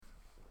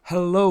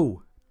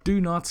Hello.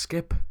 Do not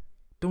skip.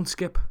 Don't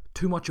skip.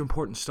 Too much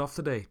important stuff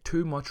today.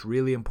 Too much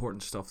really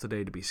important stuff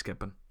today to be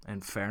skipping.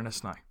 In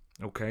fairness now.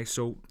 Okay,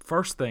 so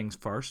first things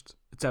first.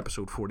 It's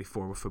episode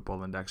 44 with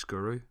Football Index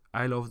Guru.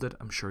 I loved it.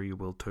 I'm sure you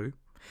will too.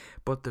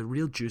 But the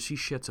real juicy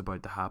shit's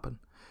about to happen.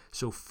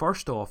 So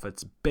first off,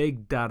 it's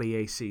Big Daddy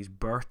AC's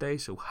birthday.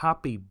 So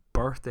happy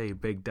birthday,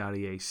 Big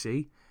Daddy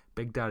AC.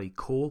 Big Daddy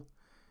Cole.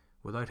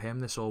 Without him,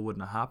 this all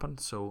wouldn't have happened.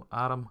 So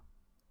Adam,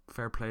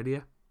 fair play to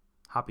you.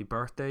 Happy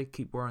birthday.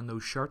 Keep wearing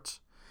those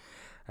shirts.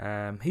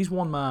 He's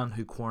one man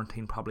who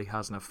quarantine probably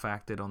hasn't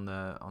affected on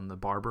the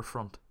barber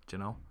front, do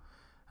you know?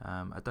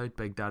 I doubt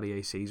Big Daddy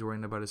AC's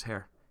worrying about his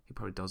hair. He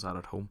probably does that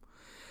at home.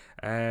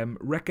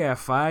 Rick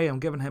FI,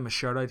 I'm giving him a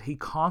shout out. He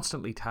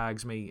constantly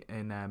tags me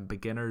in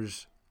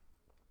beginners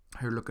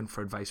who are looking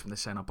for advice when they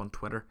sign up on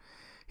Twitter.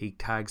 He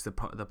tags the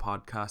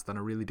podcast, and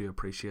I really do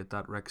appreciate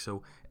that, Rick.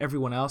 So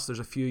everyone else, there's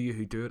a few of you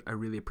who do it. I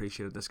really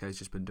appreciate it. This guy's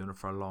just been doing it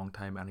for a long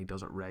time, and he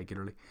does it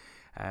regularly.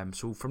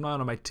 So from now on,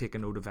 I might take a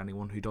note of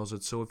anyone who does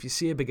it. So if you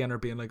see a beginner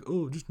being like,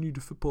 "Oh, just need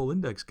the Football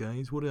Index,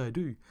 guys, what do I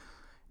do?"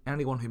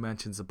 Anyone who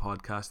mentions the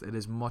podcast, it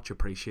is much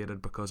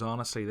appreciated, because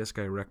honestly, this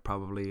guy Rick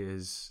probably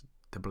is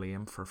to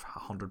blame for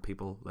 100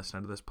 people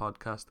listening to this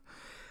podcast.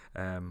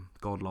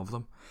 God love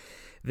them.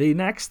 The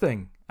next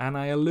thing, and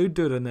I allude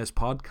to it in this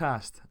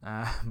podcast,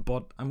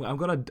 but I'm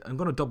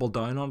gonna double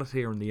down on it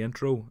here in the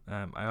intro.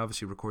 I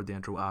obviously record the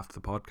intro after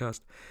the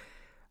podcast.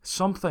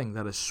 Something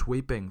that is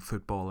sweeping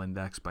Football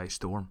Index by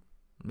storm.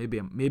 Maybe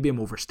I'm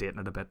overstating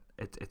it a bit.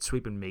 It's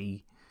sweeping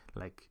me.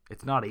 Like,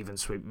 it's not even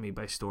sweeping me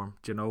by storm,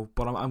 do you know?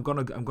 But I'm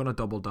gonna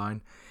double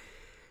down.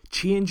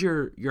 Change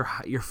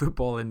your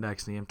Football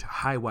Index name to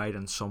High Wide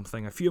and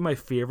Something. A few of my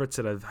favourites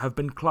that have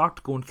been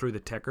clocked going through the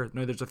ticker.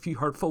 Now, there's a few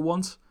hurtful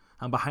ones,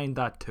 and behind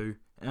that too.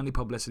 Any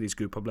publicity is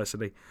good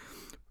publicity.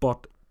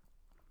 But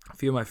a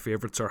few of my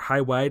favourites are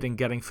High Wide and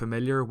Getting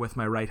Familiar with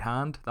My Right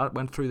Hand. That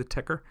went through the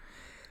ticker.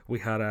 We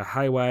had a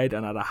High Wide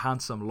and had a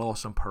handsome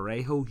loss on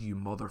Parejo, you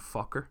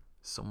motherfucker.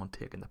 Someone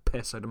taking the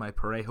piss out of my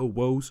Parejo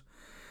woes.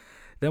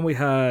 Then we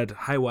had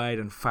High Wide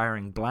and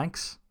Firing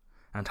Blanks,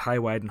 and High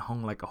Wide and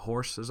Hung Like a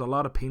Horse. There's a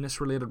lot of penis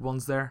related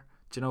ones there.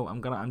 Do you know,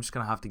 I'm just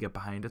gonna have to get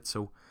behind it.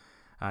 So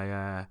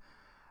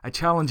I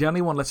challenge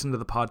anyone listening to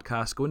the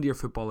podcast, go into your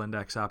Football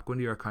Index app, go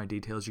into your account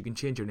details. You can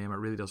change your name, it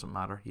really doesn't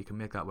matter. You can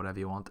make that whatever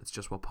you want. It's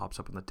just what pops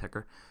up in the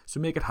ticker.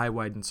 So make it High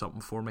Wide and Something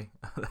for me.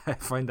 I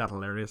find that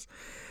hilarious.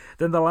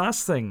 Then the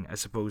last thing I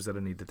suppose that I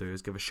need to do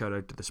is give a shout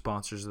out to the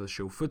sponsors of the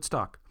show,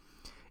 Footstock.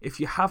 If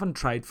you haven't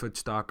tried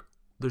Footstock,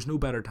 there's no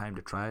better time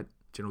to try it.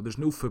 You know, there's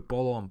no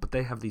football on, but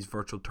they have these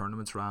virtual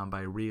tournaments ran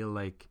by real,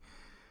 like,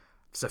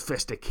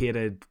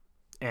 sophisticated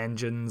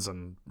engines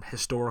and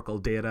historical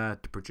data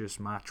to produce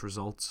match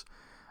results.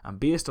 And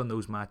based on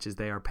those matches,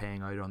 they are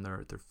paying out on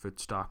their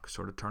Footstock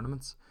sort of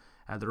tournaments.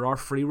 There are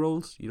free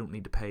rolls. You don't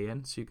need to pay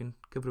in, so you can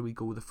give it a wee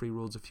go with the free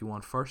rolls if you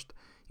want first.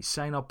 You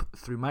sign up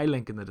through my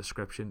link in the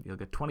description. You'll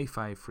get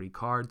 25 free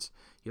cards.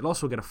 You'll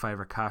also get a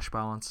 $5 cash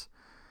balance.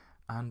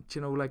 And,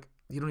 you know, like,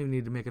 you don't even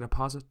need to make a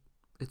deposit.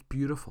 It's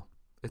beautiful.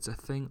 It's a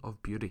thing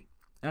of beauty.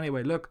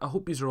 Anyway, look, I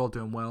hope you are all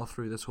doing well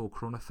through this whole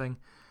Corona thing.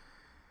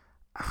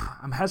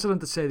 I'm hesitant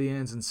to say the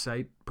end's in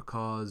sight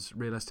because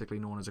realistically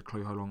no one has a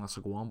clue how long this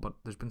will go on, but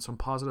there's been some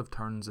positive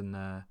turns in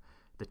the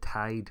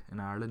tide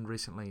in Ireland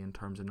recently in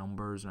terms of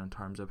numbers and in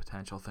terms of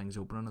potential things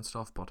opening and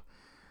stuff, but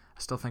I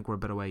still think we're a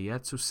bit away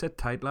yet. So sit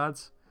tight,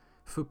 lads.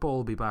 Football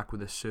will be back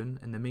with us soon.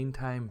 In the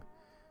meantime,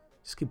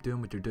 just keep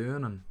doing what you're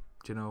doing and,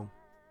 you know,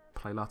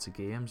 play lots of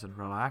games and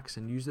relax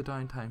and use the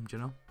downtime, you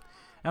know.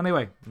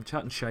 Anyway, I'm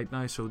chatting shite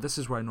now, so this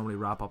is where I normally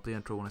wrap up the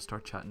intro when I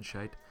start chatting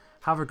shite.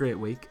 Have a great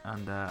week,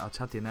 and I'll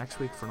chat to you next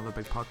week for another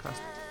big podcast.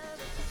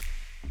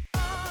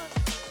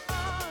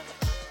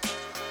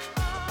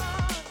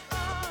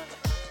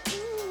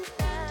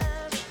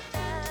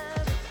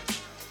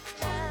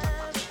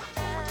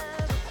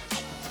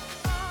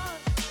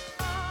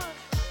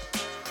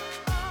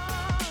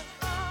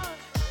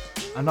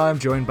 And now I'm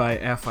joined by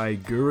FI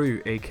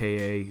Guru,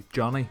 aka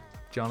Johnny.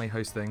 Johnny,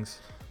 how's things?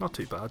 Not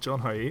too bad, John.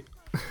 How are you?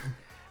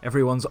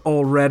 Everyone's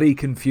already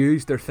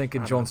confused. They're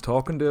thinking John's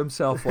talking to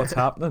himself. What's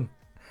happening?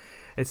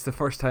 It's the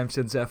first time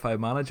since FI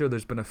Manager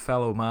there's been a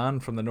fellow man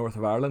from the north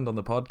of Ireland on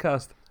the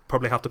podcast.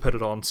 Probably have to put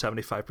it on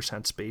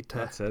 75% speed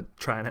to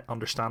try and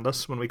understand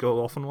us when we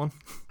go off on one.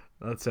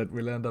 That's it.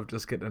 We'll end up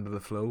just getting into the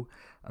flow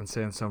and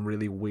saying some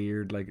really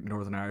weird, like,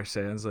 Northern Irish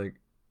sayings, like,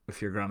 if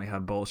your granny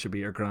had balls, she'd be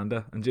your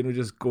granda. And, you know,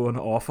 just going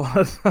off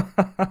on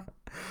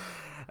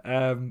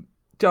it.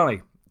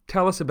 Johnny,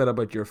 tell us a bit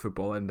about your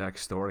Football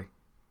Index story.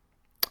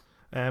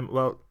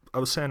 Well, I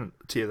was saying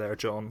to you there,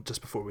 John,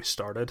 just before we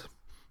started,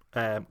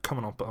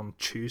 coming up on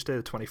Tuesday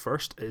the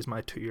 21st is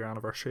my 2-year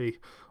anniversary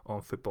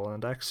on Football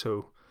Index.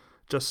 So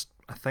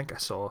I think I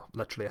saw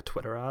literally a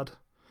Twitter ad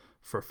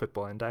for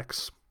Football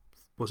Index,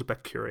 was a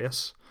bit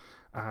curious,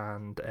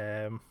 and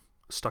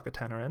stuck a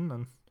tenner in,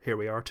 and here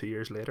we are 2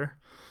 years later.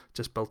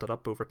 Just built it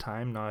up over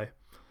time. Now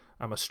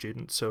I'm a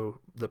student, so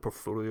the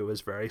portfolio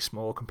is very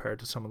small compared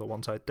to some of the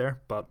ones out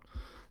there, but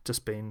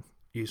just been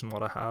using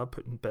what I have,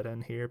 putting a bit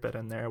in here, bit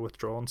in there,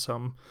 withdrawing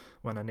some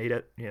when I need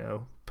it,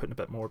 putting a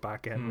bit more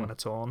back in when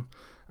it's on,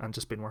 and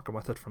just been working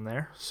with it from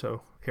there.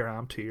 So here I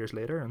am 2 years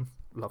later and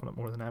loving it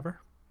more than ever.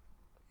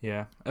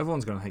 Yeah,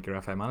 everyone's going to think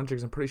you're FI manager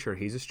because I'm pretty sure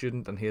he's a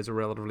student and he has a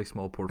relatively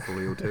small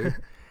portfolio too.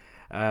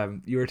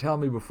 You were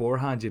telling me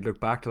beforehand you'd look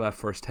back to that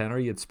first tenner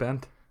you'd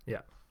spent.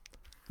 Yeah.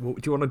 Well,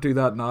 do you want to do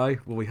that now?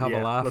 Will we have a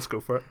laugh? Let's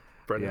go for it.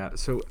 Brilliant. Yeah,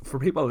 so for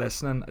people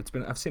listening,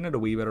 I've seen it a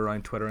wee bit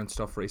around Twitter and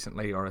stuff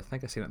recently, or I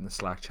think I seen it in the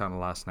Slack channel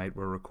last night.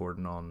 We're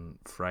recording on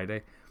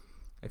Friday.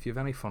 If you have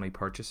any funny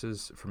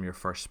purchases from your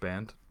first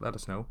spend, let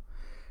us know.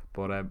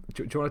 But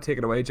do you want to take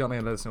it away, Johnny,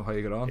 and let us know how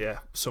you get on? Yeah,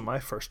 so my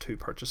first two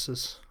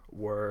purchases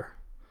were,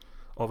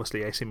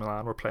 obviously AC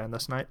Milan were playing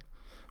this night,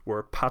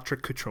 were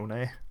Patrick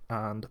Cutrone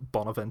and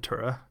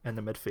Bonaventura in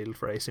the midfield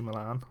for AC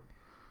Milan.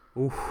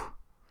 Oof.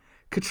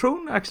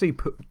 Cutrone actually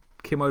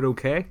came out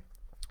okay.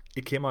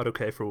 He came out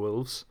okay for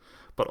Wolves,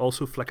 but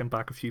also flicking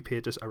back a few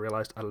pages, I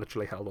realised I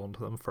literally held on to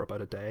them for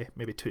about a day,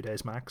 maybe 2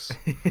 days max.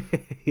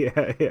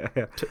 Yeah.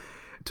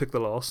 Took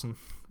the loss and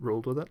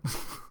rolled with it.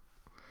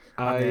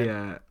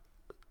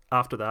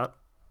 After that,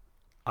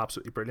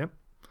 absolutely brilliant.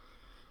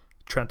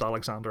 Trent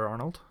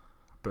Alexander-Arnold.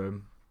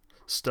 Boom.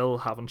 Still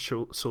haven't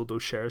sold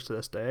those shares to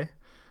this day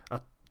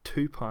at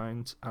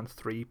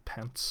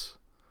 £2.03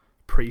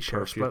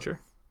 pre-share split. Future.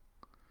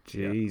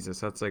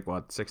 Jesus, that's like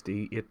what,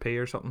 68p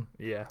or something?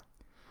 Yeah.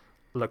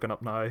 Looking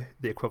up now,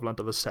 the equivalent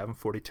of a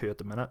 742 at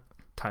the minute,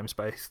 times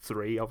by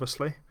 3,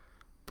 obviously,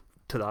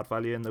 to that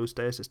value in those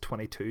days is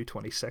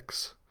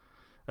 22.26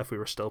 if we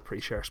were still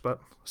pre-share split.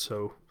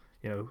 So,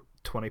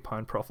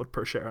 £20 profit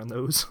per share on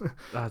those.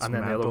 That's and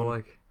then mental, the other one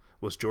like.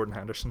 was Jordan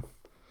Henderson,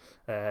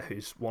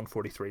 who's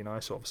 143 now,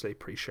 so obviously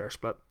pre-share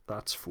split,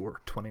 that's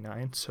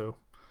 429. So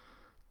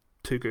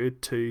too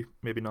good, too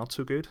maybe not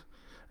so good.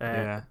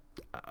 Yeah.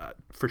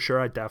 For sure,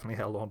 I definitely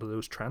held on to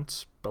those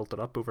Trents, built it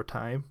up over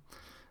time.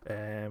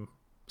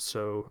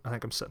 So I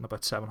think I'm sitting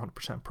about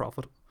 700%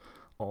 profit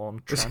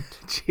on Trent.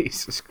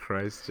 Jesus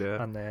Christ,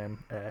 yeah. And then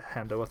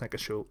Hendo, I think I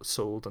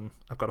sold, and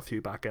I've got a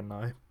few back in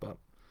now. But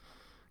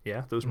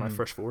yeah, those are my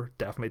first four.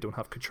 Definitely don't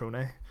have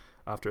Cutrone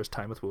after his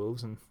time with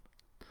Wolves, and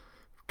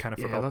kind of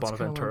forgot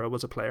Bonaventura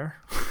was a player.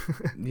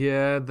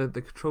 Yeah, the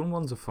Cutrone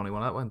one's a funny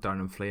one. That went down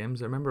in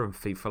flames. I remember in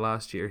FIFA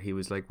last year, he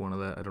was like one of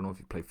the, I don't know if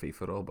you play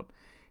FIFA at all, but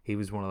he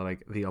was one of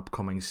the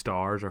upcoming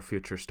stars or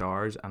future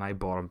stars, and I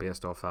bought him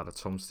based off that at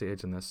some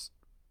stage in this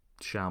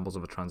shambles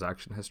of a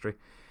transaction history.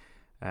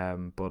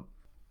 But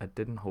I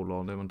didn't hold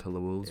on to him until the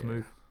Wolves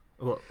move.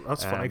 Well,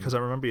 that's funny because I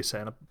remember you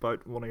saying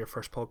about one of your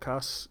first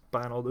podcasts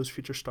buying all those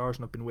future stars,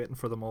 and I've been waiting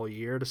for them all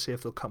year to see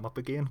if they'll come up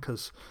again,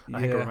 because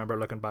I think I remember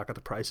looking back at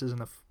the prices,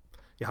 and if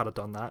you had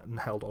done that and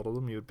held on to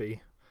them, you would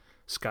be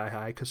sky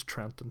high, because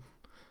Trent and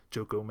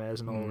Joe Gomez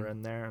and all were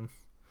in there, and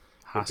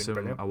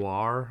Hassam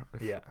Awar,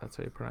 yeah, that's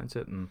how you pronounce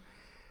it. And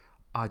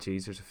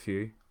geez, there's a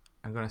few.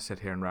 I'm gonna sit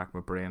here and rack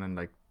my brain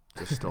and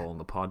just stall on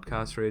the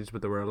podcast rage,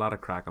 but there were a lot of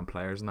cracking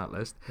players in that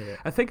list. Yeah.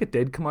 I think it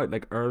did come out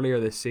earlier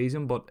this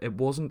season, but it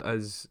wasn't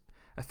as,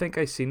 I think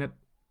I seen it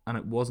and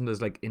it wasn't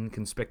as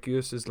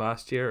inconspicuous as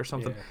last year or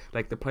something.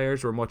 Yeah. The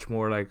players were much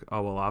more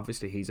oh well,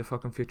 obviously he's a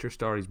fucking future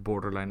star, he's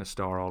borderline a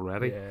star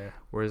already. Yeah.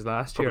 Whereas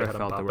last Probably year I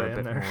felt they were a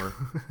bit more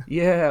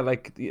yeah,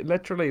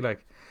 literally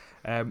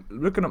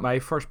looking at my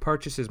first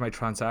purchases, my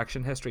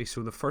transaction history,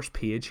 so the first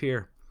page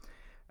here.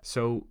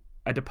 So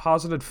I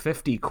deposited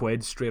 50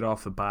 quid straight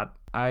off the bat.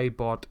 I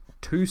bought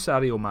 2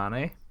 Sadio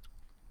Mane,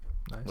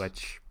 nice,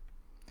 which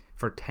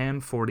for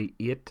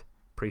 10.48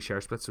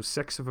 pre-share split, so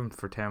 6 of them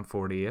for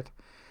 10.48.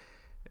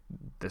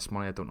 This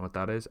money, I don't know what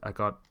that is. I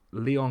got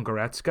Leon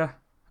Goretzka.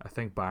 I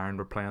think Bayern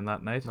were playing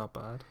that night. Not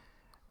bad.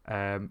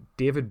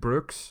 David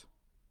Brooks,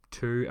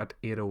 2 at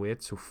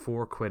 8.08, so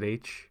 4 quid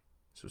each.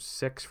 So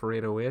 6 for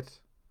 8.08.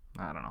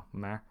 I don't know.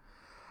 Meh.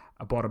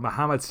 I bought a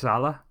Mohamed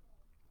Salah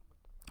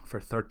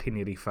for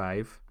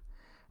 13.85,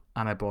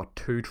 and I bought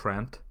 2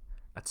 Trent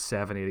at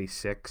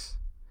 7.86,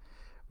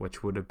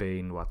 which would have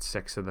been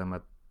 6 of them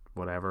at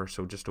whatever,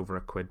 so just over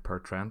a quid per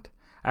Trent.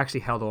 I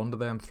actually held on to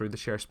them through the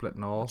share split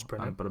and all, but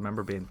I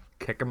remember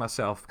kicking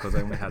myself because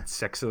I only had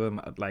 6 of them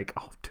at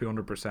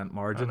 200%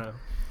 margin. I know.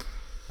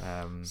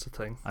 It's the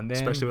thing, and then,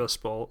 especially with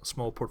a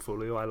small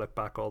portfolio. I look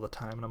back all the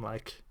time and I'm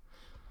like,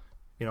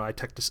 I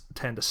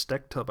tend to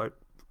stick to about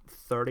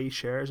 30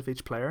 shares of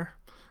each player,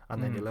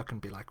 and then you look and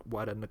be like,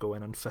 why didn't I go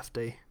in on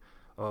 50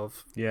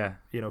 of,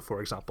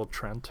 for example,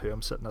 Trent, who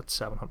I'm sitting at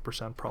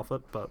 700%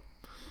 profit, but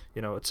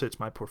it suits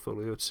my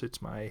portfolio, it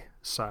suits my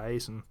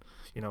size, and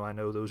I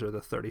know those are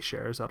the 30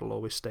 shares that'll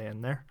always stay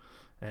in there.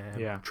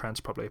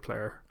 Trent's probably a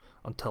player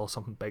until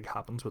something big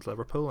happens with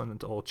Liverpool and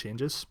it all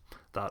changes,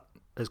 that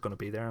is going to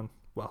be there, and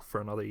for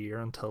another year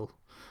until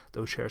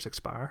those shares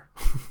expire.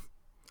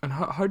 And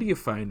how do you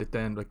find it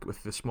then,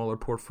 with the smaller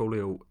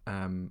portfolio?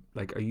 Are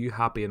you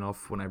happy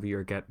enough whenever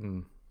you're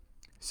getting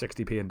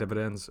 60p in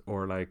dividends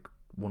or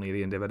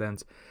 180 in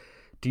dividends?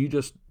 Do you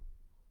just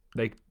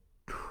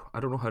I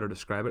don't know how to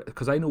describe it,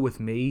 because I know with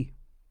me,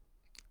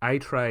 I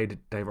tried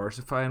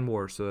diversifying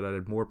more so that I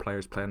had more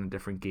players playing in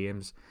different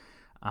games,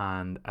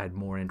 and I had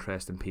more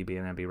interest in PB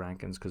and MB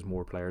rankings because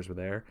more players were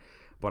there.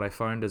 But I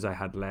found as I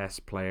had less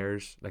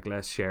players, like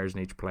less shares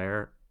in each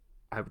player,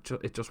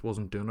 it just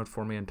wasn't doing it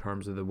for me in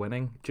terms of the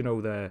winning. Do you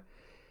know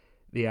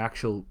the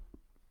actual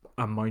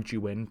amount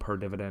you win per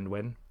dividend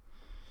win,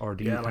 or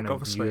do you kind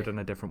of view it in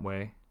a different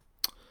way?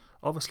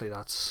 Obviously,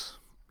 that's,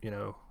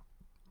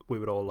 we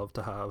would all love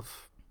to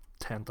have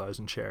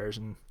 10,000 shares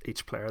in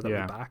each player that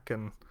we back,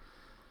 and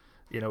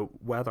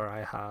whether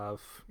I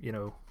have,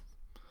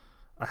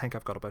 I think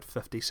I've got about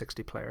 50,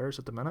 60 players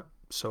at the minute.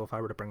 So if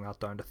I were to bring that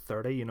down to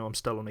 30, I'm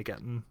still only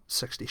getting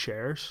 60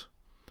 shares.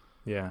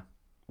 Yeah.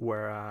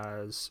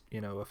 Whereas,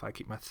 if I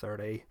keep my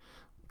 30,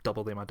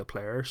 double the amount of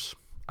players,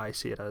 I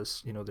see it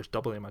as, there's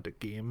double the amount of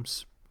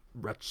games,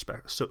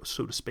 so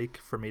to speak,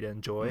 for me to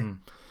enjoy,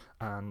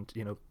 and,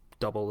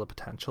 double the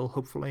potential,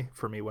 hopefully,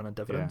 for me winning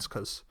dividends,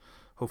 because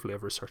hopefully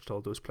I've researched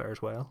all those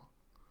players well.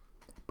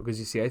 Because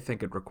you see, I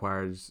think it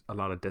requires a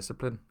lot of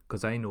discipline,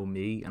 because I know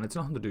me, and it's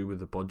nothing to do with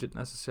the budget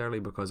necessarily,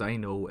 because I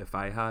know if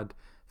I had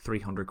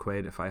 300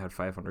 quid, if I had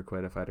 500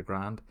 quid, if I had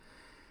 £1,000,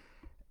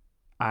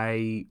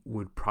 I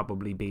would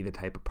probably be the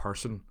type of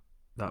person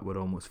that would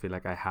almost feel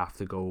like I have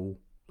to go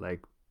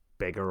like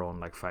bigger on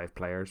like 5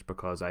 players,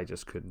 because I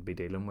just couldn't be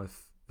dealing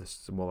with the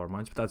smaller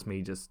amounts. But that's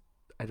me, just,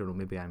 I don't know,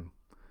 maybe I'm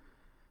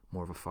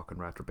more of a fucking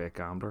retrobate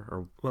gambler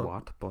or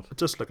what. But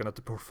just looking at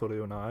the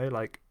portfolio now,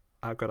 like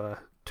I've got a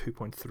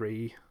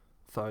 2.3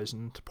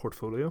 thousand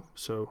portfolio,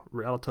 so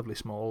relatively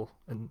small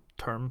in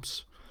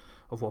terms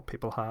of what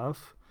people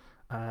have,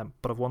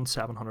 but I've won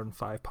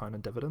 £705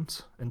 in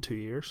dividends in 2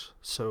 years,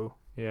 so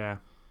yeah,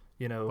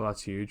 well,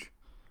 that's huge.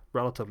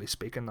 Relatively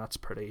speaking, that's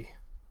pretty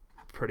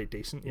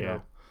decent. You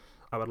know,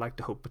 I would like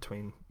to hope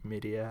between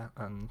media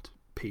and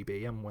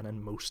PB I'm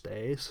winning most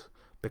days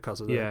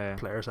because of the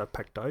players I've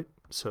picked out.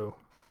 So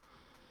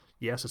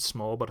yes, it's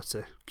small, but it's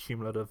a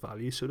cumulative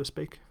value, so to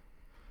speak.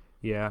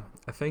 Yeah,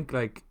 I think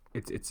like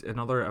it's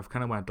another. I've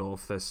kind of went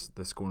off this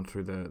going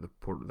through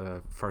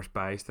the first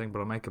buys thing, but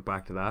I might get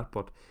back to that.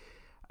 But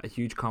a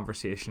huge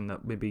conversation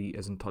that maybe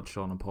isn't touched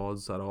on in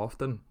pods that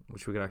often,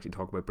 which we could actually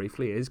talk about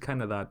briefly, is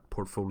kind of that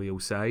portfolio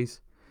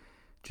size.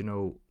 Do you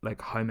know,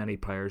 like, how many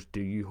players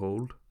do you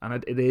hold? And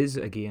it is,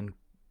 again,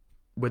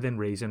 within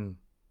reason.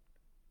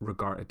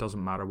 It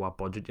doesn't matter what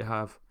budget you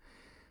have,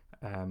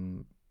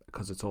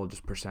 because it's all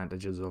just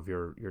percentages of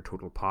your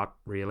total pot,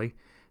 really.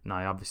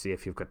 Now, obviously,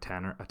 if you've got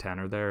a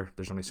tenner there,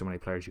 there's only so many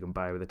players you can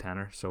buy with a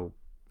tenner, so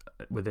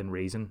within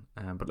reason.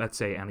 But let's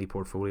say any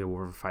portfolio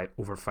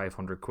over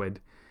 500 quid,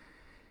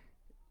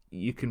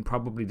 you can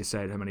probably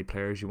decide how many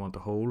players you want to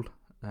hold.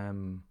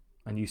 And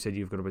you said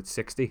you've got about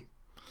 60.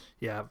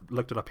 Yeah, I've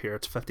looked it up here.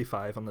 It's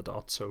 55 on the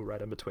dot, so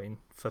right in between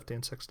 50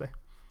 and 60.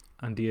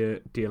 And do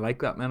you like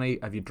that many?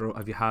 Have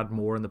you had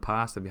more in the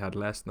past? Have you had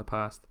less in the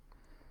past?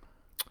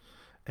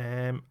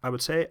 I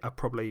would say I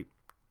probably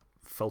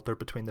filtered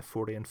between the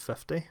 40 and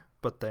 50,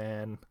 but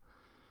then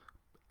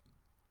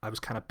I was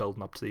kind of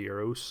building up to the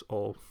Euros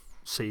all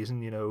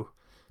season,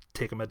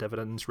 taking my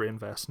dividends,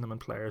 reinvesting them in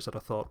players that I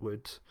thought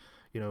would,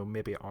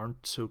 maybe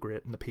aren't so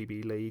great in the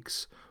PB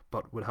leagues,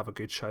 but would have a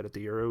good shout at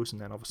the Euros.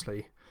 And then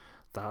obviously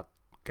that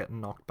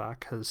getting knocked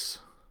back has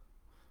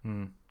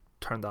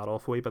turned that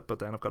off a wee bit, but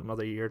then I've got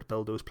another year to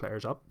build those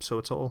players up. So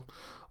it's all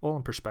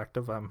in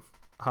perspective. I'm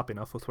happy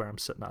enough with where I'm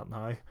sitting at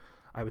now.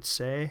 I would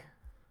say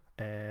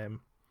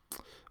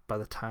by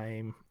the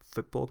time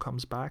football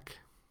comes back,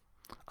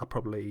 I'll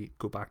probably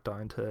go back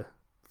down to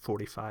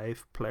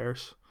 45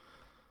 players,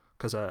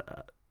 because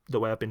the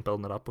way I've been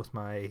building it up with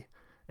my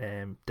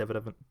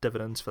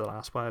dividends for the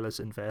last while is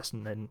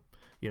investing in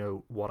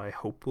what I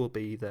hope will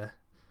be the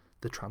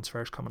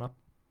transfers coming up,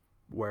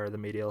 where the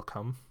media will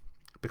come,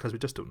 because we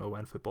just don't know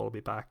when football will be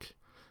back.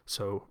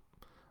 So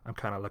I'm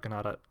kind of looking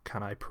at it,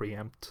 can I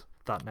preempt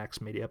that next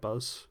media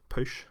buzz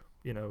push,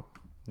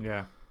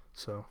 Yeah.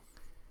 So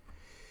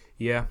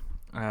yeah,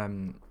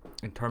 in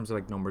terms of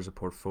like numbers of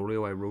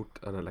portfolio, I wrote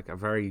a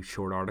very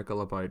short article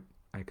about,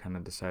 I kind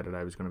of decided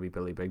I was going to be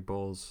Billy Big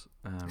Balls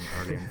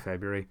early in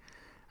February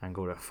and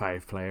go to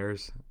 5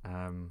 players.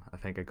 I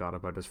think I got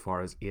about as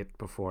far as 8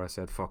 before I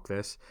said fuck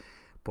this.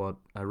 But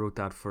I wrote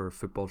that for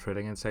Football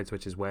Trading Insights,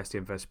 which is Westy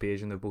and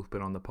Vespasian. They've both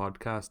been on the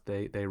podcast.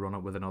 They run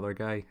it with another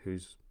guy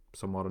who's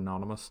somewhat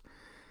anonymous.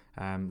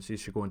 So you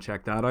should go and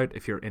check that out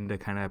if you're into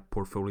kind of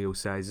portfolio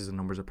sizes and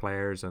numbers of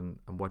players and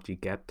what you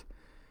get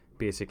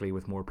basically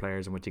with more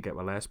players and what you get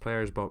with less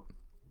players. But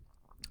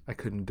I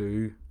couldn't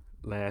do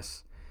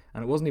less.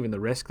 And it wasn't even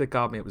the risk that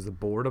got me, it was the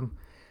boredom.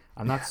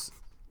 And that's...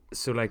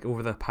 So like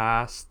over the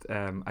past,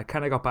 I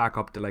kind of got back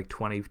up to like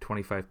 20,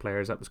 25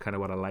 players. That was kind of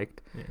what I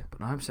liked. Yeah. But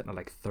now I'm sitting at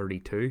like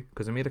 32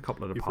 because I made a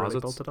couple of deposits.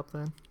 You've really built it up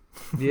then?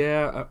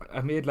 Yeah,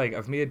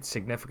 I've made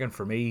significant,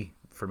 for me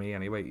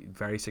anyway,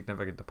 very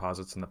significant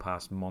deposits in the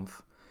past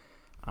month,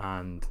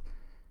 and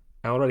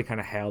I already kind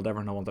of held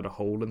everything I wanted to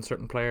hold in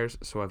certain players.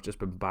 So I've just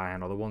been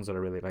buying other ones that I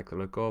really like the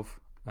look of,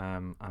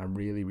 and I'm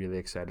really, really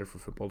excited for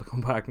football to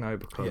come back now,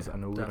 because I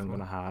know that I'm going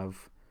to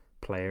have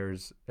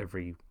players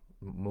every.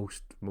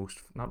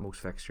 Not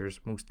most fixtures,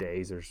 most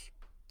days. There's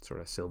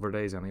sort of silver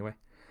days anyway.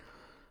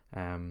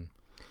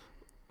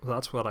 Well,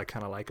 that's what I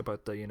kind of like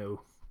about the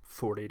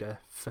 40 to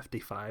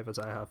 55 as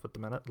I have at the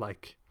minute.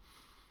 Like,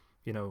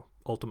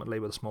 ultimately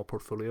with a small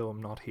portfolio,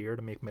 I'm not here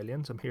to make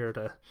millions. I'm here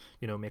to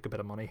make a bit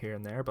of money here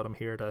and there, but I'm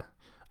here to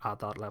add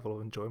that level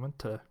of enjoyment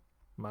to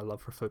my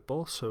love for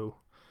football. So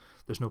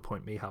there's no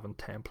point me having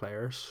 10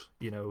 players,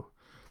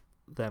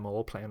 them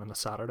all playing on a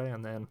Saturday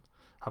and then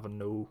having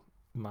no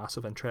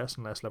massive interest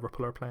unless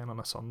Liverpool are playing on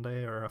a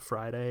Sunday or a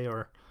Friday,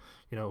 or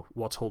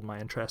what's holding my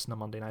interest in a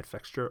Monday night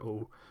fixture.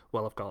 Oh,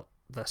 well, I've got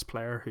this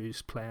player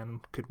who's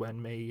playing, could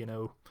win me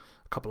a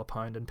couple of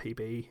pound in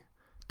PB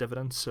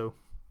dividends. So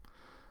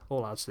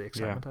all adds to the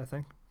excitement. I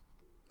think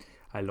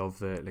I love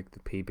the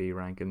PB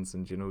rankings,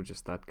 and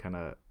just that kind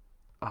of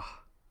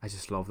I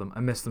just love them.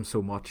 I miss them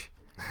so much.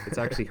 It's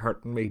actually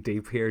hurting me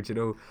deep here.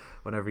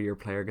 Whenever your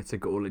player gets a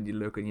goal and you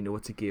look and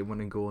it's a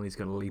game-winning goal and he's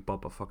going to leap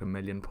up a fucking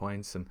 1,000,000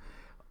 points, and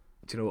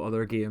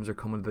other games are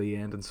coming to the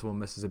end and someone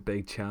misses a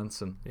big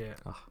chance, and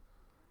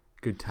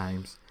good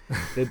times.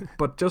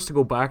 But just to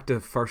go back to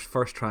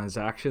first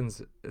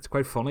transactions, it's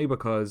quite funny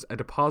because I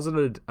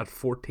deposited at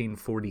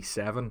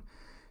 14.47,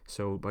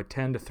 so about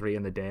 10 to 3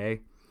 in the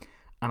day,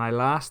 and I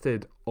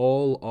lasted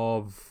all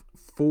of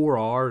 4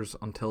 hours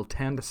until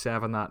 10 to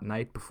 7 that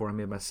night before I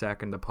made my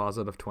second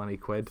deposit of 20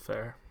 quid.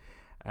 Fair.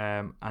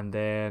 And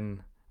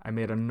then I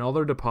made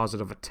another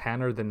deposit of a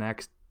tenner the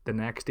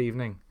next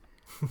evening.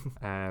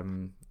 I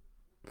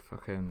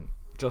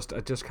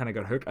just kind of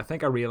got hooked. I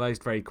think I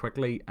realized very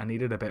quickly I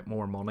needed a bit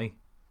more money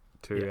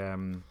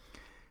to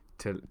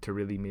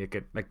really make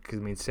it,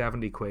 because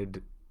 70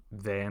 quid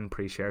then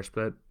pre-share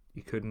split,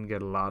 you couldn't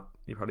get a lot.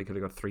 You probably could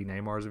have got 3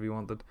 Neymars if you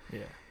wanted.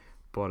 Yeah.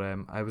 But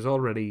I was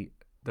already,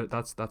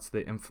 that's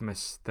the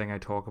infamous thing I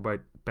talk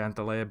about,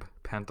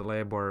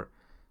 Pentaleb, where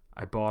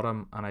I bought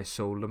him and I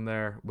sold him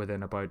there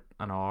within about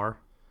an hour.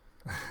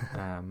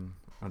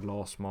 I'd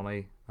lost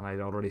money and I'd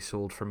already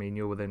sold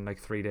Firmino within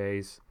 3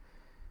 days.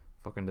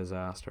 Fucking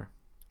disaster.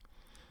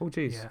 Oh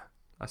jeez. Yeah.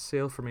 A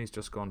sale for me's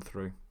just gone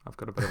through. I've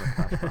got a bit of a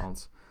cash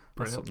balance.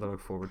 That's something to look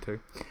forward to.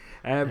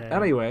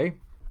 Anyway,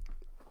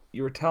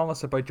 you were telling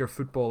us about your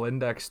football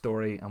index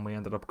story, and we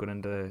ended up going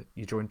into,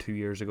 you joined 2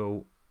 years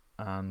ago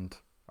and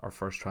our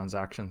first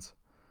transactions.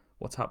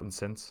 What's happened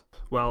since?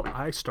 Well,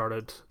 I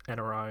started in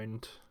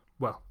around,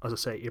 as I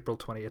say, April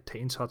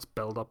 2018, so that's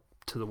build up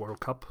to the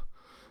World Cup.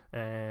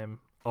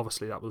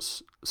 Obviously that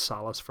was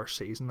Salah's first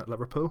season at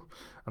Liverpool,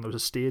 and there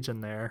was a stage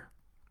in there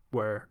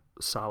where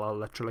Salah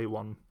literally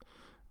won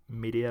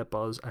media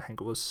buzz. I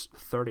think it was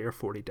 30 or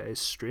 40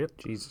 days straight.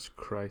 Jesus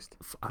Christ.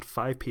 At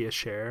 5p a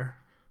share.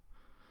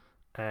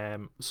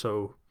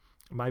 So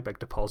my big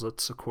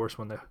deposits, of course,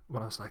 when I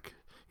was like,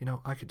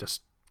 I could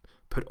just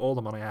put all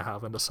the money I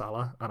have into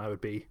Salah and I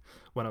would be,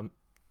 when I'm,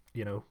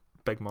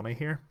 big money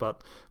here.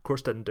 But of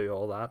course didn't do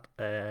all that.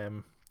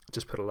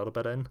 Just put a little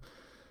bit in,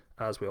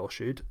 as we all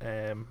should.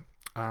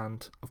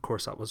 And of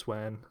course that was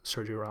when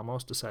Sergio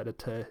Ramos decided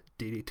to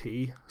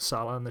DDT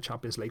Salah in the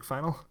Champions League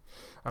final,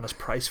 and his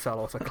price fell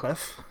off a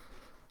cliff.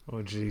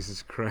 Oh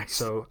Jesus Christ.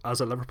 So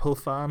as a Liverpool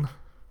fan,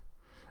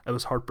 it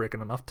was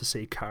heartbreaking enough to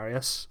see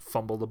Karius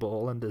fumble the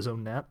ball into his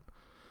own net,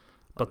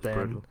 but then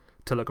brutal.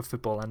 To look at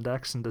Football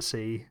Index and to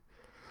see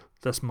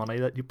this money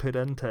that you put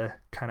in to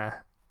kind of,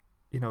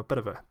 a bit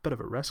of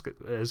a risk. It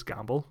is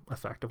gamble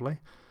effectively.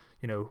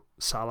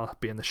 Salah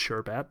being the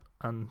sure bet,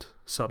 and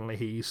suddenly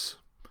he's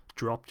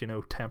dropped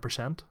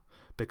 10%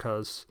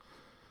 because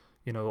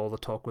all the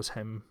talk was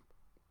him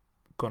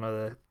going to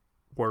the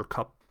World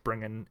Cup,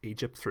 bringing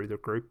Egypt through the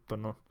group,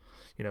 and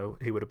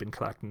he would have been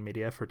collecting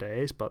media for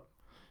days, but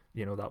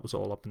that was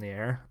all up in the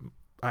air.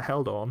 I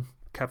held on,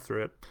 kept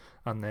through it,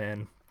 and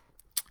then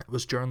it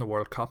was during the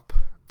World Cup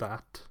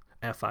that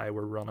FI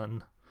were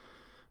running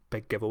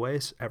big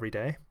giveaways every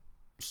day.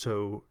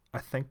 So I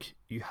think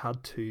you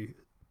had to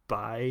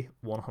buy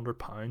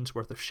 £100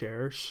 worth of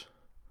shares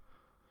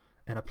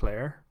in a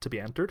player to be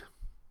entered,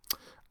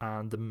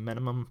 and the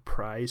minimum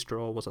prize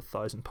draw was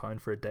 £1,000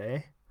 for a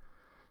day,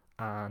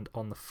 and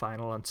on the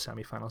final and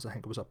semi-finals I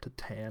think it was up to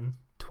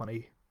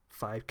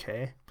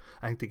 25k.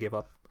 I think they gave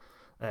up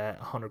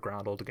 100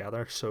 grand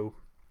altogether. So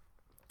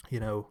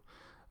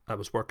I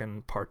was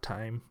working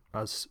part-time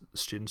as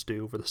students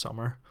do over the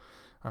summer,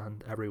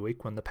 and every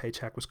week when the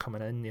paycheck was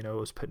coming in, I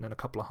was putting in a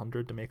couple of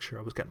hundred to make sure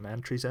I was getting my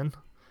entries in.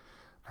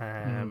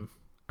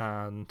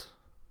 And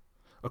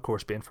of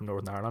course, being from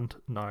Northern Ireland,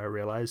 now I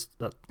realised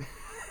that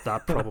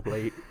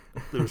probably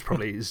there was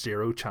probably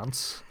zero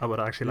chance I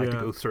would actually like to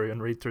go through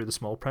and read through the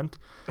small print.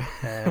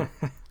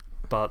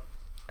 But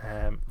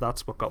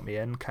that's what got me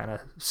in, kind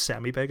of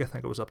semi-big. I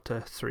think it was up to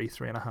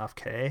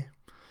 3.5k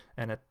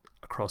in it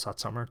across that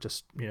summer.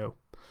 Just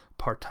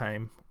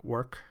part-time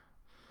work.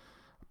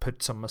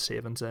 Put some of my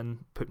savings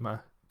in, put my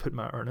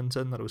earnings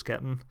in that I was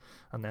getting,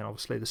 and then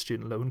obviously the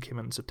student loan came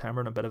in September,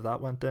 and a bit of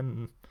that went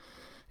in,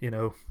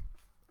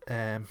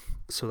 and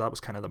so that was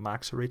kind of the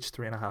max I reached,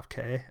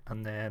 3.5k,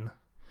 and then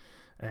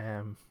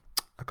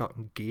I got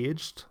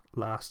engaged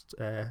last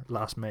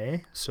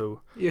May,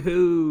 so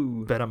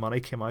Yahoo! Bit of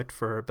money came out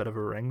for a bit of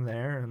a ring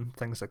there and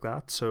things like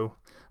that. So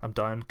I'm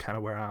down kind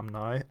of where I am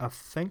now. I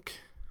think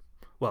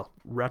well,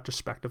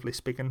 retrospectively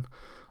speaking,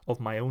 of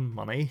my own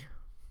money,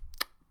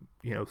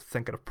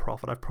 thinking of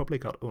profit, I've probably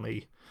got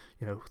only,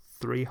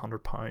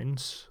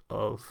 £300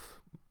 of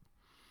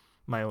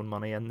my own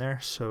money in there.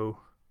 So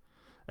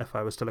if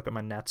I was to look at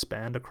my net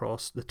spend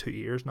across the 2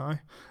 years now,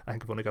 I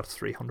think I've only got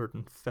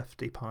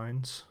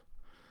 £350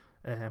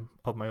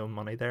 of my own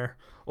money there.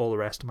 All the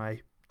rest of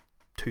my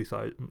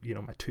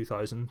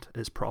 2,000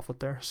 is profit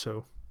there.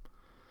 So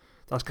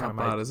that's kind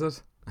Not of bad, is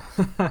it?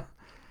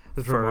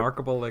 It's For-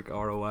 remarkable, like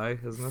ROI,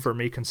 isn't it? for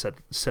me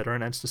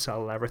considering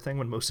Insta and everything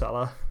when Mo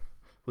Salah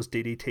was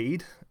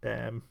DDT'd.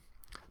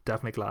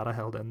 Definitely glad I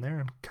held in there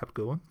and kept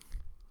going.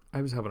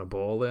 I was having a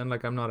ball then.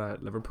 Like, I'm not a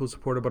Liverpool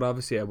supporter, but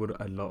obviously I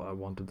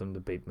wanted them to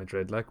beat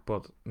Madrid. Like,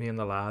 but me and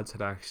the lads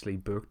had actually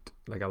booked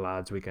like a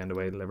lads weekend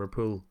away to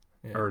Liverpool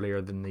Yeah.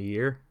 earlier than the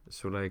year,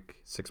 so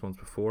like 6 months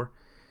before,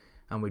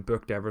 and we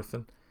booked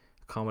everything,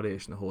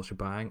 accommodation, the whole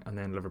shebang, and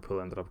then Liverpool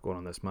ended up going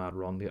on this mad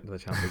run to get into the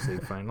Champions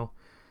League final,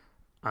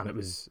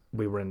 and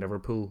we were in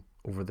Liverpool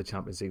over the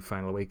Champions League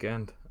final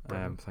weekend.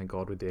 Brilliant. Thank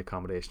God with the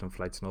accommodation and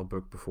flights and all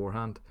booked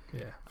beforehand,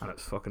 Yeah. and it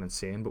was fucking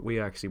insane. But we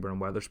actually were in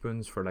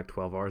Weatherspoons for like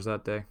 12 hours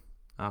that day.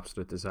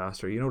 Absolute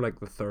disaster. Like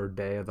the third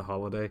day of the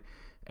holiday,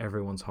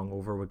 everyone's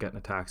hungover. We're getting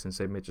a taxi and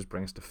say, mate, just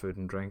bring us to food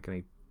and drink, and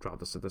he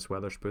dropped us at this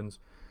Weatherspoons.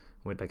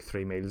 We had like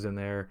 3 meals in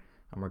there,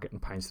 and we're getting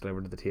pints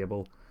delivered to the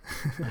table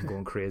and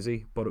going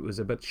crazy. But it was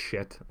a bit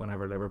shit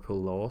whenever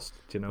Liverpool lost,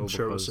 I'm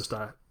sure it was because just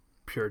a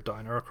pure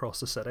downer across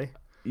the city.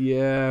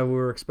 yeah, we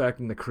were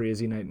expecting the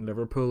crazy night in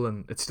Liverpool,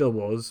 and it still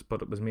was,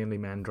 but it was mainly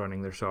men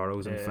drowning their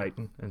sorrows and Yeah.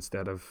 fighting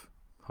instead of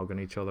hugging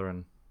each other.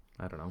 And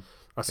I don't know.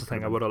 That's the It thing.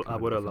 I could've would been-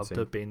 have could've been loved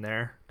different to have been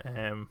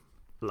there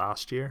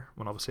last year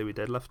when obviously we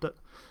did lift it,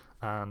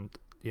 and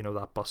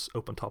that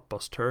open top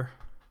bus tour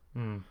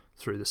Mm.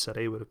 through the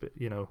city would have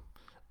been,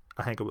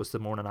 I think it was the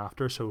morning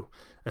after. So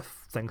if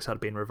things had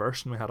been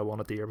reversed and we had a one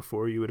at the year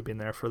before, you would have been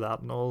there for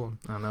that and all, and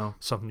I know.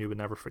 something you would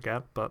never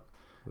forget. But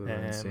It would have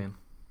been insane.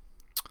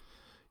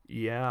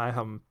 yeah, I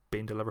haven't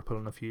been to Liverpool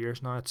in a few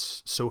years now.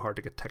 It's so hard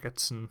to get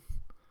tickets, and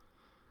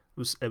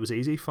it was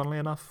easy, funnily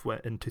enough,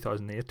 in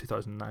 2008,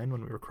 2009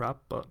 when we were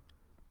crap. But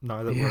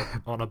now that Yeah.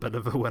 we're on a bit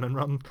of a winning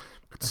run,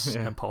 it's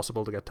Yeah.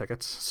 impossible to get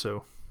tickets.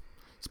 So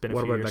it's been a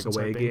What few about years like since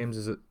away I've been. games?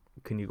 Is it?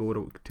 Can you go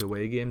to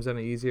away games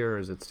any easier, or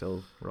is it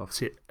still rough?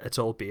 See, it's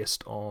all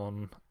based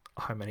on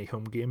how many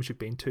home games you've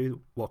been to,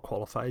 what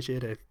qualifies you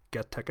to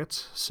get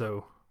tickets.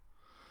 So,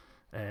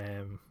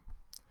 I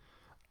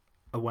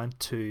went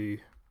to.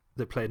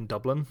 They played in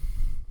Dublin.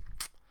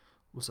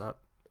 Was that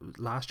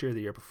last year or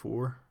the year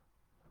before?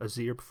 It was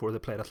the year before they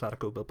played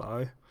Atletico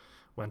Bilbao.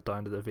 Went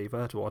down to the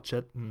Viva to watch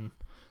it, and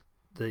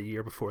the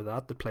year before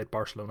that they played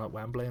Barcelona at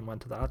Wembley and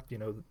went to that.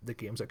 The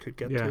games I could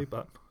get Yeah. to,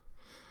 but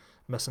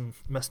missing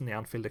the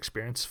Anfield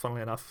experience.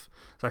 Funnily enough,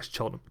 I was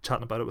actually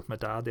chatting about it with my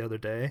dad the other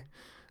day.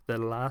 The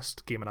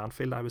last game at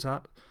Anfield I was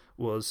at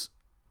was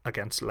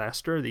against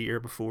Leicester the year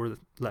before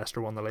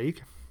Leicester won the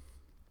league,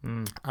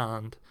 Mm.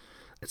 and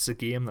it's a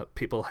game that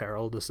people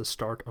herald as the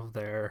start of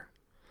their,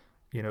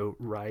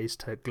 rise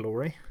to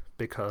glory,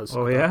 because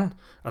Oh yeah.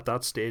 at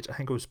that stage, I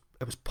think it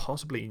was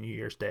possibly New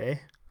Year's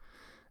Day.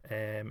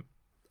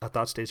 At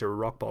that stage, they were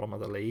rock bottom of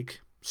the league,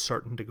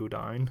 certain to go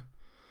down.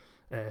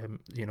 They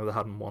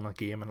hadn't won a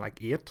game in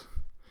like 8.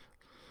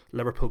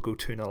 Liverpool go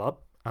 2-0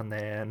 up, and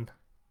then,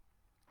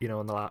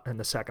 in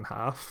the second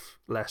half,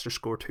 Leicester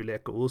score 2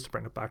 late goals to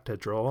bring it back to a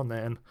draw, and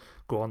then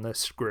go on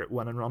this great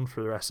winning run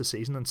for the rest of the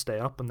season and stay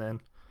up, and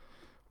then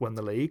win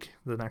the league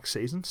the next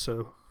season.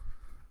 So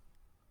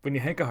When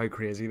you think of how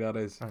crazy that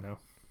is, I know.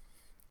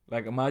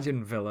 like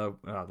imagine Villa.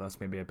 Oh, that's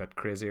maybe a bit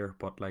crazier,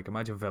 but like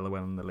imagine Villa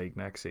winning the league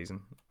next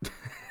season.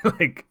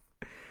 Like,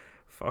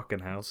 fucking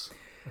hell.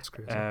 That's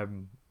crazy.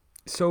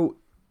 So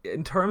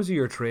in terms of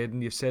your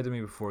trading, you've said to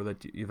me before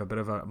that you've a bit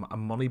of a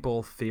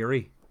Moneyball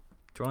theory.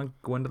 Do you want to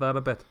go into that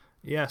a bit?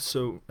 Yeah,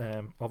 so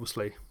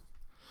obviously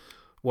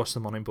watched the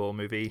Moneyball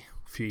movie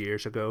a few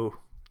years ago.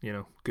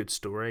 Good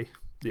story.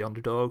 The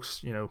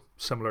underdogs,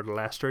 similar to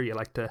Leicester, you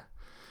like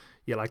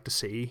to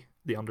see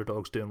the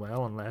underdogs doing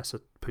well unless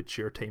it puts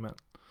your team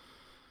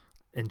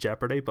in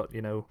jeopardy. But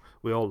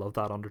we all love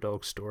that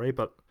underdog story.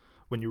 But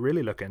when you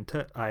really look into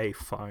it, I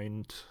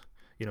found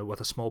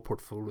with a small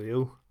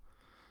portfolio,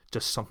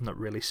 just something that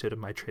really suited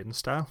my trading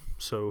style.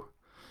 So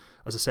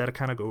as I said, I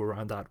kind of go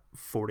around that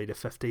 40 to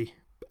 50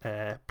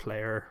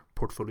 player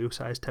portfolio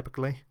size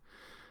typically,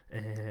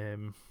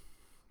 and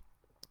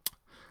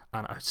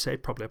I'd say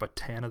probably about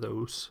 10 of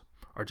those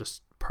are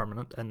just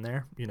permanent in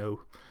there.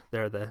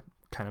 They're the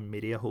kind of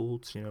media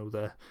holds,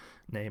 the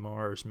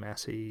Neymars,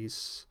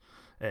 Messi's,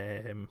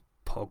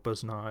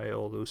 Pogba's now,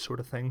 all those sort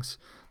of things,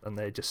 and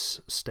they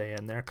just stay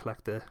in there,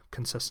 collect the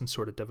consistent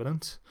sort of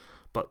dividends.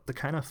 But the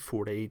kind of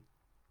 30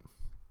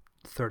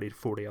 to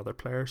 40 other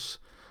players,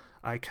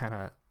 I kind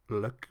of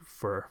look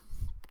for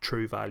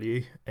true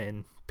value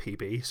in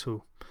PB.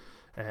 So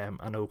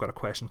I know I've got a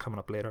question coming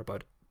up later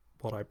about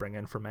what I bring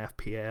in from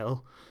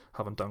FPL.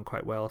 Haven't done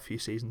quite well a few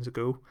seasons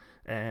ago,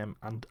 and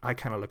I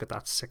kind of look at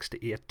that 6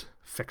 to 8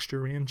 fixture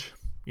range.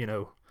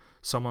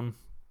 Someone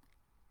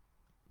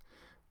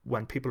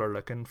when people are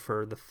looking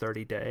for the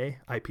 30-day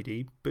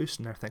IPD boost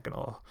and they're thinking,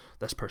 oh,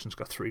 this person's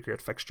got 3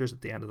 great fixtures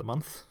at the end of the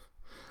month,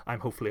 I'm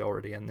hopefully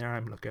already in there.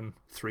 I'm looking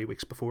 3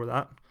 weeks before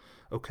that.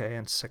 Okay,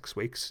 in 6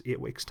 weeks, 8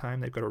 weeks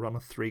time, they've got a run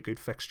of 3 good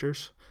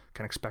fixtures,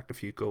 can expect a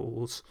few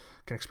goals,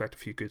 can expect a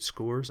few good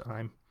scores, and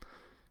I'm,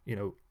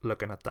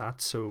 looking at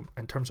that. So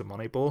in terms of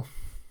Moneyball,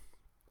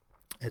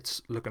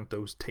 it's looking at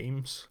those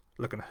teams,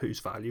 looking at whose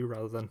value,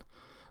 rather than,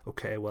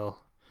 okay,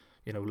 well,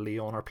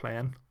 Leon are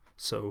playing,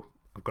 so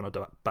I'm going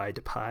to buy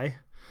Depay.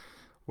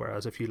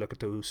 Whereas if you look at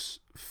those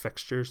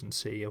fixtures and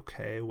see,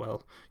 okay,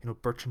 well,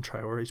 Bertrand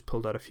Traore's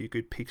pulled out a few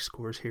good peak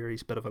scores here.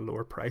 He's a bit of a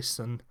lower price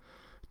than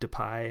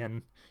Depay,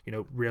 and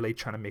really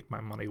trying to make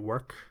my money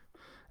work.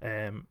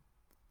 In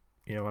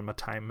my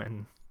time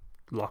in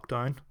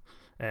lockdown,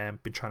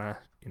 been trying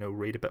to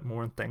read a bit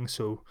more and things.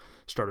 So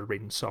started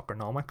reading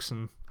Soccernomics,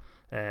 and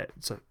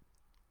it's a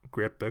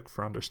great book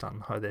for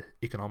understanding how the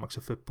economics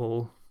of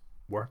football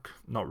work.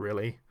 Not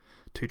really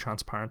too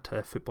transparent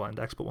to Football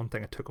Index, but one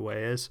thing I took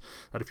away is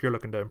that if you're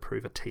looking to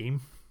improve a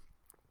team,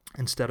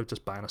 instead of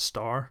just buying a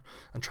star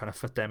and trying to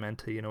fit them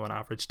into an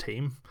average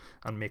team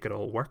and make it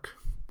all work,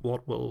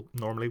 what will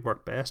normally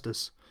work best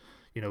is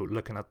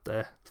looking at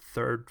the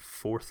third,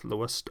 fourth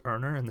lowest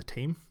earner in the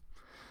team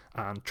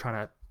and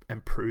trying to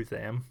improve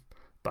them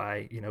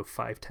by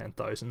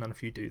 5,000-10,000. And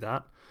if you do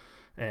that,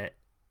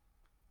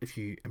 if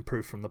you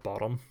improve from the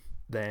bottom,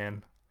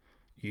 then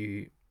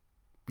the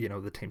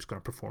team's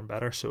going to perform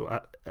better.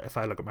 So if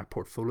I look at my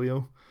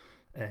portfolio,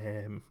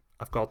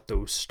 I've got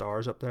those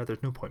stars up there.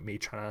 There's no point me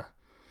trying to,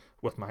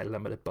 with my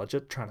limited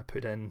budget, trying to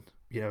put in,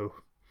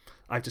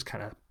 I just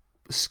kind of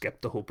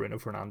skipped the whole Bruno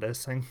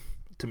Fernandes thing.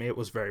 To me, it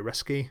was very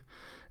risky.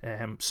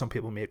 Some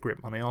people make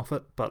great money off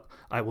it, but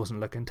I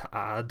wasn't looking to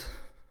add,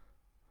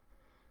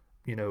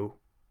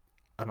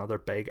 another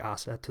big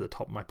asset to the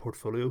top of my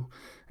portfolio.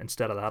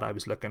 Instead of that, I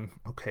was looking,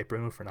 okay,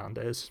 Bruno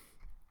Fernandes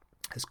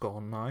is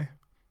gone now.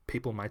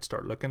 People might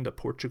start looking to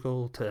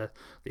Portugal, to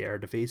the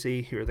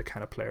Eredivisie. Who are the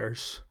kind of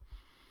players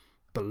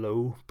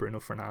below Bruno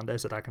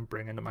Fernandes that I can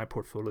bring into my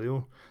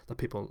portfolio that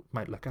people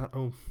might look at?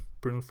 Oh,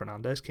 Bruno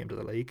Fernandes came to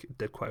the league,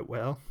 did quite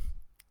well.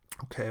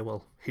 Okay,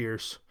 well,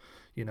 here's,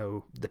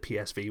 the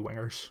PSV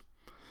wingers.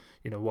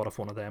 What if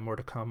one of them were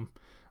to come?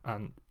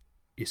 And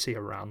you see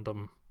a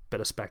random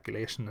bit of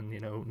speculation, and,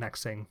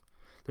 next thing,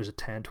 there's a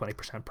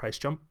 10-20% price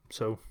jump.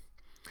 So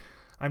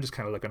I'm just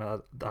kind of looking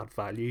at that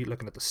value,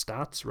 looking at the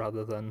stats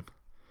rather than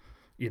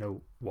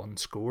one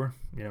score,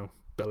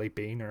 Billy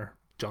Bean or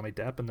Johnny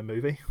Depp in the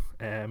movie.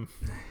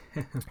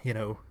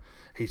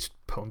 He's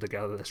pulling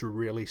together this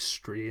really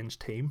strange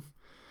team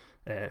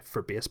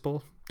for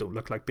baseball. Don't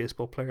look like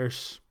baseball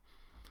players,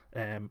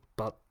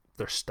 but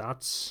their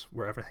stats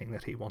were everything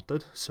that he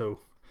wanted. So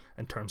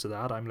in terms of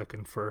that, I'm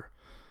looking for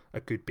a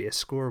good base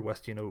score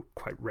with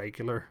quite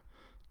regular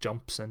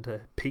jumps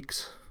into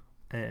peaks.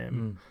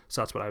 So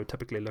that's what I would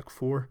typically look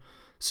for.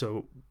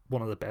 So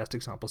one of the best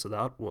examples of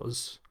that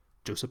was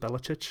Joseph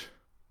Ilicic.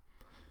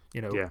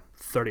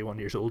 31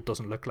 years old,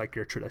 doesn't look like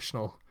your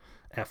traditional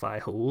FI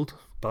hold,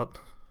 but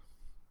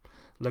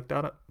looked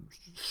at it,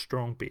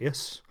 strong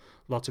base,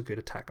 lots of good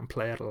attack and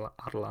play at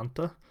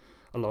Atalanta.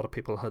 A lot of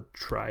people had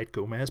tried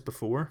Gomez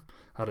before,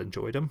 had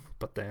enjoyed him,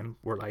 but then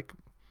were like,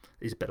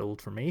 he's a bit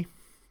old for me.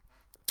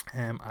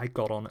 I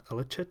got on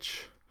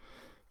Ilicic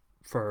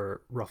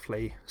for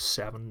roughly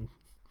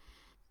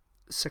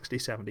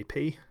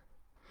 60-70p.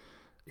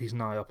 He's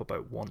now up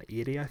about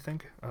 180, I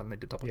think. I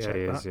need to double check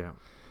that. Yeah,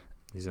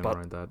 he's in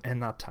around that. In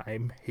that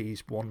time,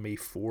 he's won me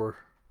 3 or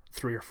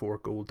 4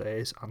 gold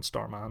days and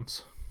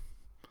Starmans.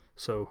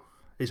 So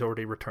he's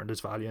already returned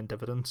his value in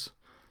dividends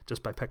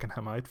just by picking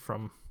him out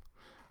from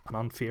an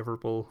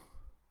unfavourable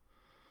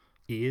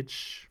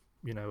age,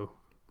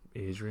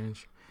 age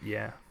range.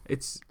 Yeah,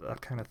 it's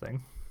that kind of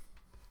thing.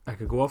 I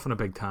could go off on a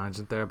big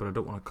tangent there, but I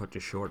don't want to cut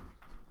you short.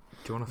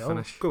 Do you want to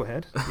finish? Go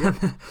ahead. Yeah.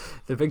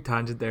 The big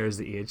tangent there is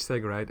the age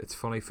thing, right? It's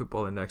funny,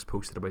 Football Index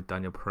posted about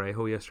Daniel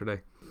Parejo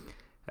yesterday.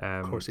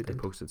 Of course he did. They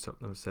posted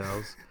something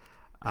themselves.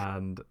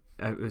 And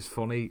it was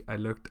funny. I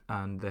looked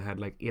and they had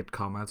like 8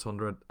 comments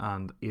under it,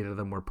 and 8 of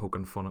them were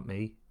poking fun at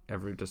me.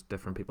 Just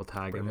different people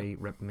tagging me,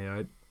 ripping me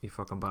out, you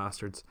fucking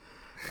bastards.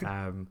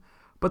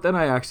 But then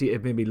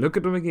it made me look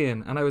at him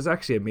again, and I was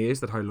actually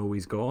amazed at how low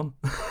he's gone.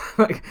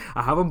 Like,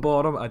 I haven't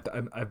bought him.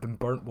 I've been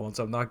burnt once.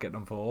 I'm not getting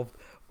involved.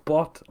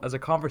 But as a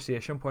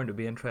conversation point, it'd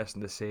be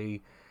interesting to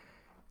see.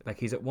 Like,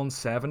 he's at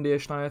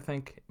 170ish now, I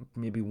think.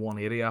 Maybe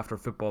 180 after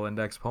Football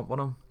Index pumping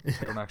him.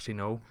 I don't actually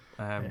know.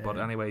 But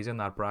anyway, he's in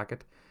that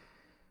bracket.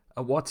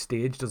 At what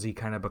stage does he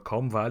kind of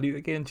become value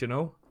again, do you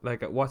know?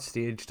 Like, at what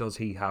stage does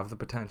he have the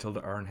potential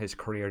to earn his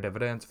career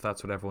dividends, if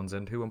that's what everyone's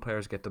into when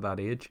players get to that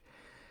age?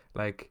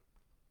 Like,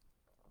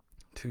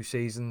 2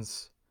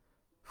 seasons,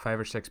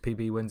 5 or 6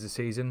 PB wins a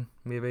season,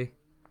 maybe.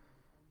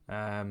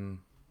 I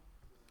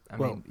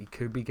mean, he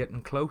could be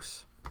getting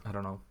close. I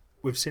don't know.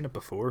 We've seen it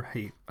before.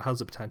 He has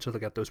the potential to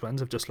get those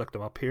wins. I've just looked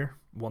him up here.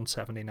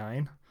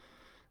 179.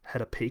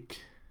 Hit a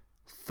peak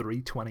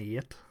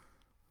 328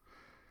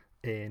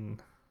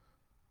 in,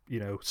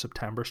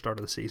 September, start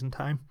of the season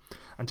time,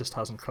 and just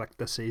hasn't clicked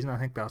this season. I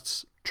think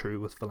that's true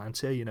with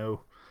Valencia.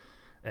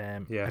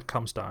 It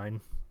comes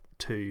down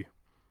to,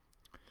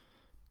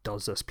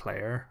 does this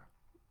player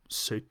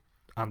suit,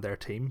 and their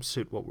team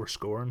suit what we're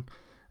scoring,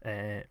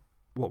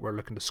 what we're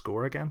looking to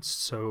score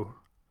against. So,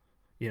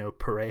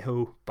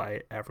 Parejo,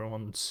 by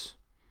everyone's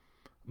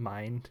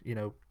mind,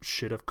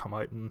 should have come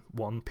out and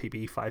won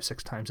PB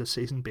 5-6 times this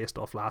season based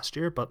off last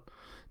year, but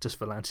just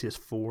Valencia's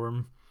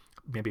form,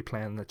 maybe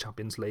playing in the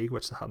Champions League,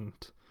 which they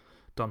hadn't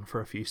done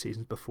for a few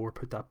seasons before,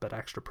 put that bit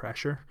extra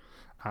pressure,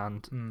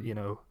 and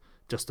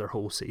just their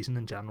whole season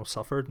in general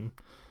suffered, and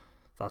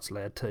that's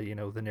led to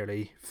the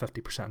nearly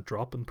 50%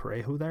 drop in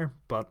Parejo there.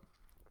 But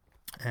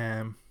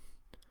I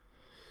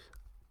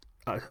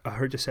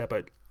heard you say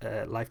about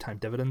lifetime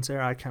dividends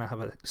there. I kind of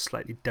have a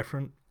slightly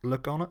different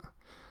look on it.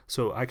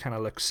 So I kind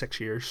of look 6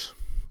 years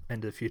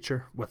into the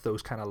future with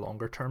those kind of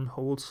longer term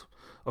holds.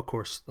 Of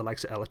course, the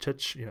likes of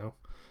Ilicic,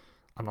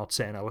 I'm not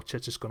saying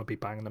Ilicic is going to be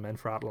banging them in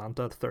for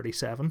Atalanta at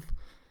 37,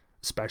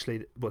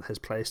 especially with his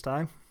play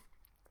style.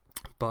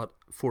 But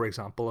for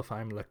example, if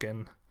I'm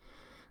looking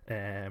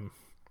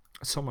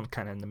someone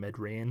kind of in the mid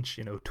range,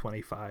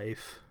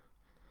 25,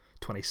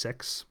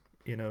 26,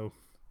 do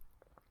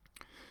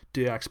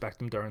I expect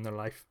them during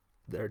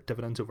their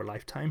dividends over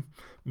lifetime?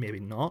 Maybe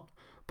not.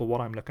 But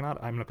what I'm looking at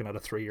a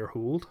 3-year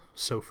hold.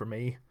 So for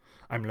me,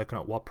 I'm looking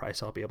at what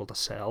price I'll be able to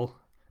sell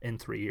in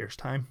 3 years'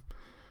 time.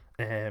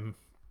 In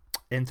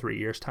 3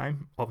 years'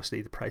 time,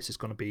 obviously the price is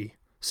going to be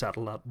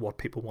settled at what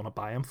people want to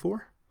buy him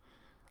for,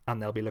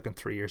 and they'll be looking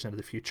 3 years into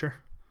the future.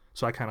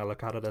 So I kind of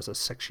look at it as a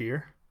 6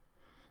 year.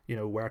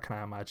 Where can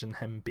I imagine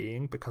him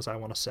being, because I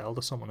want to sell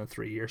to someone in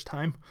 3 years'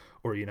 time,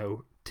 or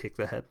take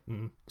the hit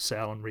and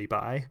sell and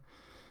rebuy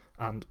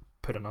and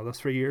put another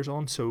 3 years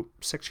on. So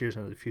 6 years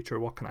into the future,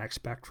 what can I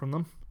expect from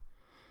them?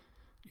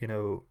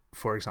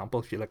 For example,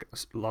 if you look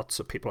at, lots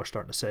of people are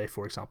starting to say,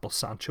 for example,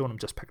 Sancho, and I'm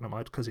just picking him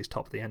out because he's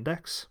top of the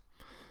index.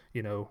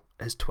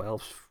 His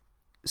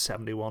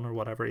 12.71 or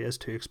whatever he is,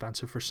 too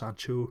expensive for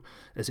Sancho?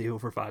 Is he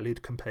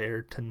overvalued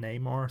compared to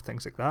Neymar?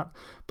 Things like that.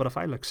 But if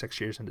I look 6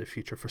 years into the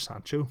future for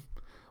Sancho,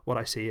 what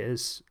I see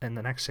is, in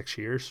the next 6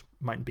 years,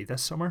 mightn't be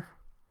this summer,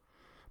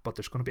 but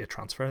there's going to be a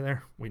transfer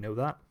there. We know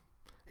that.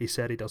 He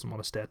said he doesn't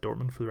want to stay at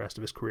Dortmund for the rest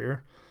of his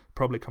career.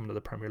 Probably come to the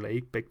Premier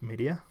League, big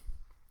media.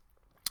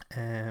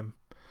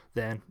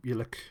 Then you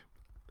look,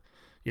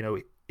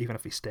 even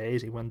if he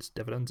stays, he wins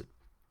dividends at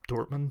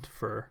Dortmund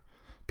for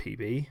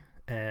PB.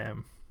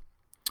 And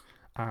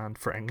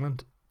for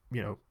England,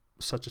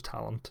 such a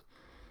talent.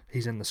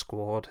 He's in the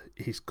squad.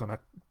 He's going to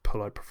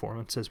pull out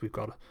performances. We've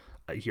got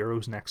a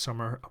Euros next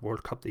summer, a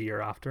World Cup the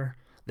year after.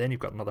 Then you've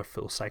got another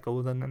full cycle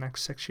within the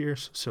next 6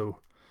 years.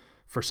 So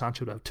for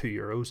Sancho to have 2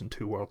 Euros and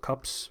 2 World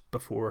Cups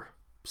before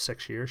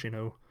 6 years,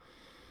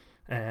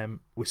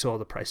 we saw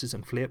the prices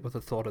inflate with the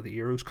thought of the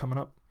Euros coming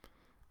up.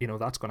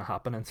 That's going to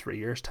happen in 3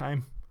 years'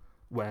 time.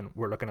 When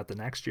we're looking at the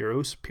next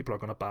Euros, people are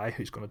going to buy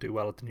who's going to do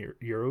well at the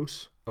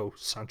Euros. Oh,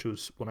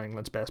 Sancho's one of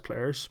England's best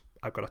players.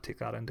 I've got to take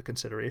that into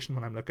consideration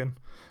when I'm looking.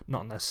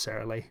 Not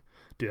necessarily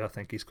do I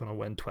think he's going to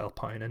win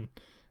 £12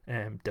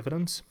 in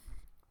dividends,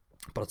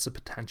 but it's the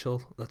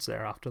potential that's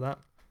there after that.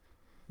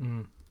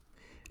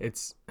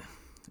 It's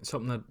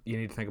something that you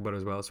need to think about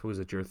as well. I suppose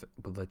that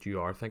that you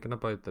are thinking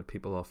about, that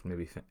people often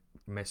maybe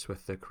miss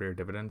with the career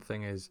dividend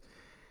thing, is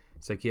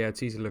it's like,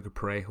 it's easy to look at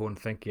Parejo and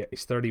think,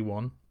 he's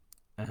 31.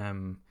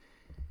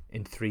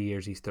 In 3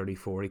 years he's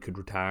 34. He could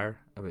retire.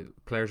 I mean,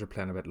 players are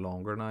playing a bit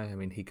longer now. I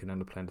mean, he could end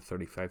up playing to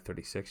 35,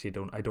 36. I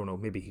don't know.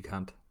 Maybe he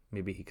can't.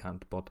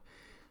 But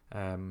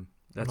that's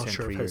not in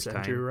sure 3 of years' his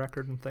time. injury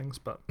record and things,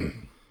 but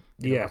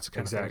that's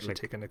kind exactly. of things to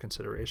take into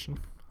consideration.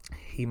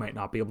 He might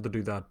not be able to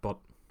do that, but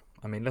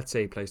I mean, let's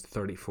say he plays to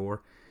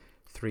 34,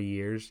 3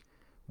 years.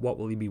 What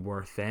will he be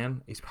worth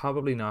then? He's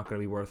probably not going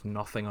to be worth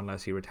nothing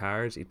unless he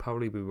retires. He'd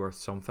probably be worth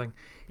something.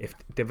 If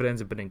dividends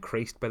have been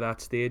increased by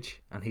that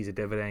stage and he's a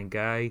dividend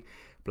guy,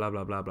 blah,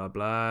 blah, blah, blah,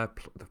 blah,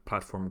 the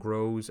platform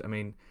grows. I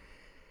mean,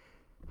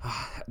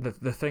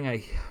 the thing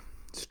I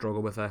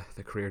struggle with,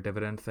 the career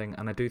dividend thing,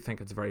 and I do think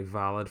it's very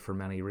valid for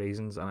many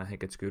reasons, and I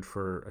think it's good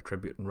for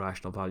attributing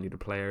rational value to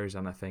players,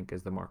 and I think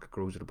as the market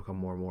grows it'll become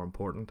more and more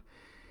important.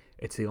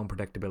 It's the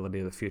unpredictability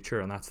of the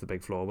future, and that's the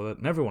big flaw with it.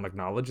 And everyone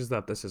acknowledges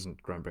that. This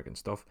isn't groundbreaking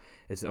stuff.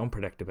 It's the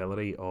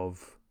unpredictability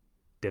of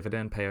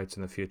dividend payouts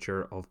in the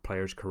future of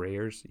players'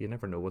 careers. You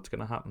never know what's going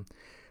to happen.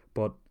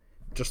 But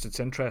just it's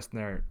interesting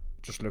there,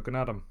 just looking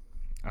at him.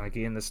 And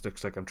again, this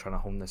looks like I'm trying to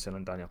hone this in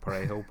on Daniel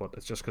Parejo, but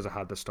it's just because I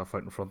had this stuff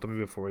out in front of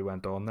me before we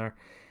went on there.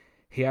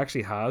 He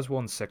actually has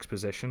won 6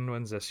 position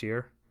wins this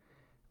year.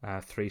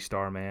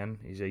 3-star man.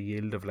 He's a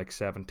yield of like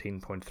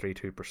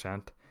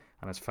 17.32%.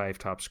 And his 5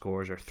 top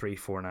scores are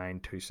 349,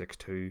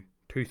 262,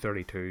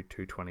 232,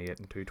 228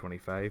 and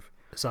 225.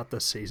 Is that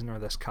this season or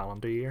this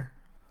calendar year?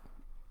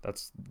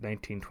 That's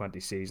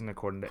 1920 season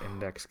according to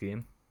Index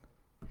Gain.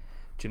 Do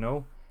you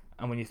know?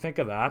 And when you think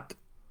of that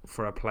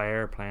for a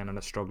player playing in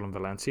a struggling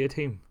Valencia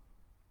team,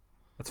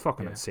 that's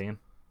fucking insane.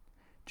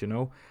 Do you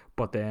know?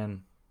 But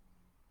then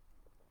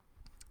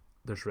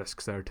there's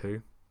risks there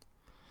too.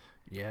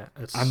 Yeah,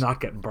 it's I'm not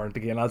getting burnt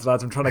again, lads.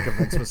 I'm trying to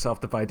convince myself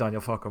to buy Daniel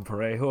fucking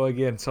Parejo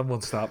again.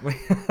 Someone stop me.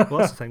 well,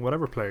 that's the thing.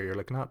 Whatever player you're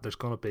looking at, there's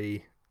gonna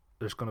be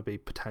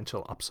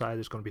potential upside.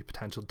 There's gonna be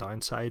potential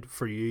downside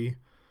for you.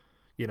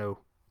 You know,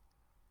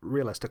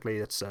 realistically,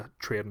 it's a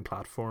trading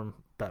platform,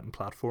 betting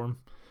platform.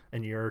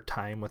 In your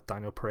time with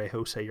Daniel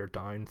Parejo, say you're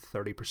down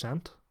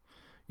 30%.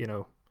 You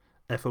know,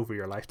 if over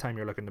your lifetime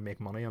you're looking to make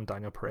money on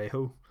Daniel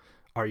Parejo,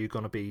 are you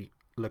going to be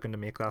looking to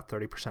make that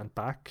 30%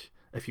 back?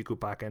 If you go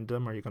back into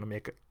him, are you going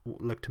to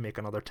look to make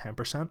another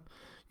 10%?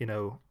 You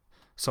know,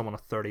 someone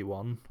at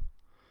 31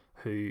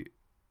 who,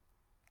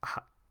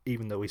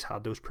 even though he's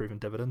had those proven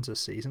dividends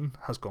this season,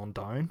 has gone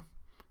down.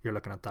 You're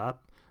looking at that.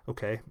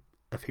 Okay,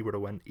 if he were to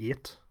win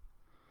 8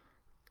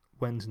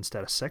 wins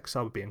instead of 6,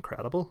 that would be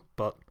incredible.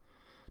 But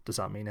does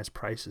that mean his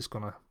price is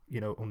going to,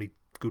 only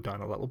go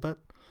down a little bit?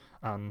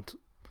 And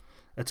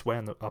it's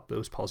weighing up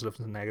those positives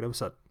and negatives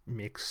that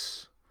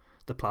makes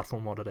the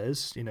platform what it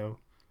is.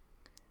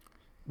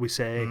 We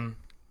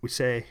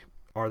say,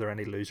 are there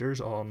any losers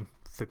on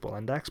Football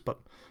Index? But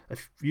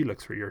if you look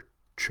through your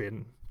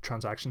trading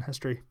transaction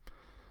history,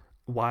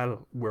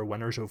 while we're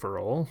winners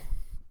overall,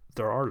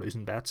 there are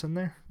losing bets in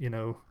there.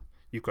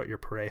 You've got your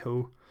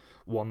Parejo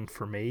one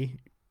for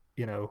me.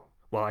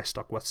 Well, I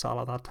stuck with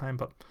Salah that time,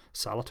 but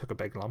Salah took a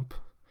big lump.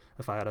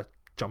 If I had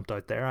jumped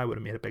out there, I would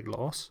have made a big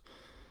loss.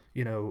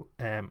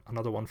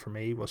 Another one for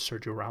me was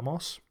Sergio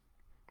Ramos.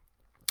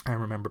 I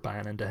remember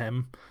buying into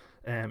him.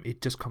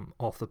 He'd just come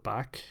off the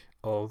back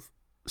of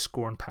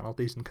scoring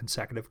penalties in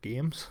consecutive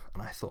games,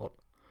 and I thought,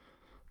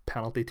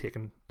 penalty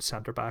taking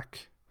centre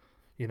back,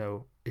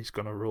 he's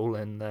going to roll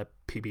in the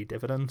PB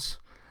dividends.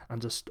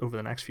 And just over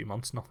the next few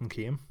months, nothing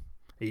came.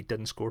 He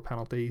didn't score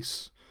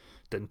penalties,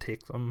 didn't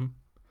take them.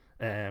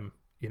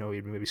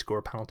 He'd maybe score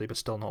a penalty but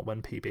still not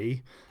win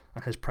PB,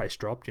 and his price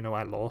dropped.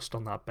 I lost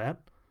on that bet.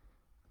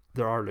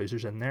 There are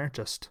losers in there,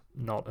 just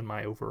not in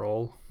my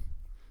overall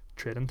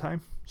trading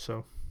time.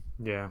 So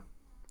yeah,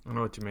 I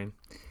know what you mean.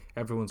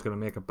 Everyone's going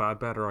to make a bad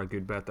bet or a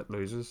good bet that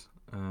loses.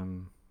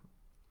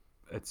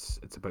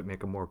 It's about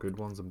making more good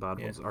ones and bad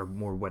ones, or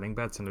more winning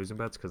bets and losing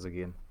bets, because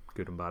again,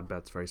 good and bad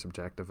bets very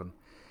subjective. And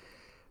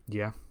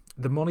yeah,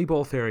 the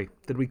Moneyball theory,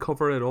 did we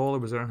cover it all, or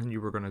was there anything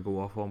you were going to go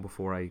off on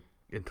before I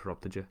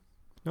interrupted you?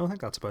 No, I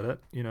think that's about it.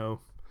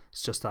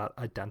 It's just that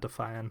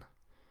identifying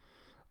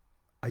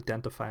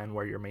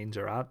where your means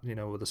are at,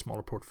 with a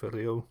smaller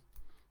portfolio,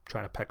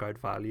 trying to pick out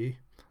value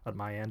at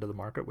my end of the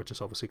market, which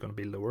is obviously going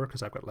to be lower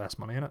because I've got less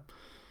money in it.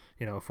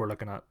 If we're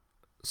looking at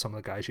some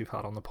of the guys you've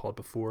had on the pod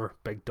before,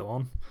 Big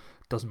Don,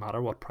 doesn't matter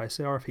what price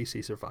they are, if he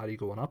sees their value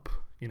going up,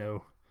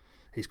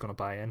 he's going to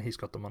buy in, he's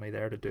got the money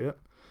there to do it.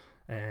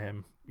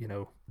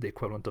 The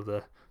equivalent of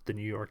the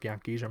New York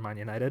Yankees or Man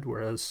United,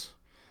 whereas,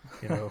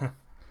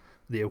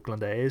 the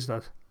Oakland A's,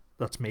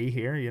 that's me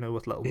here,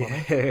 with little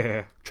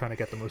money, trying to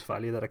get the most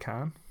value that I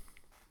can.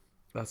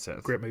 That's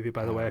it. Great movie,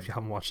 by the way. If you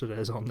haven't watched it, it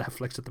is on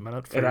Netflix at the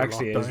minute. It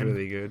actually is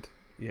really good.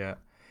 Yeah,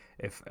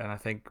 and I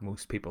think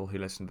most people who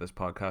listen to this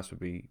podcast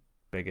would be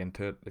big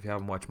into it. If you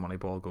haven't watched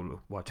Moneyball, go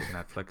watch it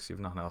on Netflix. You've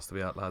nothing else to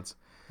be at, lads.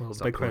 Well,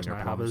 the big question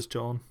I have is,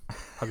 John,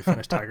 have you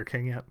finished Tiger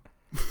King yet?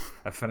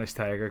 I finished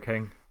Tiger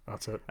King.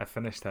 That's it. I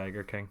finished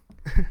Tiger King.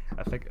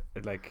 I think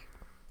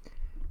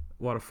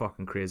what a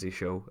fucking crazy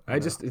show. I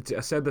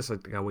said this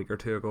like a week or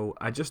two ago.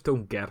 I just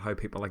don't get how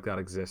people like that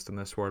exist in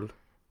this world.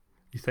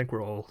 You think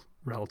we're all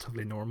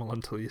relatively normal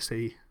until you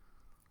see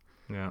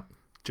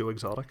Joe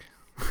Exotic.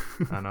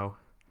 I know.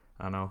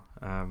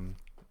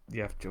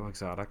 Yeah, Joe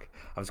Exotic.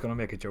 I was going to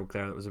make a joke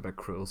there that was a bit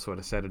cruel, so I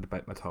decided to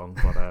bite my tongue.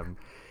 But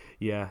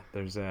yeah,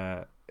 there's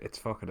it's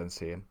fucking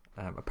insane.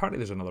 Apparently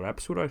there's another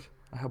episode out.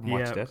 I haven't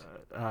watched it.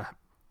 I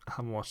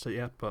haven't watched it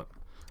yet, but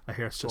I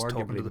hear it's just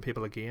talking to the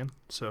people again.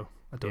 So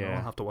I don't know.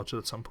 I'll have to watch it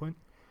at some point.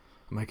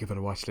 I might give it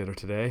a watch later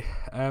today.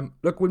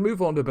 Look, we'll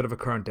move on to a bit of a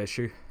current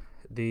issue.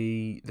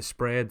 The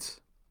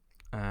spreads.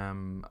 I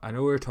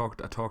know I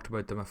talked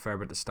about them a fair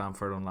bit at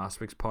Stamford on last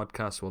week's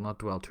podcast, so we'll not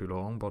dwell too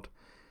long, but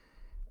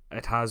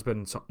it has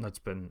been something that's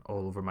been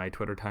all over my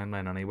Twitter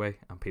timeline anyway,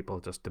 and people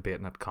just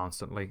debating it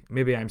constantly.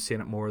 Maybe I'm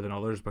seeing it more than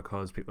others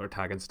because people are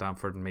tagging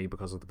Stamford and me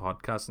because of the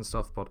podcast and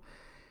stuff, but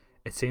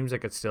it seems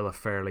like it's still a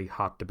fairly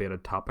hot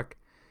debated topic.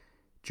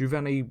 Do you have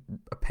any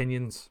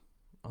opinions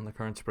on the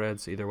current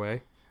spreads either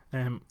way?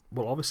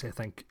 Well, obviously I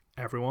think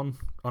everyone,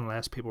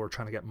 unless people were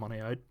trying to get money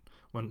out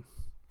when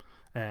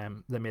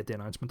they made the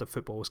announcement that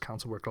football was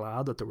cancelled, were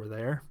glad that they were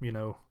there.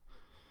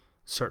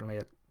 Certainly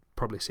it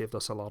probably saved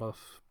us a lot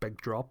of big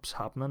drops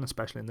happening,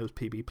 especially in those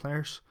PB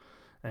players.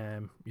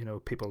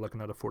 People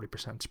looking at a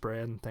 40%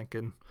 spread and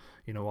thinking,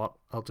 you know what,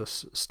 I'll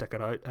just stick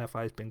it out.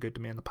 FI's been good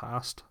to me in the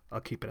past,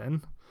 I'll keep it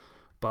in.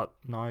 But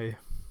now,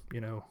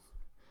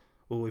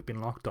 we've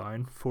been locked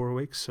down 4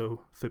 weeks,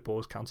 so football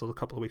was cancelled a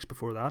couple of weeks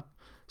before that.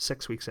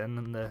 6 weeks in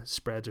and the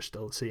spreads are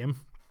still the same.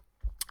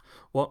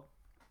 What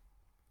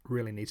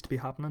really needs to be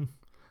happening,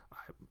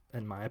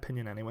 in my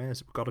opinion anyway,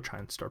 is we've got to try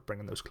and start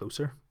bringing those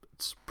closer.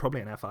 It's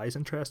probably in FI's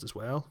interest as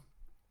well,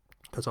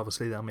 because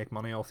obviously they'll make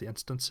money off the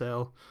instant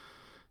sale.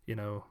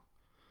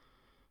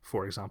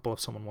 For example, if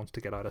someone wants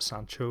to get out of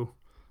Sancho,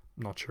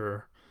 not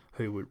sure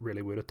who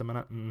really would at the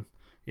minute. And,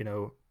 you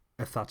know,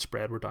 if that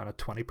spread were down at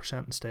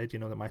 20% instead, you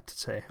know, they might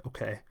say,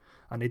 okay,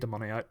 I need the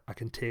money out. I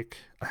can take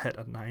a hit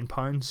at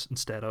 £9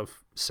 instead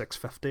of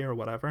 £6.50 or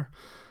whatever,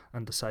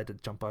 and decide to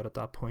jump out at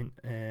that point.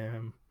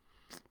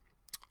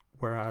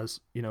 Whereas,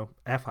 you know,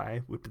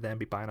 FI would then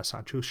be buying a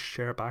Sancho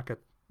share back at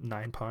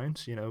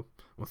 £9. You know,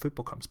 when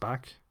football comes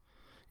back,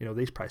 you know,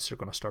 these prices are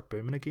going to start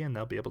booming again.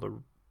 They'll be able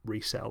to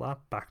resell that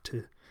back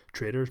to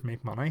traders,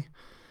 make money.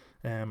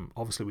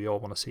 Obviously, we all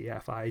want to see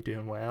FI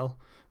doing well,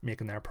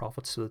 making their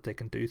profits so that they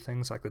can do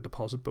things like the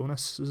deposit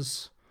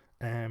bonuses.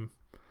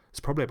 It's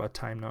probably about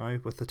time now,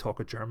 with the talk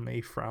of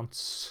Germany,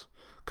 France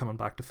coming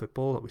back to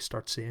football, that we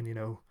start seeing, you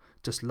know,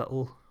 just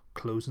little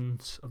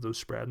closings of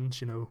those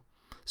spreadings, you know,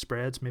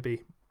 spreads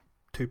maybe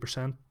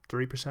 2%,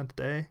 3% a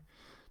day,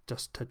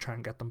 just to try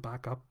and get them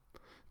back up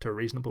to a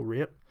reasonable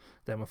rate.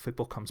 Then when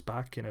football comes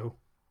back, you know,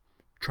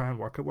 try and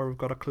work it where we've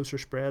got a closer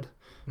spread,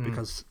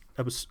 because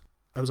it was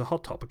a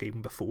hot topic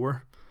even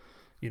before,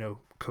 you know,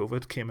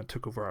 COVID came and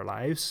took over our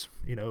lives.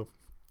 You know,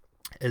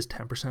 is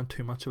 10%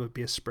 too much of a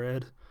base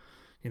spread?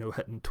 You know,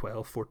 hitting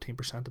 12,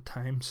 14% at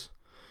times.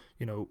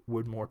 You know,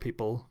 would more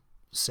people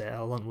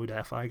sell, and would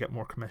FI get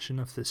more commission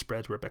if the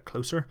spreads were a bit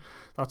closer?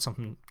 That's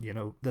something, you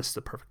know, this is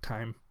the perfect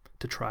time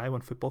to try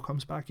when football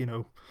comes back. You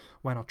know,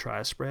 why not try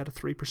a spread at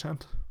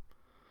 3%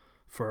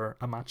 for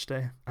a match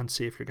day and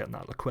see if you're getting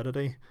that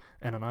liquidity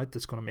in and out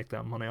that's going to make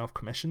that money off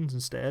commissions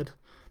instead?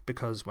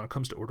 Because when it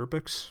comes to order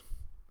books,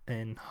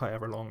 in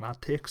however long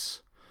that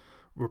takes,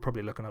 we're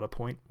probably looking at a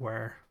point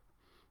where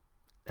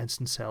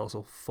instant sales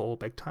will fall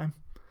big time.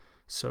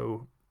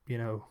 So, you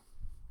know,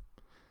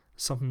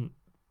 something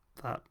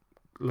that,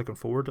 looking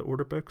forward to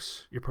order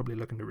books, you're probably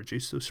looking to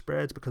reduce those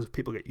spreads, because if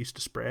people get used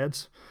to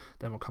spreads,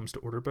 then when it comes to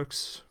order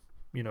books,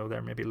 you know,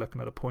 they're maybe looking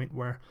at a point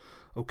where,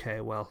 okay,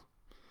 well,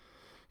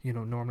 you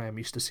know, normally I'm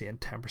used to seeing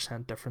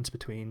 10% difference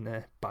between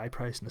the buy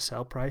price and the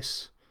sell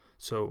price,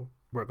 so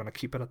we're going to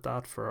keep it at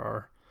that for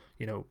our,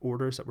 you know,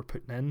 orders that we're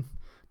putting in,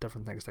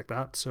 different things like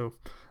that. So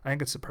I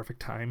think it's the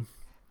perfect time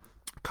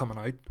coming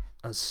out,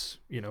 as,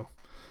 you know,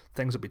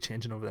 things will be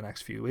changing over the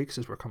next few weeks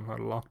as we're coming out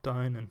of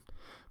lockdown and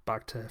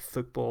back to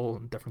football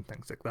and different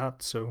things like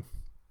that. So,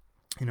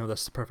 you know,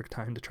 that's the perfect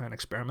time to try and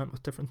experiment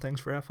with different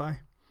things for FI,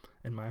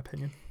 in my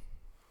opinion.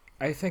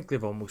 I think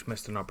they've almost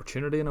missed an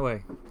opportunity in a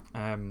way.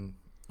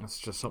 It's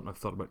just something I've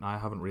thought about now. I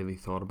haven't really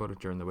thought about it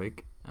during the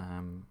week.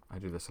 I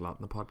do this a lot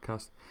in the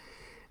podcast.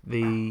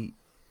 The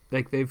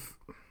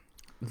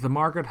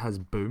market has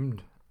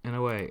boomed in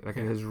a way. Like,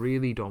 it has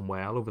really done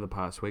well over the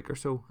past week or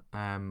so.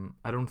 I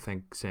don't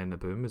think saying the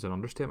boom is an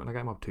understatement. Like,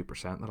 I'm up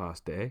 2% in the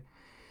last day.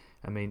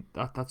 I mean,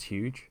 that's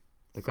huge.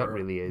 Like, that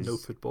really is. No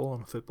football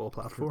on a football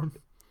platform.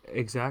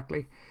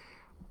 Exactly.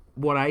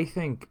 What I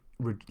think,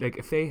 like,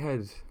 if they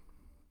had,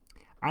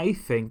 I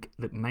think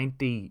that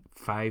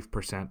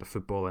 95% of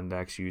Football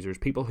Index users,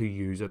 people who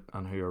use it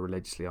and who are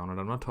religiously on it,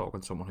 I'm not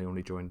talking someone who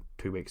only joined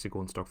 2 weeks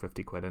ago and stuck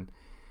 50 quid in,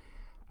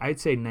 I'd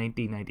say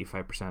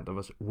 95% of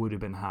us would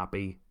have been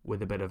happy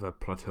with a bit of a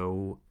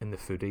plateau in the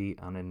footy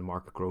and in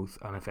market growth,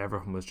 and if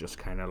everyone was just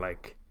kind of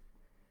like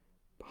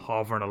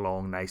hovering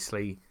along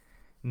nicely,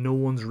 no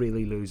one's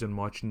really losing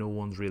much, no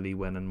one's really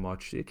winning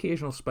much. The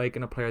occasional spike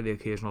in a player, the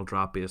occasional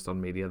drop based on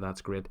media,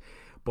 that's great,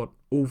 but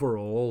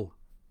overall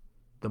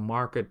the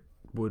market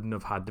wouldn't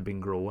have had to been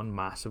growing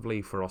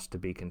massively for us to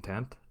be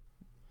content.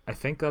 I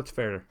think that's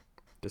fair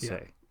to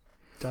say.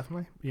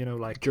 Definitely. You know,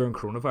 like during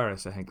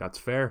coronavirus, I think that's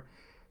fair.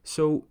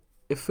 So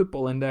if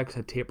Football Index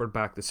had tapered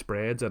back the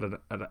spreads at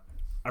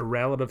a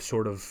relative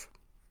sort of,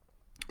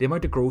 the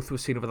amount of growth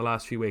we've seen over the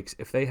last few weeks,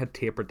 if they had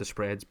tapered the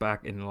spreads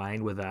back in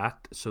line with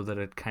that so that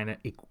it kind of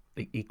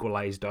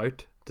equalised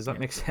out, does that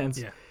make sense?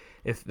 Yeah.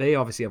 If they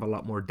obviously have a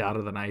lot more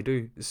data than I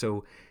do,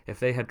 so if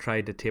they had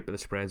tried to taper the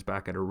spreads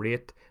back at a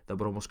rate that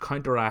would almost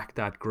counteract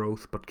that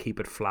growth but keep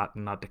it flat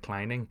and not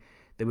declining,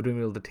 they would have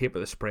been able to taper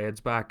the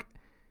spreads back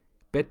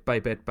bit by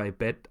bit by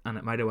bit, and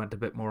it might have went a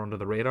bit more under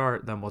the radar.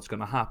 Then what's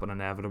going to happen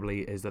inevitably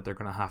is that they're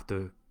going to have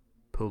to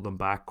pull them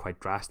back quite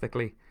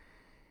drastically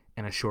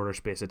in a shorter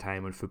space of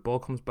time when football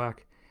comes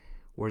back.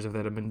 Whereas if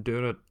they'd have been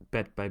doing it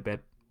bit by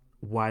bit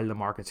while the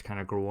market's kind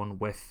of growing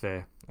with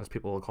the, as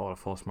people will call it, a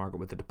false market,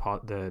 with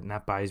the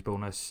net buys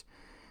bonus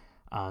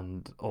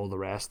and all the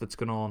rest that's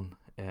going on,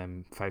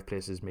 5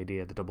 Places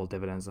Media, the double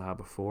dividends they had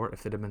before,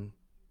 if they'd have been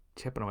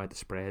chipping away at the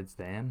spreads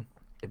then,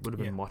 it would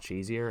have been much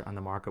easier, and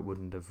the market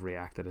wouldn't have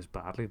reacted as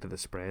badly to the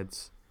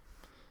spreads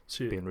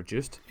being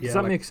reduced. Does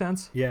that make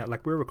sense? Yeah,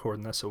 like we're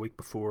recording this a week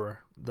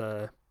before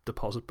the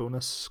deposit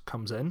bonus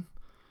comes in.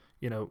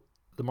 You know,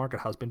 the market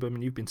has been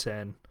booming. You've been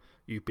saying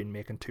you've been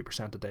making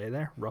 2% a day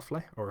there,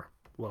 roughly, or,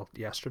 well,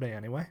 yesterday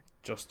anyway.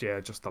 Just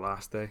the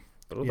last day.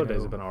 But other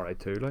days have been alright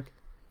too, like.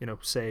 You know,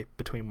 say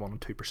between 1%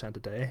 and 2% a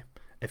day.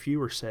 If you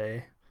were,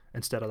 say,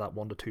 instead of that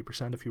 1% to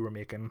 2%, if you were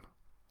making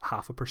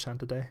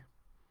 0.5% a day,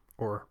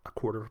 or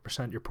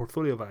 0.25%, your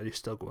portfolio value is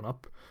still going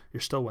up.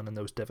 You're still winning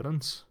those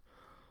dividends.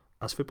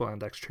 As Football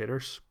Index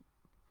traders,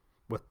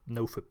 with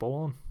no football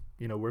on,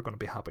 you know, we're going to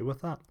be happy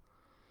with that.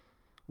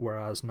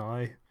 Whereas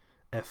now,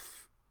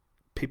 if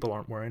people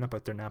aren't worrying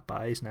about their net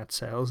buys, net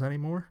sales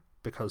anymore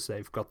because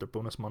they've got their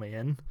bonus money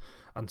in,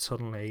 and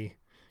suddenly,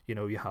 you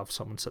know, you have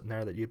someone sitting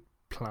there that you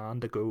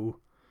plan to go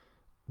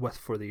with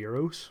for the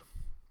Euros,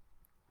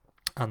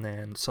 and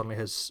then suddenly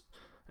his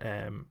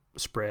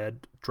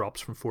spread drops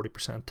from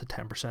 40% to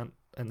 10%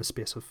 in the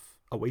space of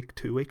a week,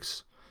 2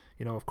 weeks.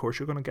 You know, of course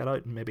you're going to get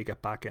out and maybe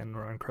get back in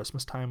around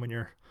Christmas time when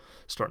you're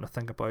starting to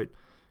think about,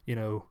 you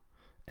know,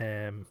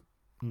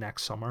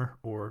 next summer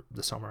or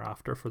the summer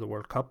after for the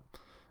World Cup.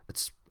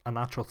 It's a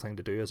natural thing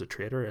to do as a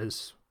trader,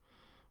 is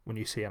when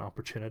you see an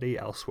opportunity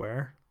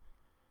elsewhere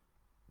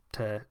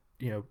to,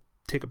 you know,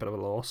 take a bit of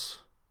a loss.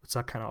 It's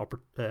that kind of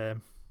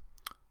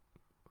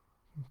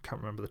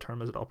can't remember the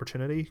term. Is it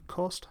opportunity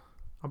cost?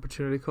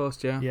 Opportunity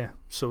cost, yeah. Yeah.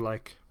 So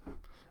like,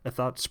 if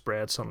that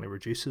spread suddenly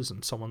reduces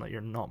and someone that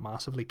you're not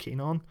massively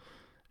keen on,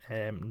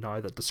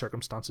 now that the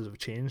circumstances have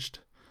changed,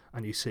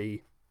 and you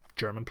see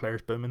German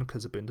players booming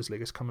because the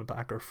Bundesliga is coming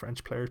back, or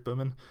French players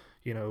booming,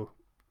 you know,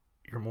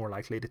 you're more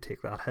likely to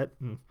take that hit,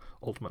 and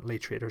ultimately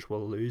traders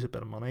will lose a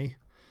bit of money,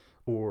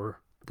 or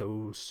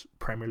those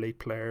Premier League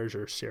players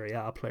or Serie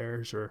A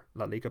players or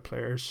La Liga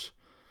players,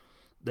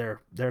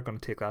 they're going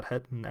to take that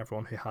hit, and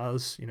everyone who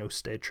has, you know,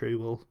 stayed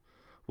true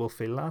will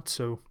feel that.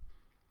 So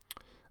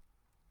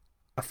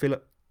I feel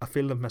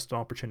they've missed an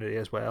opportunity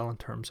as well, in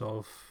terms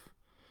of,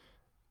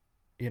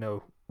 you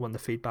know, when the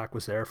feedback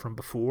was there from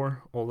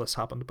before all this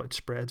happened about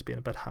spreads being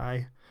a bit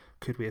high,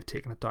 could we have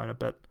taken it down a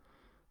bit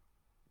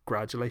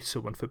gradually, so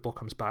when football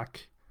comes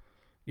back,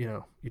 you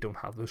know, you don't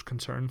have those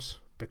concerns,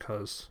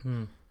 because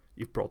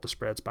you've brought the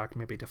spreads back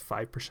maybe to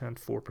 5%,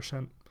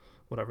 4%,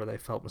 whatever they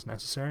felt was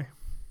necessary.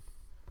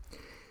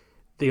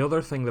 The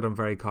other thing that I'm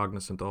very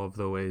cognizant of,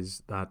 though,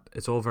 is that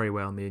it's all very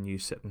well me and you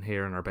sitting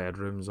here in our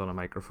bedrooms on a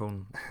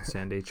microphone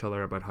saying to each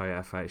other about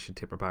how FI should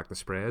taper back the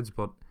spreads,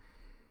 but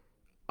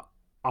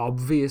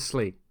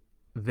obviously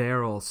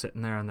they're all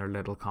sitting there in their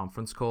little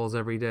conference calls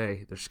every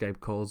day, their Skype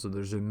calls or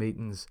their Zoom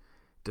meetings,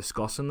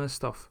 discussing this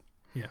stuff.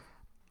 Yeah.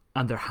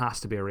 And there has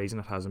to be a reason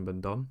it hasn't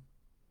been done.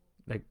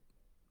 Like,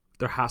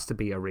 there has to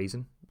be a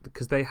reason,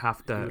 because they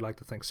have to. You would like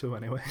to think so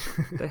anyway.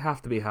 They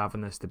have to be having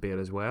this debate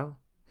as well.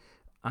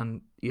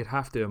 And you'd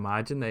have to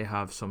imagine they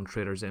have some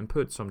traders'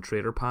 input, some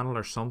trader panel,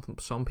 or some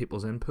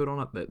people's input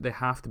on it. They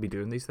have to be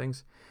doing these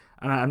things.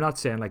 And I'm not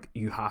saying like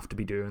you have to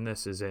be doing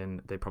this, as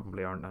in they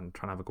probably aren't and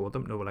trying to have a go at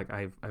them. No, like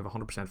I have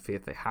 100%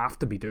 faith they have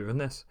to be doing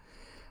this.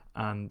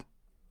 And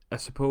I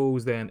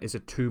suppose then, is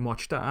it too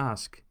much to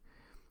ask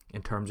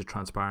in terms of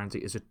transparency?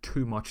 Is it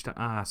too much to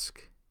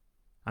ask?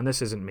 And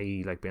this isn't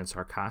me like being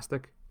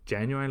sarcastic.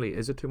 Genuinely,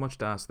 is it too much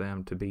to ask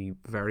them to be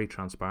very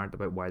transparent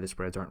about why the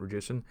spreads aren't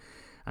reducing,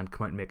 and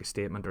come out and make a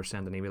statement or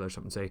send an email or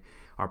something, say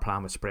our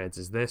plan with spreads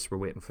is this, we're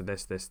waiting for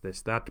this,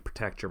 that to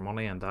protect your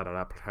money and that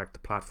protect the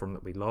platform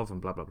that we love,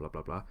 and blah blah blah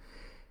blah blah.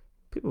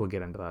 People will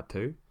get into that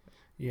too.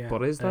 Yeah.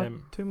 But is that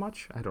too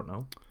much? I don't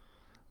know.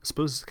 I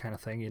suppose it's the kind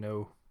of thing, you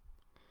know,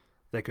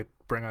 they could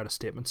bring out a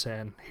statement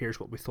saying, here's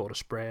what we thought of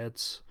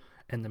spreads.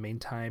 In the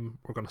meantime,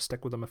 we're going to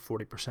stick with them at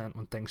 40%.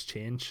 When things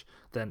change,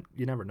 then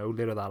you never know,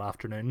 later that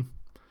afternoon,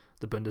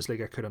 the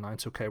Bundesliga could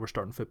announce, okay, we're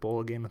starting football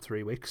again in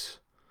 3 weeks.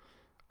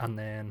 And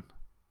then,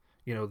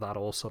 you know, that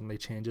all suddenly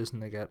changes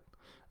and they get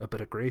a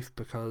bit of grief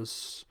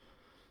because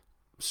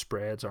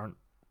spreads aren't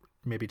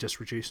maybe just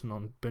reducing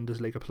on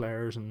Bundesliga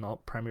players and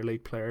not Premier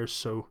League players.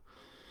 So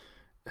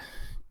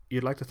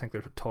you'd like to think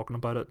they're talking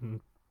about it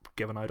and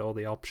giving out all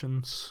the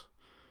options.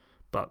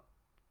 But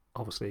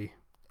obviously,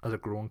 as a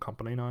growing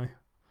company now,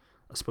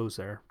 I suppose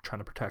they're trying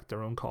to protect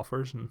their own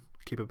coffers and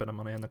keep a bit of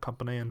money in the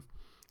company, and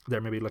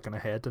they're maybe looking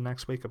ahead to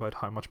next week about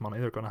how much money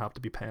they're going to have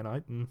to be paying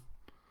out and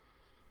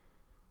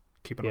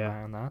keeping an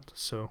eye on that.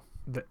 So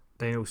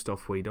they know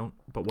stuff we don't.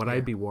 But what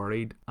I'd be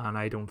worried, and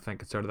I don't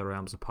think it's out of the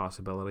realms of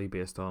possibility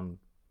based on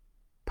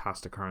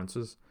past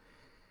occurrences,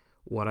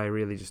 what I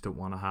really just don't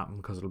want to happen,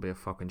 because it'll be a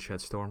fucking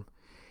shitstorm,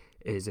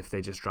 is if they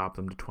just drop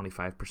them to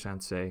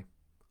 25%, say,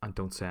 and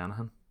don't say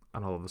anything.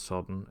 And all of a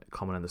sudden,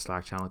 coming in the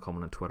Slack channel,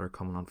 coming on Twitter,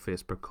 coming on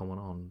Facebook, coming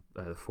on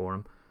the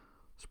forum,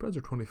 spreads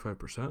are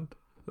 25%.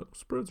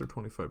 Spreads are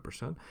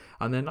 25%.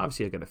 And then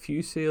obviously I get a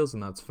few sales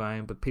and that's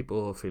fine, but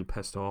people will feel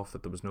pissed off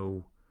that there was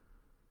no,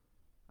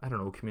 I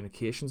don't know,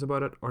 communications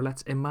about it. Or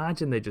let's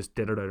imagine they just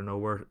did it out of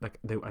nowhere. Like,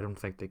 I don't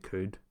think they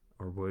could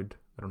or would.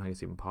 I don't think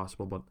it's even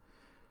possible, but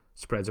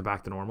spreads are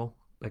back to normal.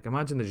 Like,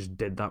 imagine they just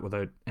did that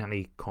without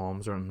any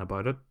comms or anything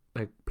about it.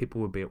 Like, people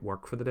would be at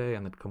work for the day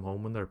and they'd come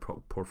home and their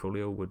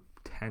portfolio would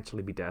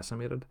potentially be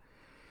decimated.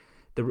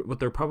 What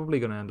they're probably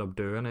going to end up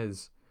doing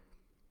is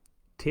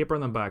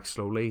tapering them back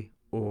slowly,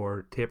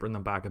 or tapering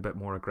them back a bit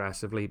more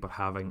aggressively, but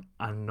having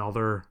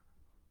another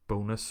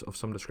bonus of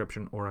some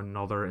description or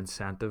another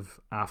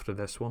incentive after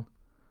this one.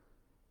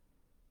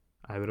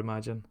 I would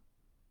imagine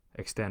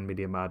extend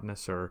Media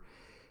Madness, or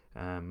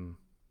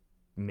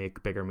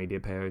make bigger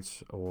media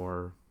payouts,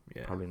 or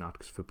probably not,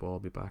 because football will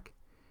be back.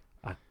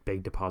 A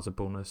big deposit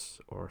bonus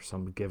or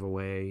some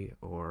giveaway,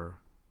 or,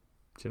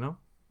 do you know?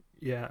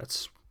 Yeah,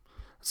 it's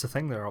the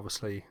thing they're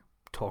obviously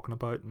talking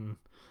about,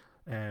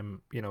 and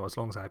you know, as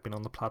long as I've been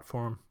on the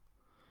platform,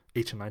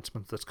 each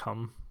announcement that's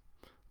come,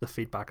 the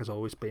feedback has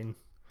always been,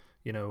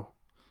 you know,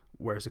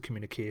 where's the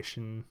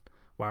communication?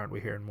 Why aren't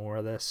we hearing more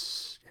of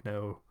this? You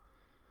know,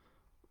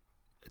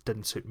 it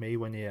didn't suit me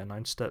when you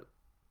announced it.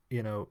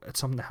 You know, it's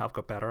something they have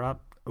got better at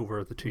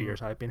over the 2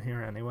 years I've been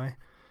here anyway.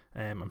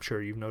 I'm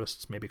sure you've noticed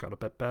it's maybe got a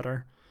bit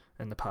better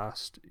in the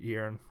past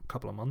year and a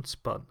couple of months,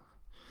 but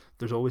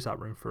there's always that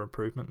room for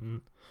improvement.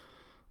 And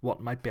what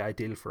might be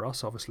ideal for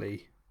us,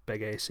 obviously,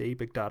 Big AC,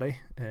 Big Daddy,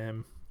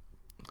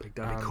 Big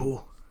Daddy, and,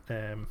 cool.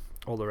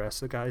 all the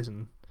rest of the guys,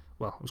 and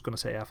well, I was going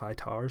to say FI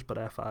towers,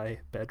 but FI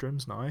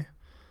bedrooms now.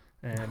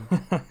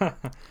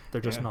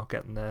 They're just not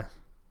getting the,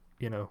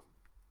 you know,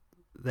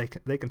 they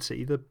can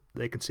see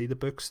the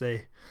books.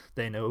 They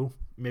know,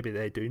 maybe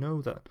they do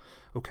know that,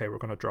 okay, we're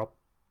going to drop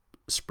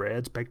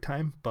spreads big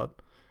time, but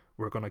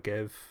we're going to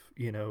give,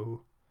 you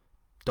know,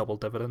 double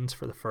dividends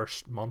for the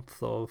first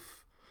month of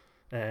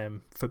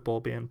football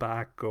being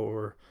back,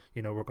 or,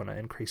 you know, we're going to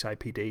increase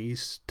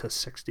IPDs to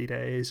 60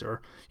 days,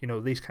 or, you know,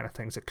 these kind of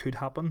things that could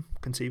happen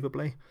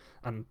conceivably,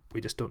 and we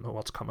just don't know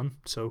what's coming.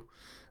 So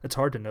it's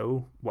hard to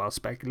know while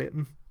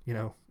speculating. You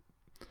know,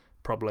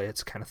 probably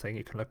it's the kind of thing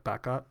you can look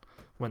back at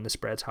when the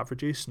spreads have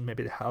reduced and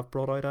maybe they have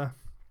brought out a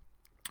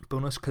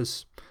bonus,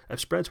 because if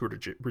spreads were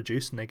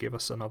reduced and they gave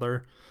us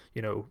another,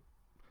 you know,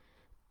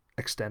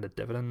 extended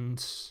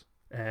dividends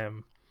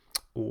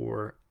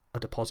or a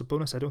deposit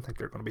bonus, I don't think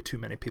there are going to be too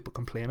many people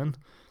complaining.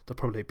 There'll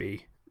probably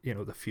be, you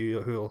know, the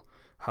few who'll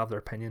have their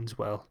opinions.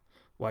 Well,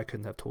 why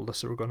couldn't they have told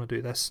us they were going to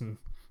do this?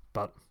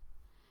 But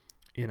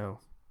you know,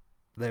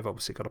 they've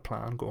obviously got a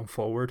plan going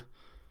forward.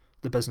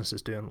 The business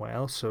is doing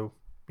well, so,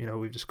 you know,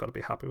 we've just got to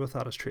be happy with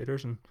that as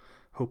traders and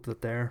hope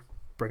that they're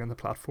bringing the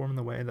platform in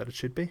the way that it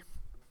should be.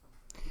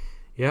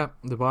 Yeah,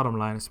 the bottom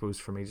line, I suppose,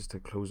 for me, just to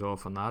close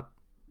off on that,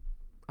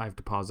 I've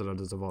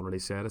deposited, as I've already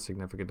said, a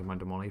significant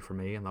amount of money for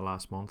me in the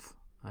last month.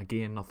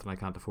 Again, nothing I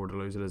can't afford to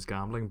lose. It is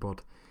gambling,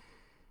 but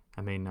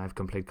I mean, I have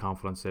complete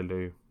confidence they'll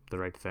do the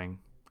right thing.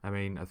 I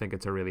mean, I think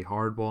it's a really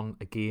hard one.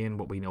 Again,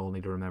 what we all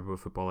need to remember with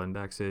Football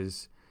Index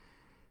is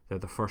they're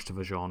the first of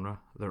a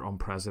genre. They're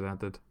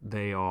unprecedented.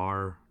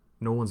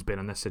 No one's been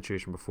in this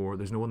situation before.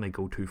 There's no one they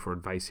go to for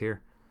advice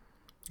here.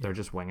 They're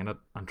just winging it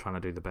and trying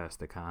to do the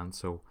best they can.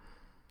 So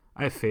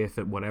I have faith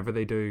that whatever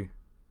they do,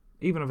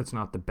 even if it's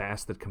not the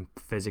best that can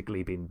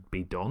physically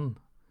be done,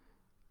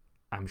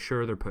 I'm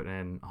sure they're putting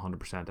in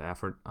 100%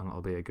 effort, and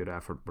it'll be a good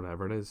effort,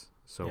 whatever it is.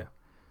 So yeah.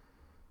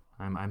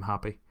 I'm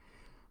happy,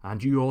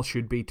 and you all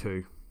should be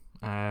too.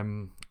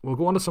 We'll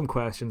go on to some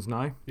questions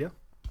now. Yeah.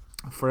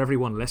 For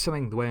everyone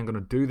listening, the way I'm going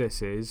to do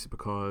this is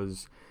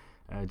because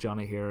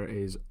Johnny here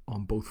is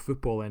on both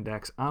Football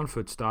Index and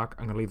Footstock.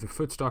 I'm going to leave the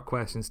Footstock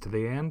questions to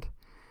the end.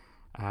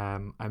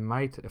 I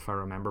might, if I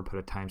remember, put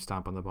a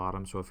timestamp on the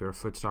bottom. So if you're a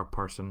Footstock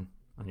person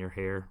and you're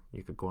here,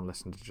 you could go and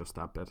listen to just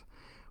that bit.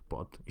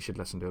 But you should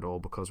listen to it all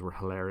because we're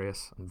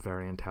hilarious and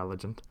very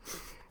intelligent.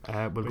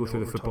 We'll go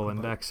through the Football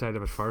Index side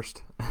of it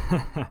first.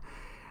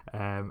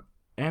 MCR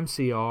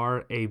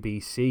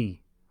ABC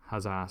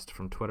has asked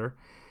from Twitter.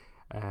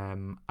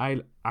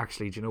 I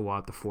actually, do you know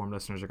what? The forum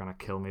listeners are going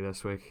to kill me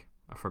this week.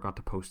 I forgot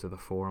to post to the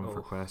forum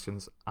for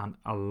questions, and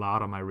a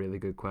lot of my really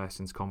good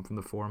questions come from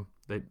the forum.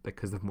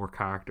 Because they have more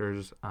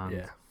characters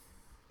and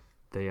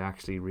they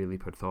actually really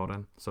put thought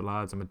in. So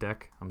lads, I'm a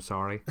dick. I'm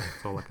sorry.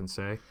 That's all I can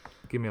say.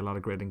 Give me a lot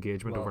of great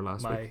engagement over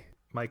last week.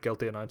 My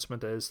guilty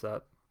announcement is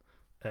that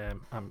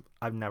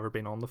I've never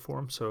been on the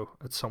forum, so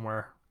it's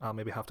somewhere I'll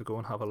maybe have to go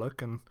and have a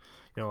look, and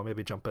you know,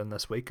 maybe jump in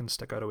this week and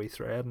stick out a wee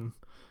thread, and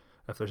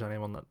if there's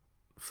anyone that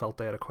felt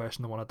they had a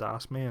question they wanted to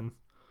ask me, and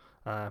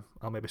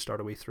I'll maybe start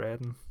a wee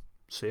thread and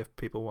see if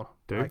people want.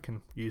 I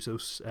can use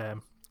those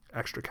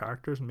extra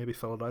characters and maybe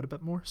fill it out a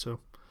bit more. So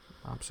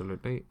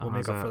absolutely, we'll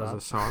make up for that.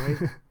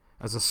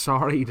 As a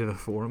sorry to the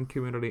forum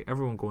community,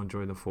 everyone go and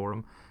join the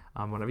forum.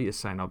 And whenever you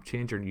sign up,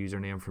 change your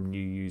username from new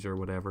user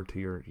whatever to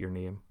your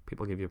name.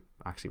 People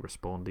actually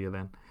respond to you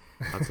then.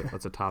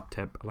 That's a top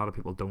tip. A lot of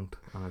people don't,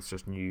 and it's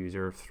just new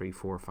user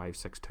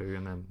 34562,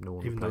 and then no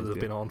one. Even though they've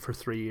been on for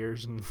 3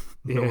 years and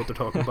know what they're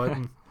talking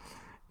about.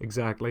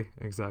 Exactly.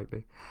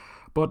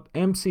 But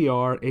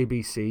MCR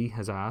ABC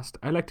has asked,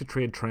 I like to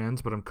trade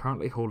trends, but I'm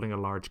currently holding a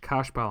large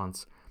cash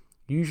balance.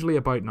 Usually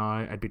about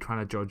now, I'd be trying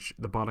to judge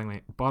the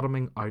bottoming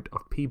out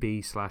of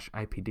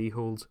PB/IPD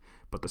holds,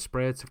 but the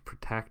spreads have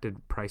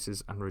protected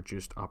prices and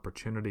reduced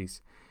opportunities.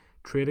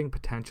 Trading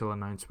potential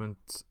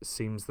announcements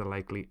seems the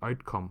likely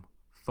outcome.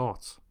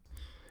 Thoughts?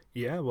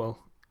 Yeah,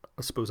 well,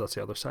 I suppose that's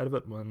the other side of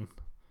it. When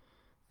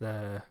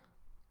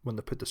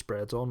they put the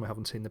spreads on, we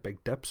haven't seen the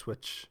big dips,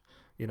 which,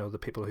 you know, the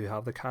people who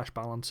have the cash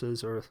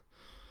balances or,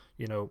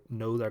 you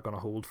know they're going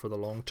to hold for the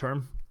long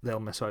term, they'll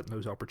miss out on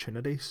those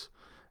opportunities.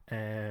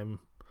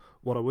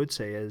 What I would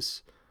say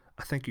is,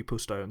 I think you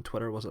posted out on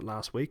Twitter, was it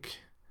last week,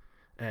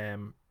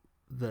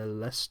 the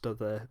list of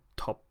the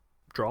top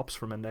drops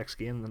from Index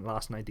Gain in the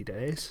last 90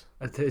 days.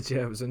 I did,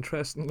 yeah, it was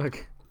interesting.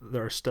 Like,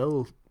 there are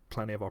still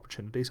plenty of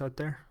opportunities out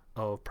there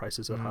of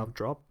prices that have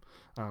dropped,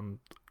 and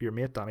your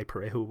mate Danny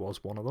Parejo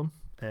was one of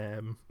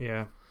them.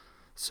 Yeah.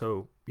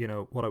 So, you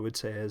know, what I would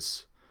say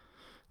is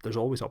there's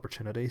always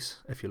opportunities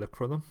if you look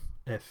for them,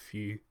 if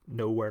you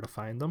know where to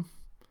find them.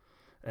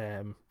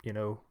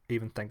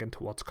 Even thinking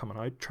to what's coming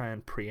out, try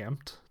and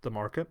preempt the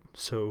market.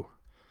 So,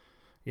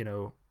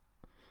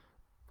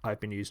 I've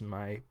been using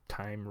my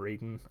time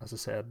reading, as I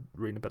said,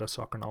 reading a bit of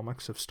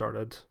Soccernomics. I've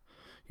started,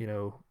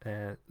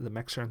 the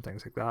Mixer and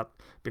things like that.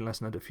 Been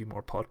listening to a few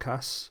more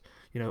podcasts.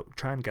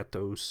 Try and get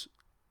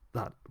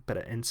that bit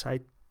of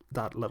insight,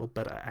 that little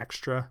bit of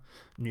extra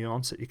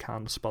nuance that you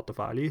can to spot the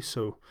value.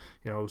 So,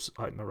 I was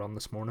out on a run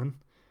this morning,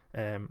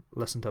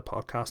 listened to a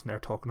podcast, and they're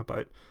talking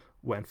about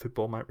when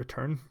football might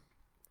return.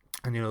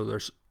 And,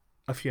 there's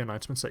a few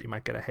announcements that you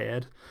might get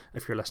ahead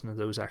if you're listening to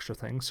those extra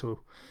things.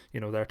 So,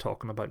 they're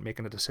talking about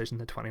making a decision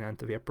the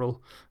 29th of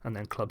April, and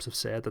then clubs have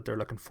said that they're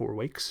looking 4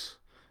 weeks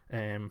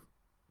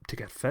to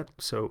get fit.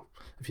 So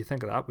if you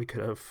think of that, we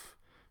could have,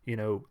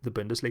 the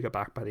Bundesliga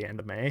back by the end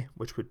of May,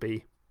 which would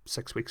be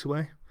 6 weeks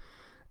away.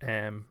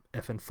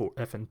 If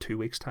in 2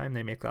 weeks' time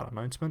they make that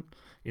announcement,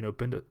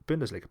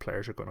 Bundesliga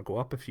players are going to go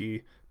up. If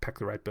you pick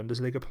the right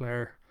Bundesliga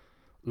player,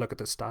 look at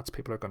the stats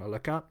people are going to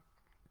look at.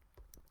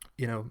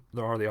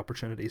 There are the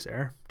opportunities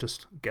there.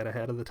 Just get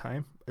ahead of the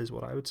time is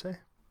what I would say.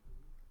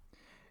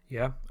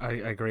 Yeah, I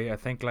agree. I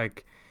think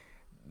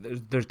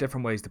there's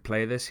different ways to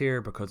play this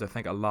here, because I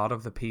think a lot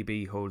of the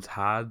PB holds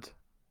had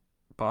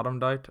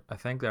bottomed out. I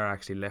think they're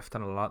actually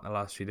lifting a lot in the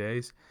last few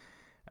days.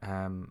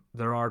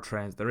 There are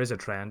trends. There is a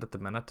trend at the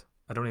minute.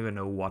 I don't even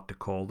know what to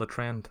call the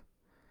trend.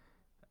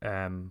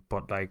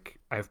 But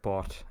I've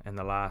bought in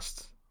the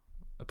last,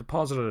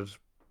 deposited,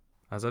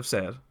 as I've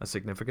said, a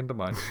significant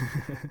amount.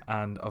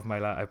 And of my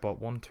I bought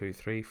 1, 2,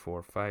 3,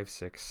 4, 5,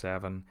 6,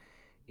 7,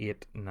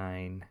 8,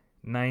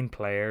 9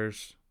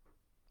 players,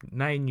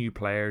 9 new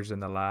players in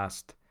the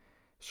last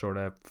sort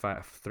of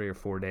 3 or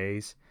 4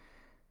 days,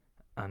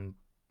 and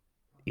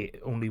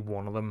only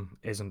one of them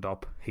isn't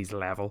up. He's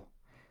level.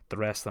 The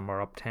rest of them are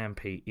up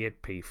 10p,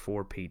 8p,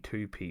 4p,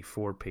 2p,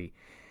 4p.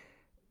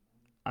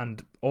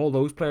 And all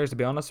those players, to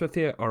be honest with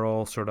you, are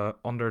all sort of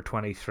under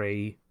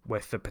 23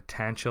 with the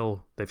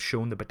potential. They've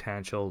shown the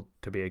potential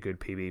to be a good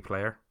PB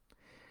player.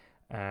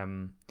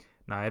 Now,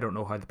 I don't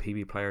know how the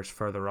PB players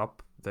further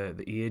up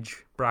the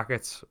age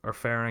brackets are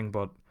faring,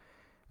 but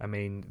I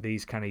mean,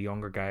 these kind of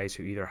younger guys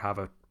who either have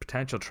a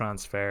potential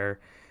transfer,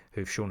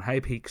 who've shown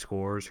high peak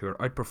scores, who are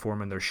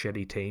outperforming their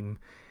shitty team,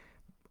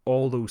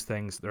 all those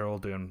things, they're all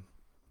doing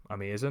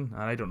amazing.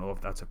 And I don't know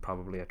if that's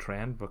probably a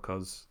trend,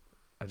 because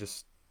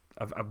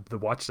I've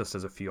watched this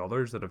as a few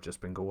others that have just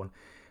been going,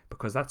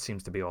 because that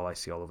seems to be all I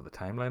see all over the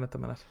timeline at the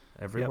minute,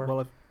 everywhere. Yeah,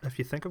 well, if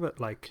you think of it,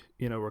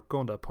 we're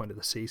going to a point of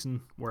the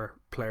season where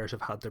players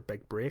have had their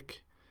big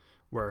break,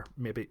 where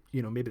maybe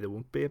there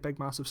won't be a big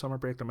massive summer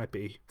break. There might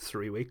be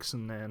 3 weeks,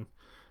 and then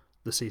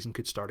the season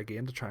could start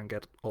again to try and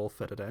get all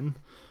fitted in.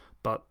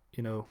 But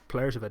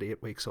players have had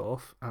 8 weeks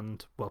off,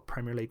 and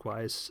Premier League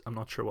wise, I'm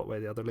not sure what way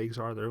the other leagues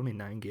are. There are only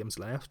 9 games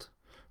left.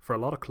 For a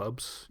lot of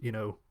clubs,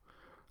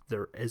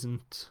 there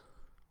isn't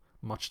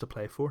much to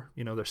play for.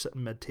 They're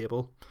sitting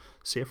mid-table,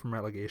 safe from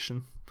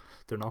relegation.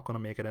 They're not going to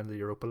make it into the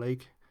Europa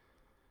League.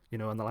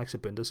 And the likes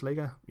of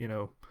Bundesliga,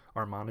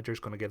 our manager's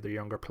going to give their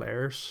younger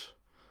players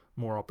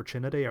more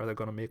opportunity. Are they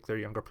going to make their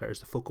younger players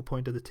the focal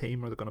point of the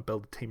team, or are they going to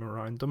build a team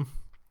around them?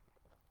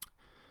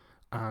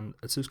 And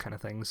it's those kind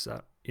of things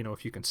that,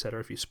 if you consider,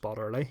 if you spot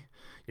early,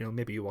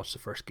 maybe you watch the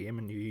first game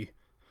and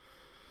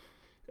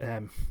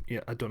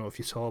I don't know if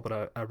you saw,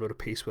 but I wrote a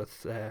piece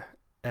with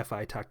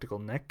FI Tactical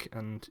Nick,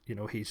 and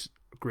he's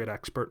a great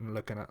expert in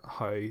looking at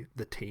how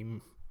the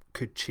team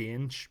could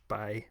change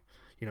by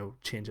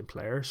changing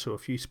players. So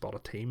if you spot a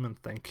team and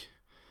think,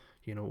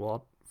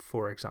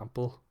 for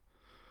example,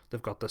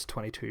 they've got this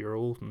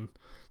 22-year-old and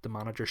the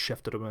manager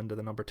shifted him into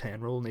the number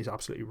 10 role, and he's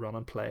absolutely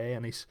running play,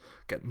 and he's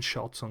getting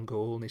shots on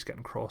goal, and he's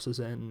getting crosses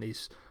in, and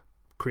he's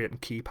creating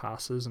key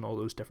passes and all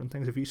those different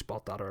things. If you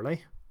spot that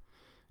early,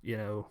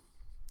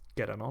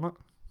 get in on it.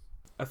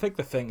 I think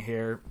the thing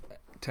here,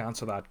 to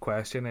answer that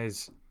question,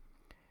 is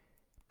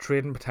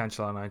trading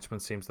potential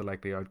announcements seems the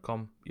likely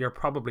outcome. You're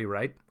probably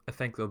right. I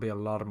think there'll be a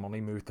lot of money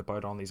moved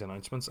about on these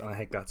announcements, and I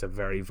think that's a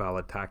very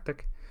valid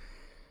tactic.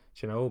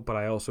 But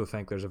I also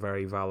think there's a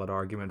very valid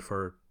argument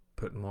for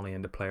putting money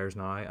into players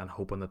now and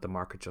hoping that the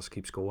market just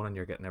keeps going and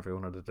you're getting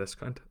everyone at a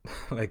discount.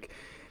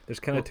 There's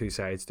kind of two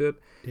sides to it.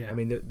 Yeah. I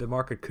mean, the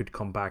market could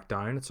come back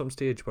down at some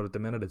stage, but at the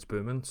minute it's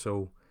booming.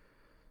 So,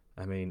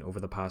 I mean, over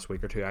the past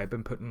week or two, I've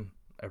been putting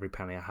every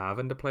penny I have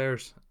into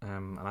players,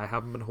 and I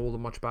haven't been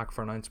holding much back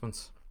for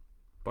announcements.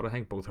 But I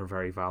think both are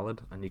very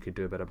valid, and you could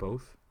do a bit of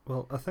both.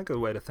 Well, I think the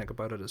way to think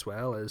about it as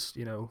well is,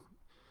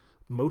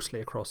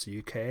 mostly across the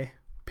UK,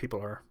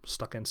 people are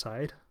stuck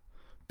inside,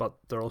 but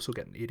they're also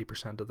getting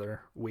 80% of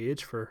their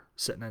wage for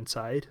sitting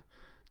inside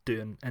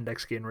doing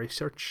index gain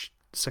research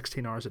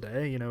 16 hours a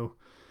day.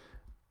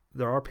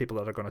 There are people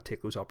that are going to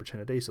take those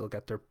opportunities. They'll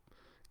get their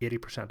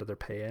 80% of their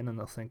pay in, and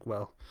they'll think,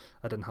 well,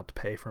 I didn't have to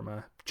pay for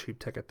my tube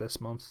ticket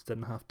this month,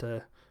 didn't have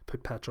to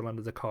put petrol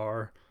into the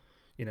car,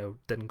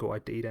 didn't go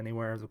out to eat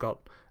anywhere. They've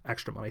got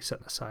extra money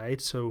sitting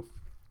aside. So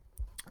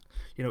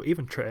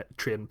Even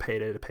trading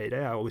payday to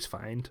payday, I always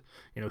find,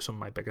 some of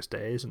my biggest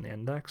days in the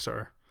index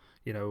are,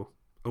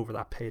 over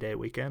that payday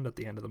weekend at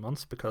the end of the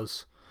month,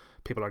 because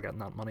people are getting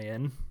that money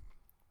in.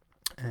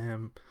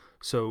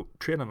 So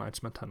trade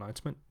announcement to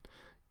announcement.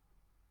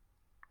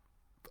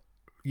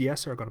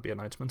 Yes, there are going to be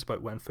announcements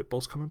about when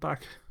football's coming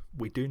back.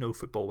 We do know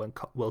football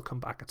will come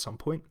back at some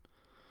point.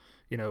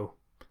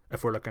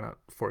 If we're looking at,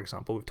 for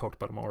example, we've talked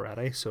about him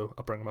already, so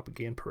I'll bring him up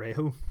again,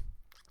 Parejo.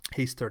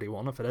 He's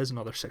 31. If it is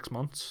another 6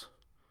 months,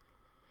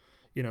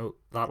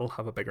 that'll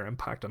have a bigger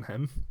impact on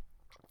him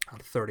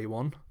at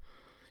 31.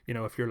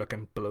 If you're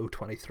looking below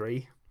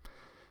 23,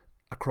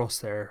 across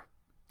their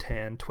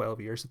 10, 12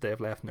 years that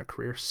they've left in their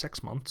career,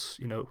 6 months,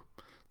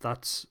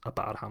 that's a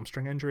bad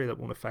hamstring injury that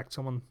won't affect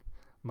someone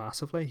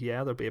massively.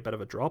 Yeah, there'll be a bit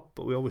of a drop,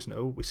 but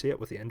we see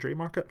it with the injury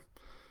market.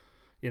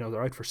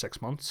 They're out for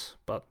 6 months,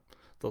 but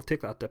they'll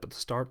take that dip at the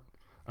start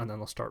and then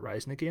they'll start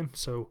rising again.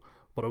 So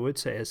what I would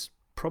say is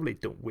probably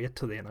don't wait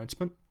till the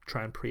announcement.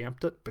 Try and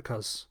preempt it,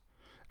 because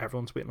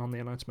everyone's waiting on the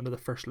announcement of the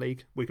first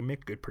league. We can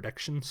make good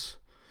predictions.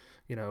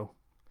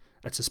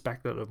 It's a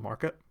speculative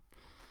market.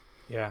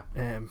 Yeah.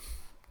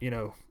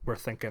 We're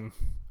thinking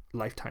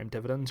lifetime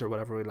dividends or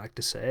whatever we like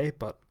to say,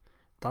 but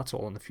that's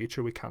all in the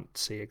future. We can't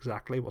see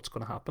exactly what's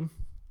going to happen.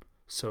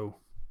 So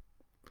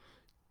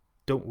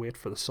don't wait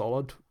for the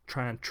solid.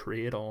 Try and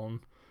trade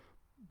on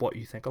what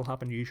you think will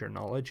happen. Use your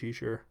knowledge,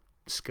 use your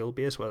skill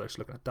base, whether it's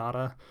looking at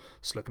data,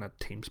 it's looking at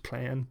teams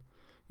playing,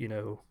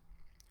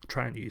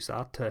 try and use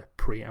that to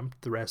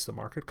preempt the rest of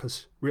the market,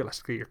 because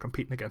realistically you're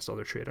competing against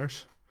other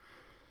traders.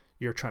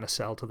 You're trying to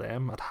sell to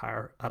them at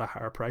a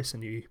higher price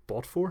than you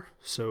bought for.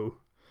 So,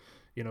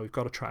 you've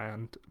got to try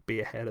and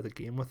be ahead of the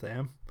game with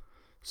them.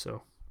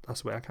 So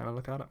that's the way I kind of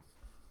look at it.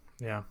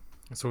 Yeah.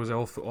 So as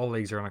all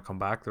leagues are going to come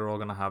back, they're all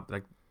going to have,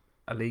 like,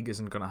 a league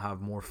isn't going to have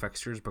more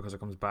fixtures because it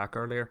comes back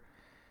earlier.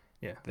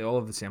 Yeah. They all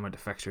have the same amount of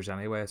fixtures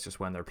anyway. It's just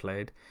when they're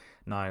played.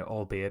 Now,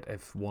 albeit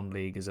if one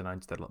league is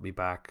announced that it'll be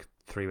back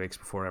 3 weeks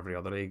before every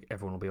other league,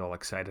 everyone will be all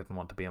excited and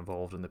want to be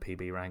involved in the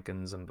PB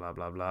rankings and blah,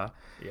 blah, blah.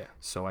 Yeah.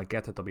 So I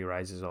get that there'll be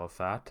rises off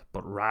that.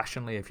 But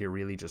rationally, if you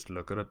really just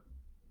look at it,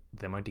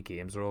 the amount of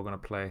games they're all going to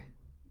play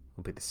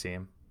will be the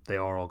same. They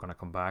are all going to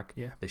come back.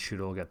 Yeah. They should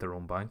all get their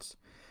own bounce.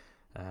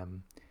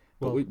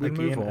 Well, we again,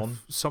 move on.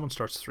 If someone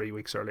starts 3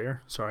 weeks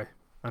earlier, sorry,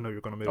 I know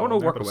you're going to move on. Oh,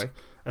 no, work away.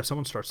 If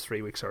someone starts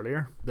 3 weeks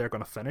earlier, they're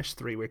going to finish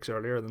 3 weeks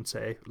earlier than,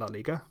 say, La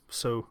Liga.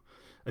 So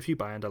if you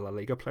buy into La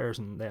Liga players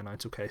and they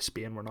announce, okay,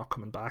 Spain, we're not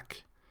coming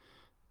back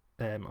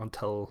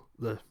until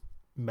the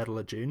middle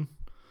of June,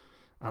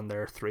 and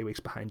they're 3 weeks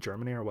behind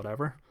Germany or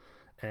whatever,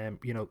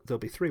 there'll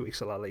be 3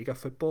 weeks of La Liga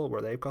football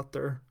where they've got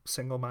their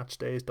single match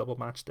days, double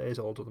match days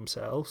all to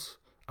themselves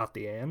at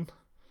the end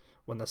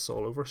when this is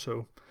all over.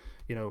 So,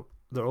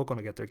 they're all going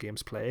to get their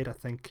games played. I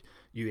think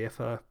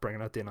UEFA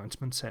bringing out the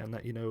announcement saying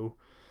that,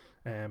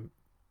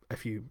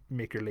 if you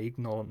make your league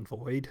null and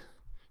void,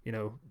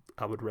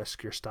 I would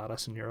risk your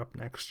status in Europe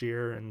next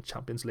year in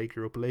Champions League,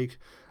 Europa League.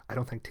 I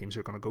don't think teams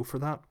are going to go for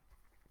that.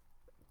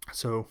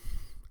 So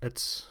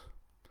it's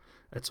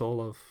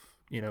all of,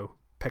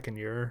 picking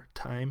your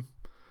time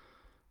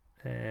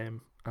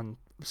and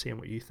seeing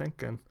what you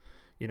think. And,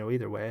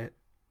 either way,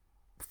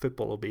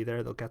 football will be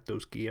there. They'll get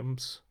those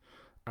games,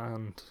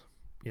 and,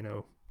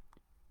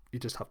 you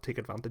just have to take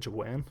advantage of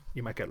when.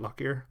 You might get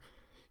luckier.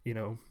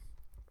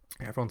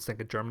 Everyone's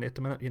thinking Germany at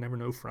the minute. You never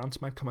know.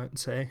 France might come out and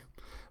say,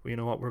 well, you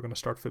know what, we're going to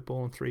start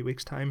football in 3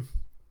 weeks' time.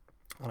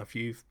 And if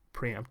you've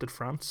preempted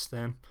France,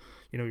 then,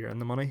 you're in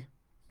the money.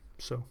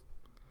 So,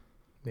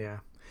 yeah.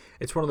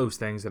 It's one of those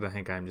things that I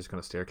think I'm just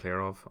going to steer clear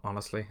of,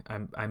 honestly.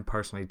 I'm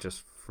personally,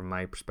 just from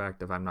my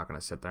perspective, I'm not going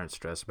to sit there and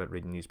stress about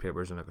reading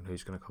newspapers and looking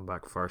who's going to come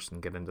back first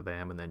and get into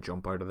them and then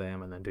jump out of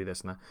them and then do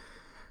this and that.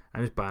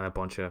 I'm just buying a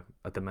bunch of,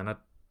 at the minute,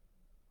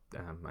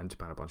 I'm just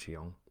buying a bunch of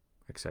young,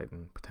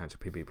 exciting potential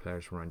PB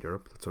players from around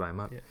Europe. That's what I'm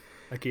at. Yeah.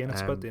 Again,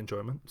 it's about the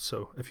enjoyment.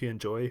 So if you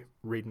enjoy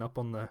reading up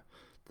on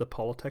the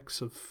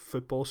politics of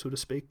football, so to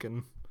speak,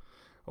 and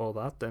all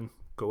that, then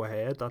go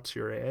ahead. That's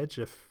your edge.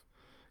 If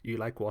you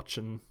like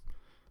watching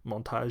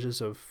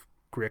montages of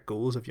great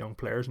goals of young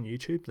players on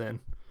YouTube,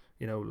 then,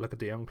 look at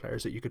the young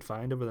players that you could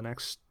find over the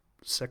next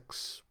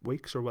 6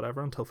 weeks or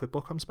whatever until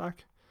football comes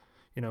back.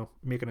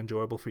 Make it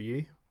enjoyable for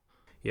you.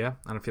 Yeah,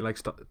 and if you like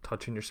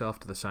touching yourself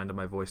to the sound of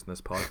my voice in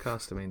this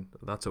podcast, I mean,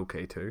 that's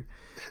okay too.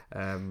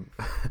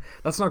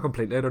 That's not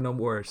completely, I don't know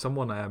where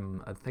someone,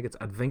 I think it's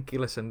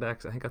Advinculus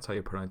Index, I think that's how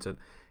you pronounce it.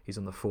 He's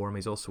on the forum,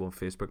 he's also on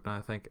Facebook now,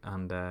 I think,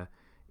 and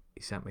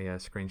he sent me a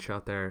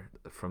screenshot there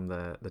from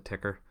the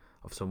ticker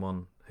of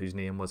someone whose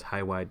name was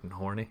High, Wide and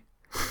Horny.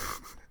 Do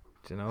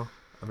you know?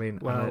 I mean,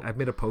 well, I've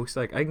made a post,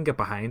 like, I can get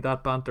behind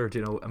that banter, do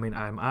you know? I mean,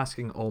 I'm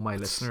asking all my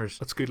listeners.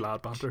 That's good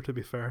lad banter, to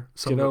be fair.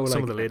 Some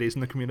of the ladies in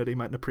the community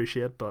mightn't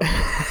appreciate, but...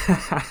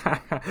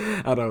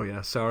 I know,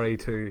 yeah. Sorry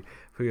to,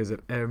 who is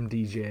it?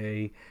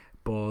 MDJ,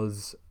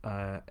 Buzz,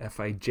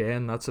 F.I.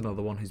 Jen, that's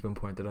another one who's been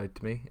pointed out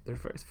to me. They're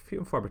very few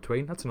and far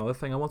between. That's another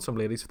thing. I want some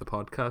ladies for the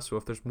podcast, so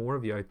if there's more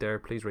of you out there,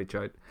 please reach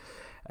out.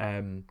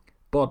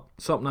 But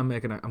something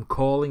I'm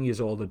calling you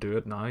all to do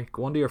it now.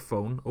 Go onto your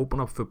phone,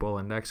 open up Football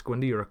Index, go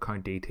into your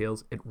account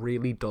details. It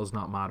really does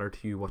not matter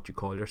to you what you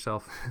call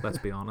yourself. Let's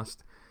be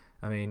honest.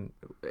 I mean,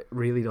 it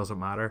really doesn't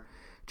matter.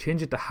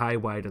 Change it to high,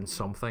 wide, and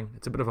something.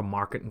 It's a bit of a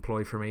market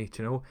employ for me.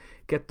 Do you know?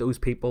 Get those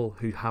people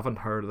who haven't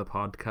heard of the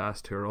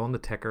podcast, who are on the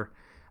ticker,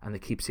 and they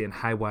keep saying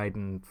high, wide,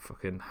 and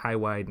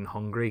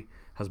hungry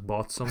has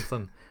bought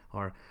something,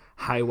 or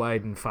high,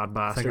 wide, and fat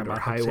bastard, or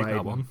high,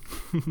 wide, one.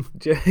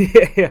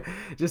 Yeah,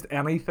 just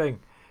anything.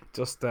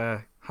 Just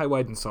high,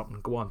 wide, and something.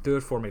 Go on, do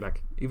it for me.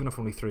 Like, even if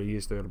only 3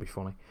 years do, it'll be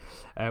funny.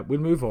 We'll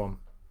move on.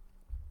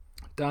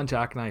 Dan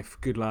Jackknife,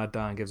 good lad.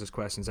 Dan gives us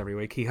questions every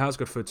week. He has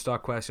got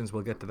Footstock questions.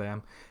 We'll get to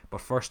them. But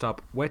first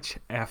up, which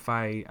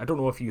FI? I don't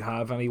know if you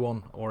have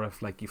anyone or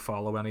if like you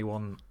follow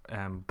anyone.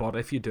 But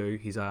if you do,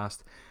 he's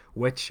asked,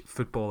 which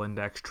Football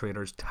Index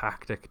trader's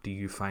tactic do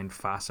you find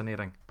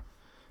fascinating?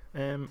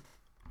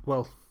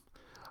 Well,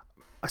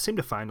 I seem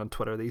to find on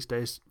Twitter these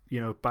days,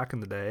 back in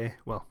the day,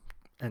 well,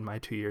 in my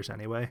 2 years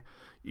anyway,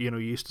 you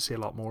used to see a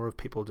lot more of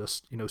people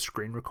just,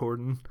 screen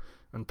recording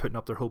and putting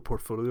up their whole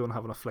portfolio and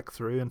having a flick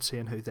through and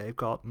seeing who they've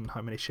got and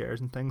how many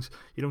shares and things.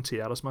 You don't see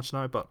that as much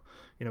now, but,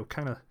 I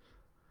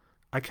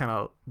kind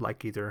of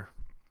like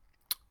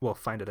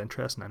find it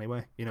interesting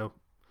anyway,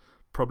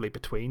 probably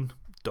between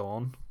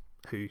Dawn,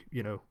 who,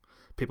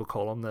 people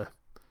call him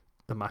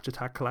the match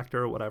attack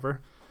collector or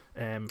whatever.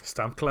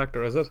 Stamp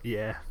collector, is it?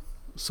 Yeah,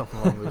 something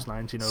along those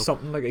lines,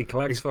 Something like he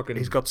collects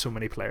he's got so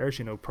many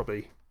players,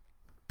 probably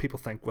people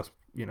think with,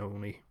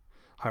 only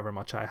however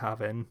much I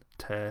have in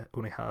to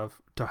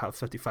have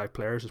 55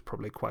 players is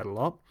probably quite a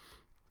lot.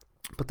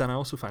 But then I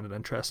also find it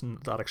interesting,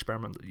 that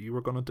experiment that you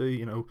were going to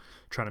do,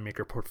 trying to make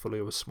your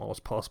portfolio as small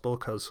as possible,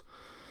 because,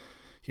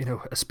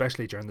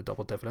 especially during the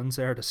double dividends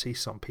there, to see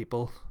some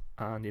people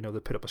and, they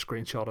put up a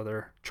screenshot of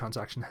their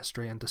transaction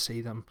history and to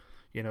see them,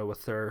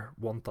 with their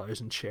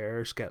 1,000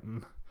 shares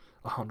getting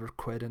 100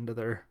 quid into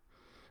their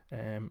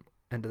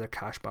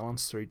cash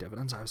balance through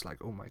dividends, I was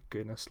like, oh my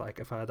goodness, like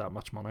if I had that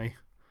much money,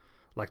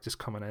 like just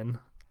coming in,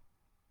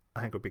 I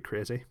think it would be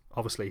crazy.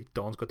 Obviously,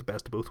 Don's got the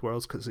best of both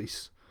worlds because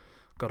he's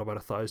got about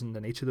 1,000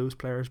 in each of those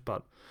players,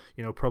 but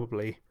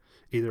probably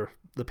either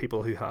the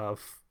people who have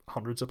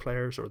hundreds of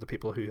players or the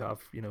people who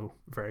have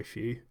very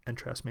few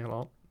interest me a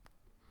lot.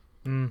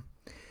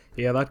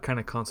 Yeah, that kind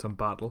of constant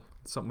battle.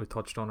 It's something we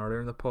touched on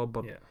earlier in the pod,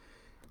 but yeah.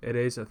 It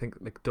is. I think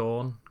like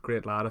Dawn,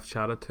 great lad. I've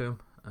chatted to him.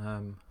 I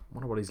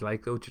wonder what he's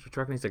like though. Do you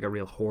reckon he's like a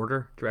real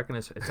hoarder? Do you reckon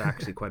it's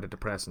actually quite a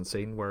depressing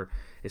scene where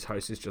his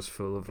house is just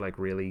full of like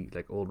really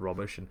like old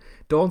rubbish? And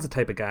Dawn's the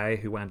type of guy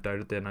who went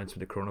out at the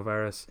announcement of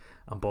coronavirus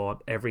and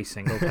bought every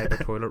single type of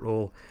toilet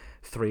roll,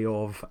 3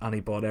 of, and he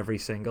bought every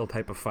single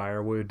type of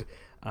firewood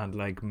and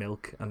like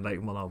milk and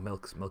like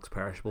milk's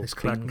perishable. He's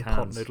collecting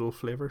pot noodle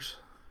flavours.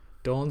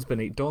 Dawn's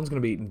going to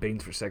be eating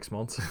beans for 6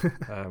 months.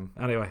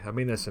 Anyway, I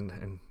mean this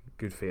in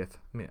good faith.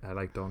 I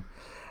like Dawn.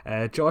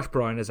 Josh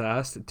Brown has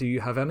asked, do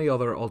you have any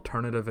other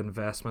alternative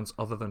investments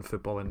other than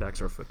Football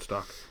Index or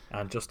Footstock?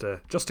 And just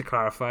to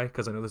clarify,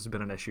 because I know this has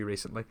been an issue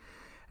recently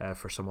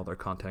for some other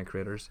content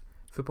creators,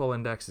 Football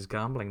Index is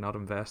gambling, not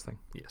investing.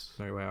 Yes,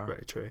 there we are.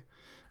 Very true.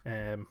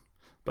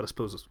 But I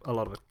suppose a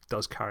lot of it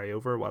does carry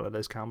over while it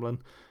is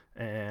gambling.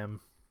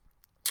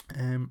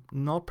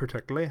 Not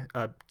particularly.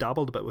 I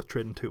dabbled a bit with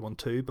Trading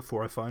 212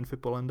 before I found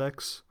Football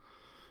Index.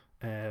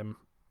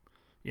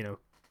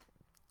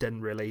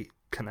 Didn't really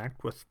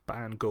connect with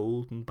buying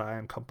gold and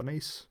buying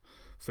companies.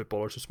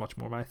 Footballers was much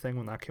more my thing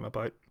when that came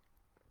about.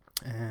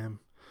 And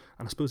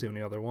I suppose the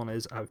only other one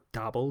is I've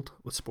dabbled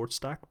with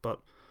SportsStack,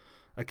 but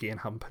again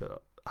haven't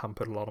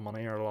put a lot of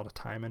money or a lot of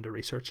time into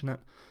researching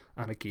it.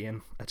 And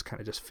again, it's kind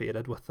of just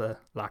faded with the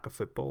lack of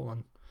football,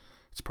 and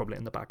it's probably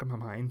in the back of my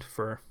mind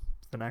for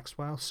the next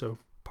while. So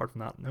apart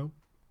from that, no.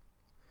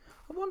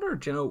 I wonder,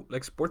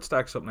 like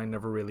SportsStack's something I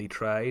never really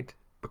tried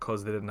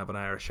because they didn't have an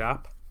Irish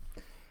app.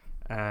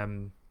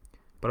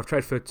 But I've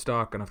tried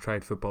Footstock and I've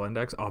tried Football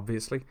Index,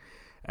 obviously.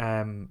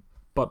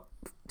 But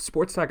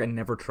SportsStack I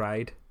never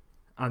tried.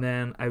 And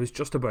then I was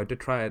just about to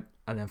try it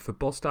and then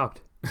football stopped.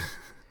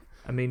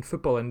 I mean,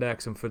 Football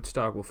Index and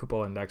Footstock, well,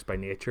 Football Index by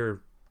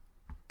nature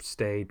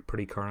stayed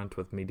pretty current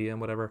with media and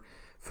whatever.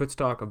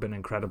 Footstock have been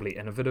incredibly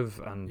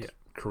innovative and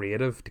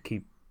creative to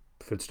keep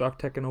Footstock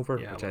ticking over,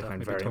 which I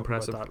find very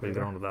impressive. We'll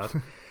get on to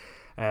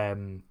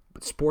that.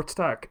 But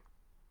SportsStack,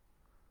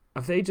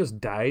 have they just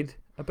died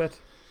a bit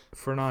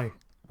for now?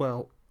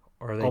 Well,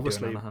 or are they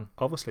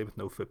obviously with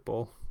no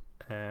football,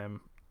 I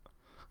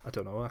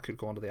don't know. I could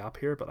go onto the app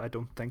here, but I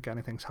don't think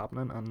anything's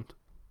happening, and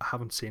I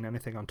haven't seen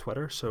anything on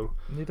Twitter. So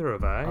neither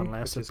have I.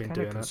 Unless they've been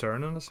doing it,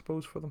 concerning, I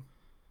suppose, for them.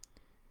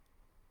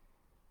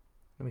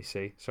 Let me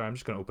see. Sorry, I'm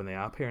just going to open the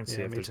app here and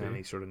see if there's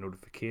any sort of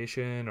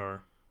notification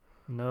or.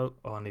 No.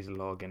 Oh, I need to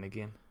log in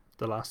again.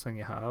 The last thing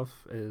you have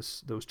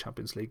is those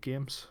Champions League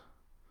games,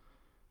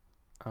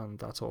 and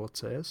that's all it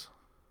says.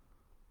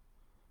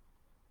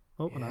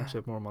 Oh, and I actually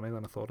have more money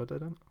than I thought I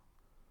did in.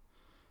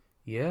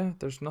 Yeah,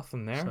 there's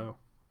nothing there. So,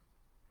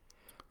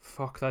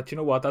 Fuck that. You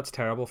know what? That's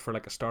terrible for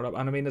like a startup.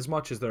 And I mean, as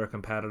much as they're a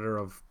competitor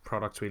of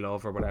products we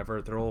love or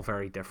whatever, they're all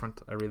very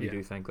different. I really Yeah,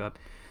 do think that.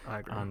 I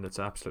agree. And it's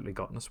absolutely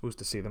gutting, I suppose,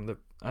 to see them.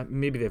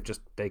 Maybe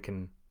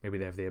maybe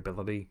they have the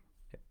ability,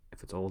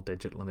 if it's all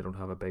digital and they don't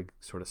have a big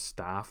sort of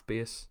staff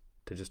base,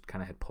 to just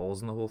kind of hit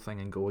pause on the whole thing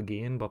and go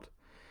again. But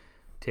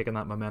taking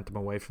that momentum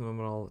away from them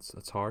and all,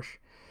 it's harsh.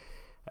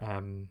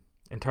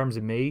 In terms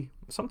of me,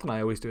 something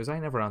I always do is I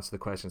never answer the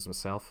questions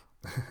myself.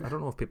 I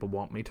don't know if people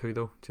want me to,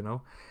 though. Do you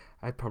know?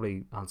 I'd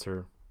probably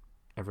answer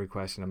every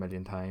question a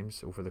million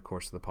times over the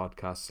course of the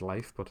podcast's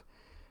life. But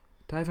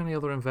do I have any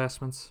other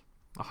investments?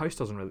 A house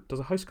doesn't really. Does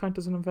a house count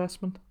as an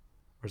investment,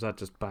 or is that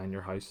just buying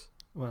your house?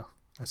 Well,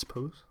 I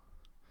suppose.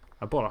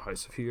 I bought a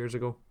house a few years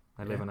ago.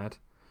 I live in it.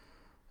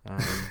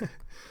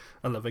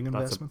 A living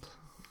investment.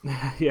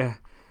 Yeah.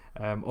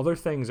 Other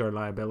things are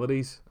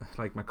liabilities.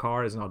 Like my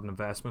car is not an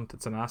investment;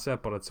 it's an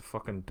asset, but it's a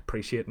fucking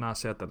depreciating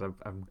asset that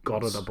I've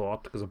gutted. I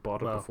bought because I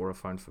bought it before I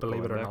found Football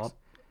Believe it Index. or not,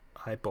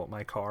 I bought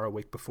my car a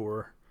week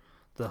before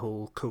the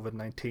whole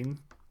COVID-19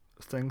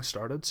 thing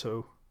started.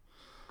 So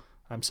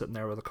I'm sitting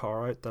there with a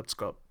car out that's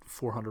got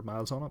 400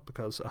 miles on it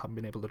because I haven't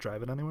been able to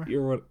drive it anywhere.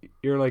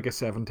 You're like a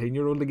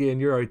 17-year-old again.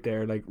 You're out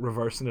there like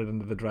reversing it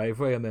into the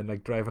driveway and then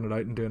like driving it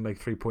out and doing like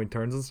 3-point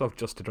turns and stuff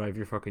just to drive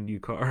your fucking new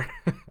car.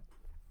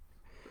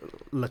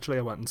 Literally,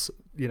 I went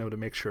and to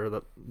make sure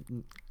that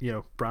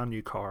brand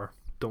new car,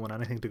 don't want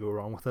anything to go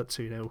wrong with it.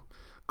 So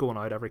going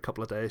out every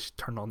couple of days,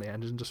 turn on the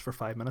engine just for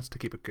 5 minutes to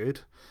keep it good,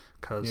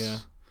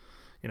 because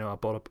I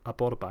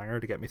bought a banger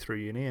to get me through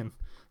uni, and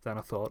then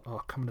I thought,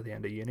 oh, coming to the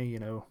end of uni,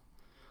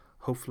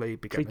 hopefully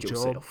be getting a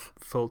job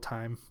full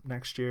time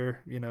next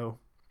year.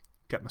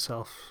 Get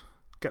myself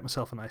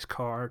a nice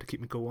car to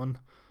keep me going.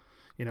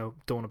 Don't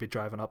want to be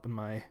driving up in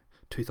my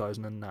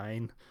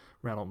 2009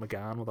 Renault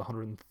Megane with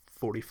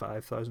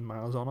 145,000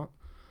 miles on it.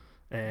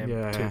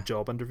 To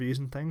job interviews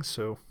and things.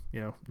 So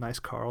nice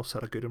car will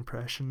set a good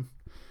impression.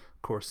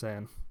 Of course,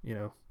 then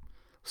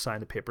sign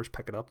the papers,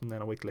 pick it up, and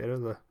then a week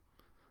later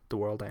the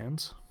world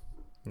ends.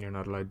 You're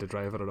not allowed to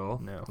drive it at all.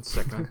 No, it's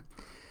sickening.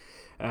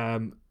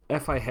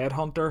 FI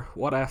Headhunter,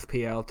 what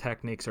FPL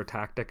techniques or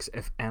tactics,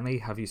 if any,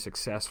 have you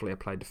successfully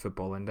applied to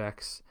Football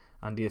Index?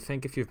 And do you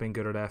think if you've been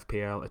good at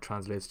FPL, it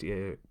translates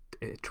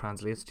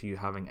to you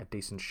having a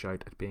decent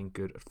shout at being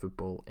good at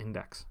Football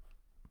Index?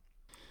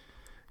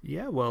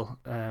 Yeah, well,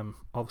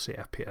 obviously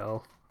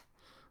FPL,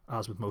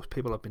 as with most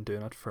people, I've been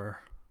doing it for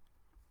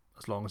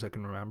as long as I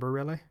can remember,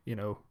 really.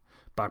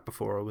 Back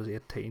before I was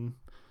 18,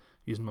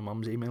 using my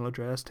mum's email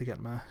address to get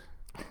my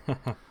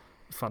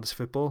fantasy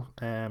football.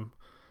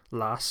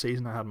 Last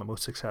season I had my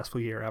most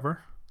successful year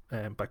ever,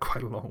 by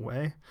quite a long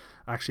way.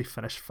 I actually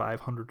finished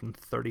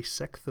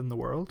 536th in the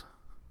world.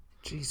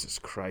 Jesus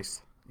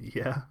Christ.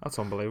 Yeah. That's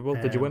unbelievable.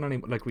 Did you win any,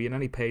 were you in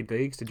any paid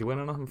leagues? Did you win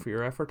anything for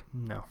your effort?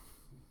 No.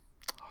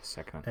 Oh,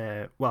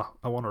 second. Well,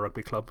 I won a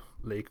rugby club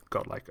league,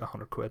 got like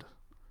 £100.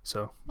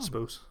 So, I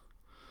suppose.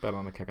 Bet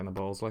on the kick in the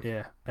balls, like.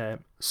 Yeah.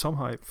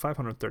 Somehow,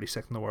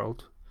 536th in the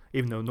world,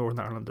 even though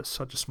Northern Ireland is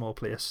such a small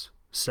place,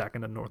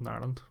 second in Northern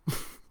Ireland.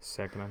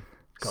 Second.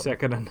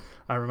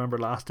 I remember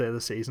last day of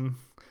the season,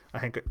 I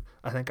think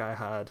I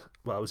had,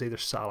 I was either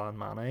Salah and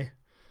Mane,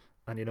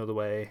 and the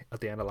way at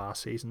the end of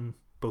last season,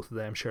 both of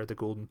them shared the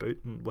golden boot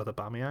with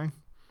Aubameyang.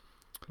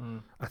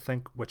 I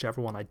think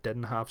whichever one I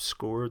didn't have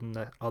scored, and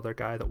the other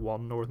guy that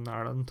won Northern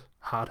Ireland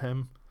had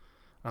him,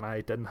 and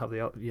I didn't have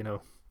the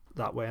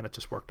that way, and it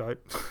just worked out.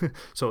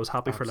 So I was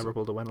happy for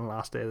Liverpool to win the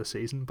last day of the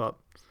season, but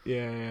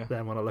yeah.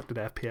 Then when I looked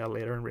at FPL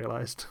later and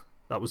realised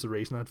that was the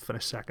reason I'd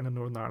finished second in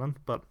Northern Ireland.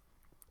 But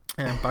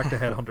back to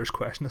Headhunter's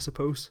question, I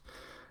suppose.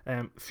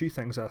 A few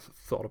things I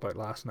thought about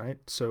last night.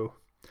 So,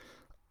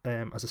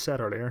 as I said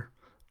earlier,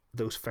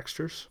 those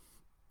fixtures,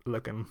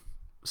 looking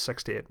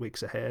 6 to 8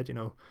 weeks ahead,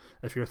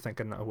 if you're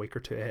thinking a week or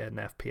two ahead in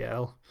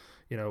FPL,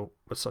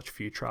 with such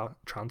few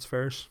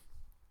transfers,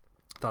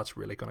 that's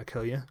really going to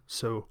kill you.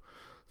 So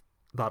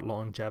that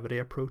longevity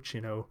approach,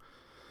 in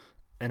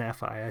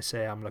FI, I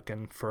say I'm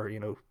looking for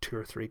 2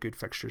 or 3 good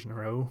fixtures in a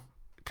row,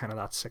 kind of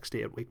that 6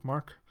 to 8 week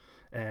mark,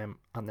 and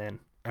then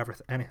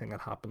anything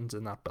that happens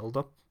in that build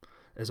up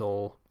is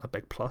all a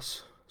big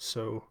plus.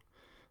 So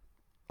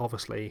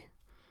obviously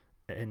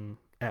in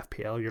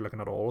FPL you're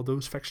looking at all of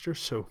those fixtures,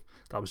 so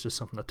that was just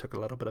something that took a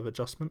little bit of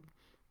adjustment.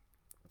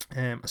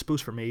 I suppose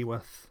for me,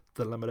 with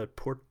the limited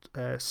port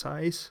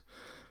size,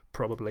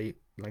 probably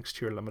links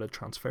to your limited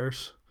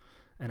transfers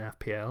in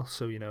FPL.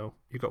 So you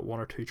got 1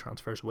 or 2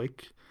 transfers a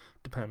week,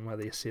 depending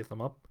whether you save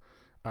them up.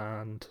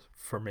 And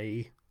for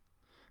me,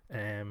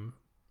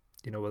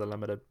 with a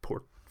limited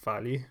port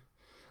value,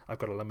 I've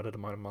got a limited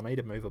amount of money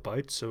to move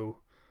about, so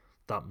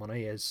that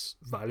money is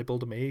valuable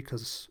to me,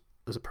 because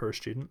as a poor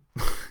student,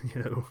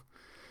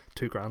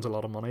 £2,000's a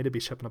lot of money to be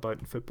shipping about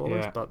in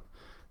footballers. Yeah. But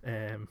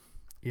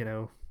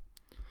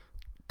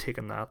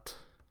taking that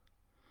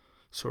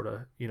sort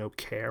of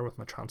care with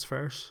my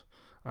transfers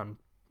and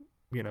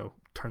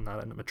turn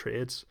that into my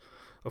trades.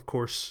 Of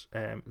course,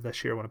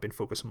 this year when I've been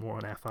focusing more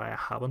on FI, I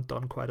haven't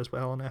done quite as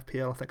well on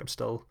FPL. I think I'm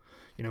still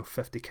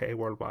 50k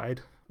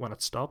worldwide when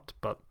it stopped,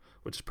 but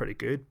which is pretty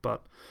good,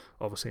 but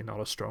obviously not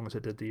as strong as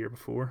it did the year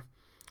before.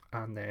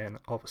 And then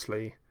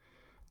obviously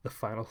the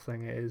final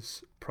thing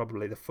is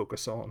probably the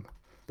focus on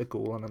the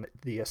goal and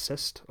the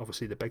assist.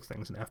 Obviously the big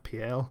things in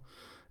FPL.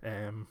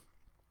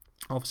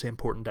 Obviously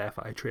important to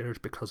FI traders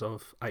because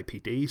of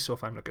IPD. So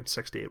if I'm looking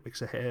 68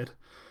 weeks ahead,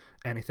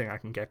 anything I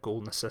can get goal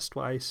and assist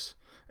wise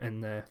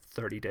in the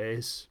 30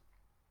 days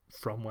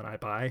from when I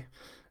buy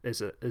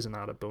is an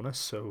added bonus.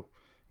 So,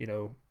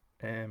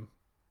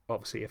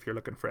 obviously if you're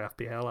looking for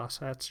FPL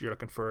assets, you're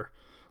looking for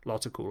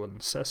lots of goal and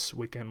assists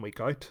week in, week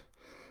out.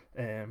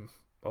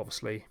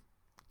 Obviously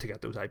to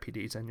get those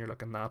IPDs in, you're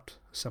looking at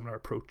a similar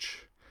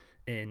approach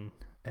in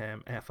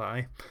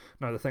FI.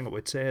 Now the thing I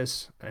would say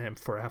is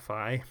for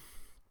FI,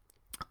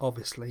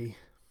 obviously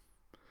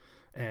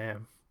I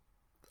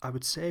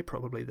would say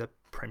probably the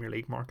Premier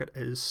League market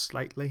is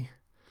slightly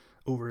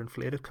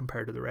overinflated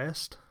compared to the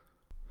rest,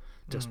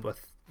 just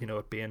with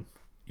it being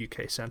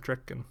UK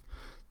centric and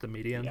the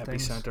media and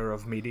things. Epicenter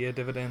of media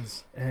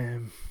dividends.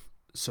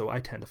 So I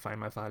tend to find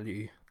my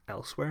value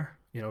elsewhere.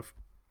 If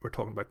we're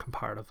talking about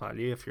comparative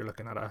value, if you're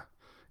looking at a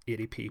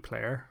ADP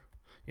player,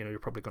 you're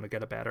probably going to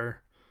get a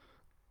better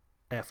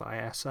FI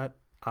asset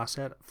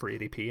for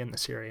ADP in the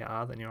Serie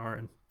A than you are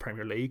in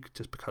Premier League,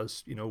 just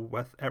because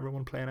with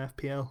everyone playing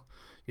FPL,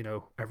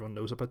 everyone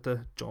knows about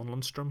the John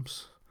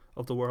Lundstroms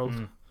of the world.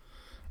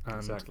 And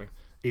exactly.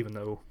 Even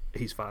though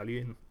he's value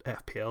in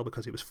FPL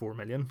because he was 4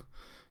 million,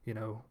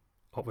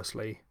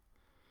 obviously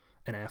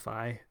in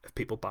FI, if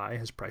people buy,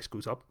 his price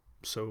goes up.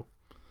 So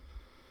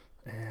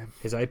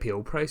his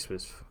IPO price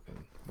was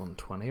fucking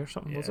 120 or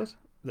something, was it?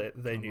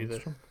 They knew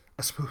that.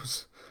 I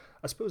suppose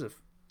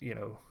if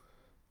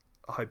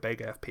how big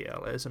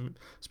FPL is, and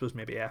I suppose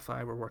maybe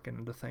FI were working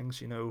into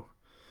things,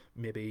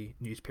 maybe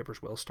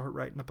newspapers will start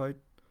writing about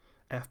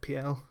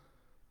FPL,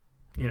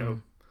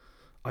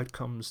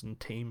 outcomes and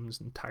teams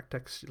and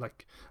tactics.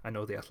 Like I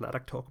know the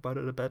Athletic talk about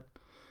it a bit.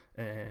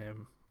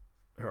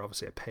 They're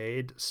obviously a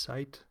paid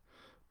site,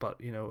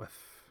 but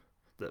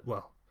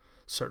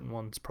certain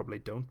ones probably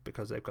don't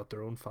because they've got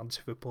their own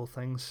fantasy football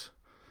things.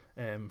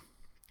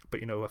 But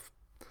if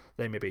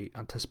they maybe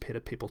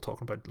anticipated people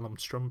talking about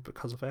Lundstrom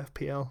because of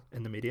FPL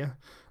in the media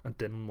and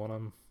didn't want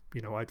him,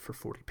 out for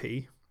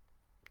 40p,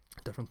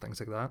 different things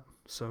like that.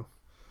 So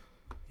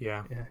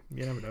yeah,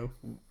 you never know.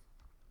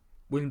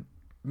 We'll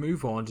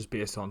move on just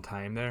based on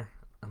time there,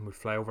 and we'll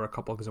fly over a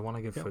couple because I want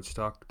to give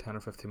Footstock 10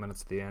 or 15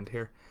 minutes at the end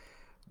here.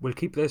 We'll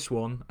keep this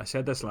one. I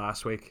said this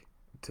last week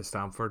to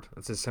Stamford.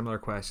 It's a similar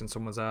question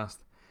someone's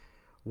asked.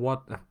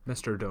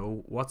 Mr.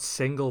 Doe, what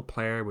single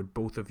player would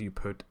both of you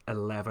put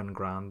 11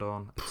 grand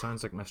on? It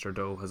sounds like Mr.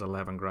 Doe has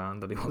 11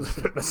 grand that he wants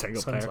to put in a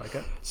single player. Sounds like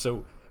it.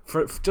 So,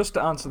 for just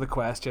to answer the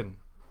question,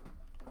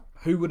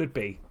 who would it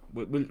be?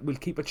 We'll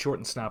keep it short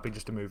and snappy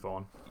just to move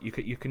on. You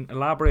can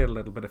elaborate a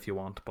little bit if you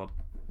want, but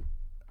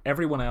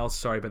everyone else,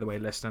 sorry by the way,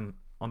 listening,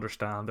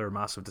 understand there are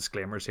massive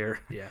disclaimers here.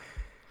 Yeah.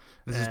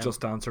 This is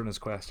just answering his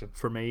question.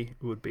 For me,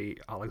 it would be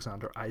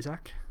Alexander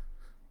Isak.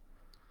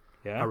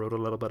 Yeah. I wrote a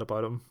little bit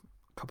about him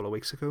couple of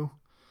weeks ago.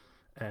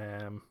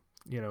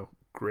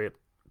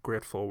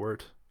 Great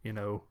forward,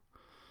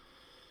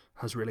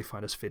 has really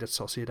found his feet at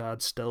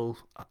Sociedad, still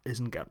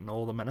isn't getting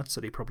all the minutes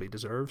that he probably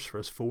deserves for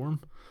his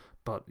form,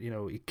 but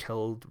he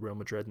killed Real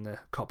Madrid in the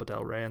Copa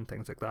del Rey and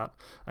things like that.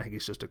 I think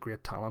he's just a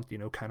great talent,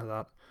 kind of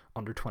that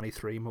under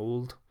 23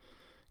 mould,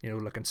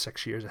 looking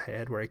 6 years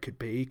ahead where he could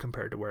be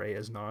compared to where he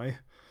is now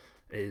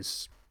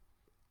is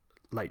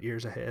light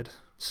years ahead.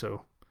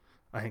 So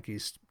I think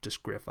he's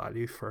just great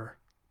value for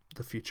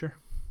the future.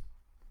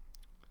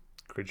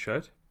 Good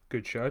shout.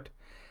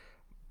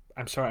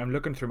 I'm sorry, I'm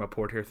looking through my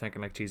port here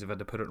thinking like, geez, if I had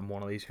to put it in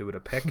one of these, who would I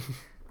pick?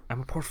 And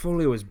my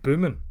portfolio is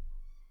booming.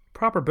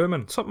 Proper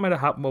booming. Something might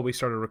have happened while we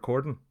started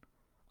recording.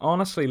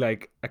 Honestly,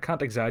 like, I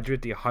can't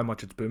exaggerate to you how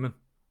much it's booming.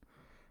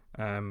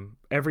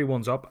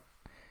 Everyone's up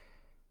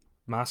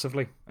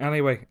massively.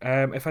 Anyway,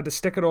 if I had to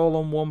stick it all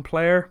on one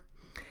player,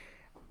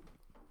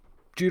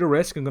 due to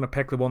risk, I'm going to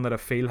pick the one that I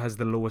feel has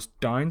the lowest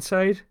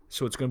downside.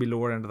 So it's going to be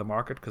lower end of the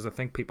market because I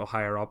think people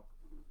higher up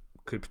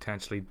could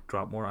potentially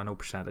drop more. I know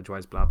percentage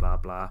wise, blah, blah,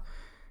 blah.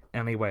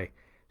 Anyway,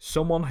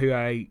 someone who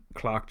I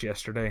clocked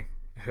yesterday,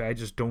 who I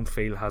just don't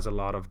feel has a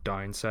lot of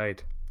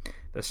downside.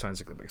 This sounds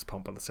like the biggest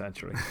pump of the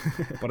century,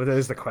 but it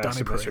is the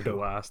question Mr.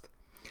 Doe asked.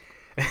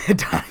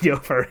 Daniel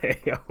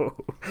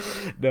Parejo.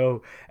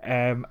 No.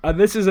 And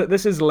this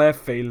is left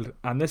field,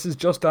 and this is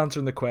just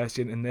answering the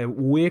question in the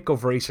wake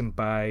of recent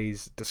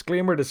buys.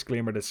 Disclaimer.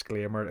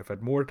 If I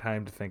had more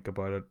time to think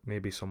about it,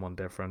 maybe someone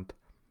different.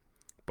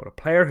 But a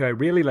player who I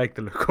really like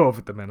the look of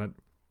at the minute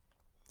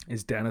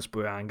is Dennis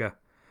Bouanga.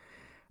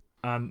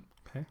 And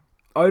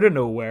out of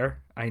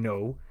nowhere, I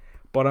know,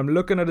 but I'm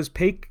looking at his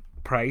peak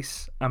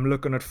price. I'm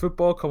looking at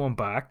football coming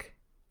back.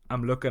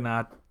 I'm looking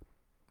at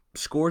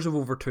scores of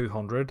over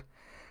 200.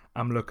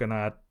 I'm looking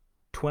at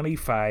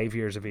 25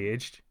 years of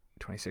age,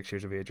 26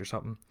 years of age or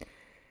something.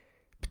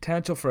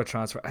 Potential for a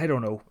transfer. I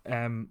don't know.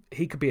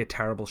 He could be a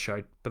terrible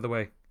shout, by the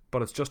way.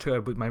 But it's just who I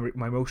would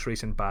my most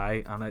recent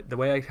buy. And the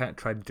way I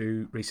try to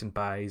do recent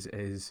buys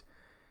is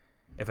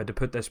if I had to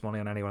put this money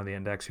on anyone on the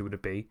index, who would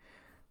it be?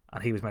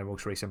 And he was my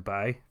most recent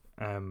buy.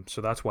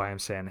 So that's why I'm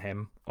saying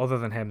him. Other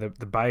than him,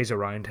 the buys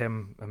around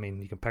him, I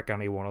mean, you can pick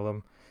any one of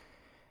them.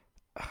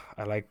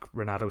 I like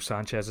Renato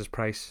Sanchez's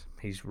price.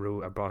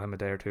 I bought him a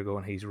day or two ago,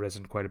 and he's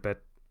risen quite a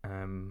bit.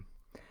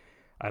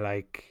 I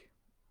like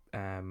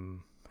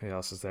who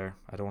else is there?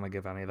 I don't want to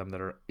give any of them that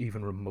are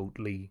even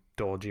remotely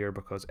dodgier,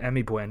 because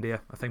Emi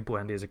Buendia. I think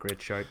Buendia is a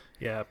great shout.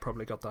 Yeah,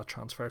 probably got that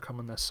transfer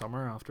coming this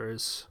summer after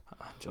his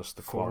just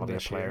the quality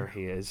of player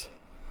he is.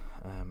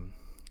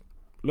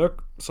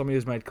 Look, some of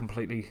you might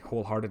completely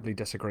wholeheartedly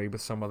disagree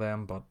with some of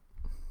them, but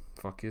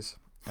fuck yous.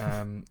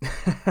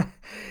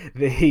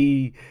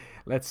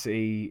 Let's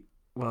see.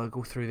 Well, I'll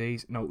go through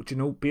these. No, do you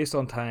know, based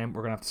on time,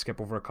 we're going to have to skip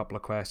over a couple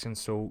of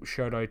questions. So,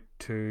 shout out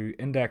to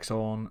Index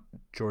On,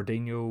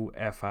 Jorginho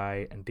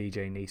FI, and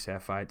DJ Nice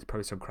FI. There's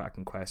probably some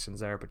cracking questions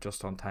there, but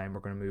just on time, we're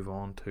going to move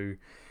on to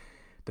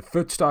the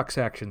Footstock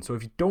section. So,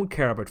 if you don't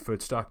care about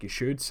Footstock, you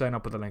should sign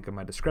up with the link in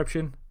my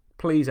description.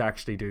 Please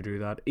actually do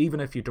that. Even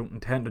if you don't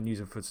intend on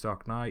using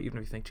Footstock now, even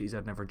if you think, geez,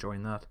 I'd never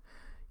join that,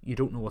 you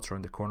don't know what's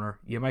around the corner.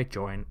 You might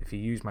join. If you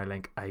use my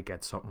link, I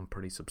get something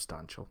pretty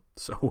substantial.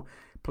 So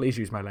please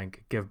use my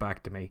link. Give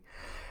back to me.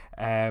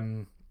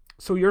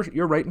 So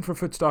you're writing for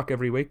Footstock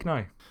every week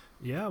now?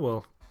 Yeah,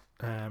 well,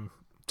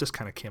 just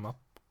kind of came up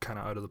kind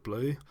of out of the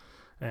blue.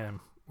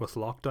 With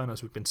lockdown,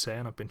 as we've been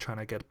saying, I've been trying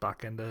to get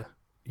back into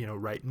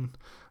writing.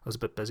 I was a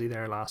bit busy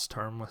there last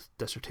term with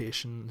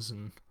dissertations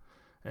and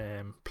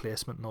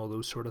placement and all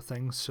those sort of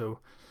things. So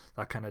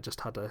that kind of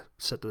just had to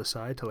sit to the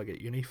side till I get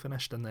uni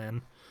finished, and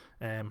then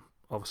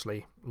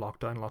obviously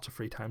lockdown, lots of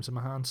free times in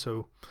my hands.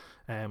 So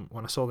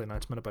when I saw the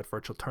announcement about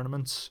virtual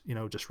tournaments,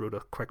 just wrote a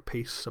quick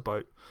piece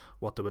about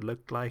what they would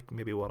look like,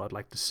 maybe what I'd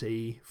like to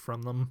see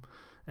from them.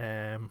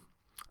 And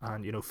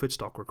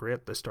Footstock were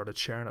great. They started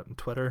sharing it on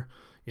Twitter.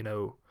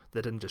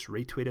 They didn't just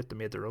retweet it, they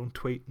made their own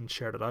tweet and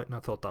shared it out, and I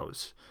thought that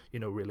was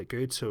really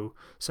good. So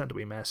sent a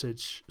wee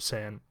message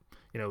saying,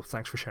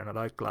 thanks for sharing it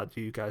out. Glad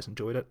you guys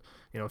enjoyed it.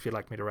 If you'd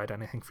like me to write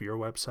anything for your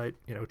website,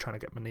 trying to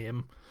get my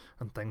name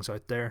and things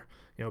out there,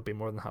 be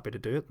more than happy to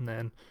do it. And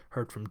then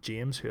heard from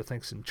James, who I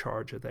think's in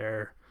charge of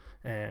their,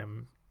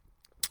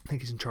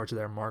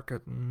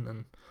 marketing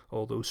and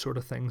all those sort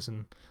of things.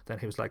 And then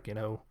he was like,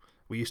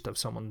 we used to have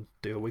someone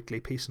do a weekly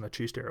piece on a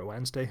Tuesday or a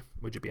Wednesday.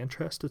 Would you be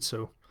interested?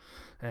 So,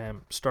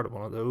 started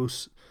one of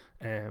those.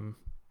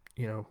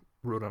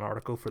 Wrote an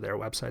article for their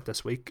website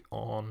this week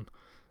on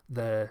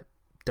the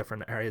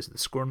different areas of the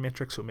scoring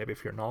matrix. So maybe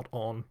if you're not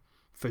on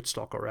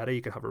Footstock already,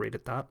 you could have a read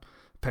at that,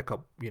 pick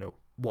up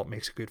what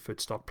makes a good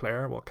Footstock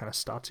player, what kind of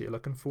stats are you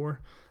looking for,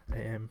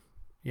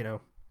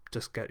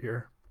 just get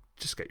your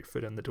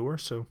foot in the door.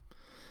 So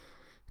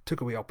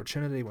took a wee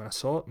opportunity when I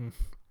saw it, and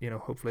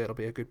hopefully it'll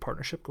be a good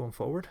partnership going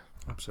forward.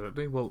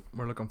 Absolutely. Well,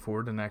 we're looking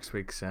forward to next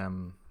week's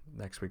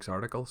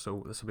article.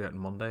 So this will be out on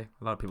Monday.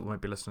 A lot of people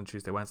might be listening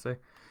Tuesday, Wednesday.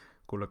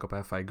 Go look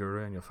up FI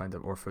Guru and you'll find it,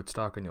 or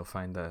Footstock, and you'll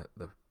find the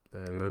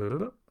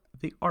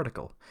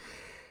article.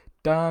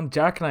 Dan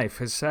Jackknife,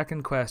 his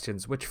second question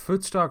is, which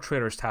Footstock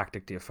trader's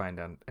tactic do you find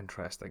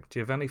interesting? Do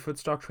you have any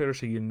Footstock traders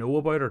who you know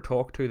about or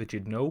talk to that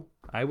you'd know?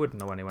 I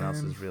wouldn't know anyone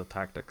else's real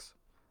tactics.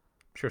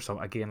 I'm sure some,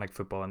 again, like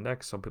Football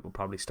Index, some people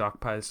probably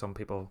stockpile, some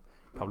people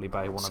probably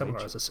buy one similar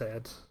of each. As I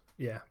said,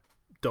 yeah.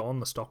 Don,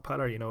 the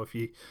stockpiler, if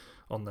you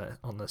on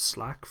the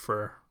Slack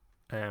for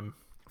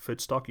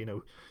Footstock,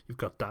 you've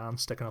got Dan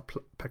sticking up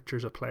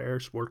pictures of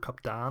players. World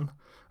Cup Dan,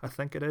 I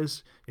think it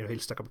is. He'll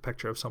stick up a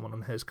picture of someone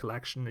in his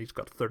collection. He's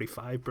got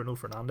 35 Bruno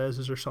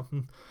Fernandez's or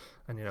something,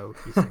 and you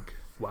think,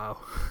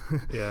 wow,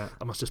 yeah,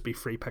 that must just be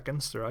free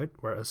pickings throughout.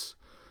 Whereas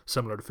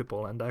similar to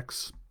Football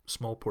Index,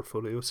 small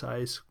portfolio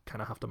size,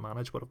 kind of have to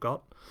manage what I've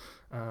got,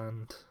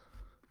 and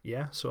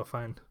yeah, so I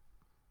find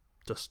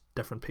just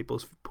different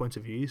people's points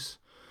of views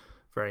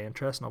very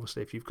interesting.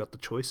 Obviously, if you've got the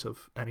choice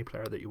of any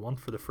player that you want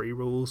for the free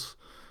rolls,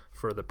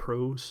 for the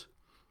pros,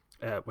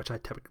 which I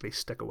typically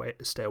stay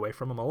away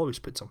from them. I'll always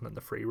put something in the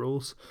free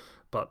rolls,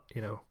 but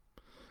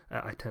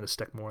I tend to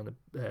stick more in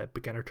the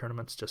beginner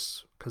tournaments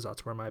just because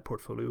that's where my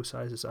portfolio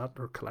size is at,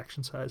 or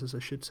collection size, as I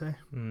should say.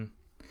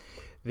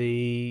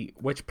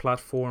 Which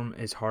platform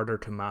is harder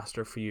to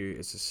master for you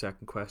is the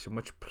second question.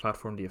 Which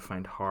platform do you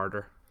find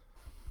harder?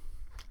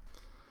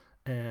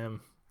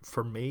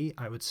 For me,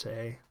 I would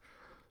say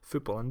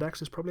Football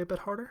Index is probably a bit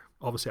harder.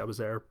 Obviously, I was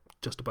there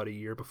just about a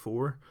year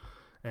before,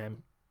 so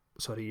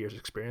I had a year's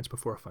experience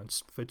before I found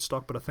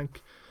Footstock. But I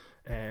think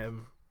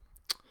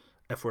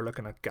if we're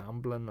looking at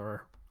gambling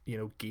or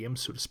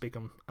games, so to speak,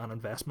 on an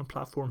investment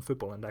platform,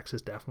 Football Index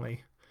is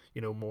definitely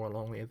more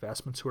along the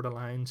investment sort of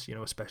lines.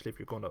 Especially if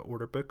you're going to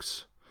order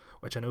books,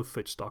 which I know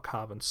Footstock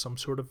have in some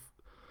sort of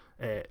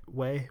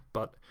way.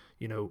 But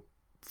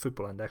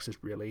Football Index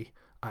is really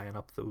eyeing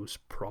up those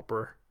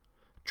proper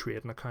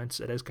trading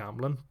accounts. It is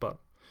gambling, but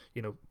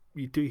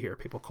you do hear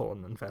people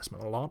calling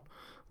investment a lot,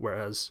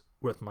 whereas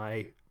with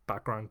my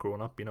background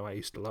growing up, I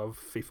used to love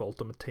FIFA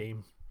Ultimate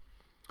Team.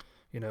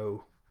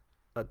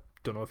 I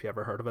don't know if you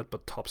ever heard of it,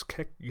 but Topps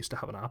Kick used to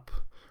have an app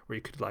where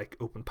you could like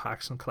open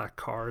packs and collect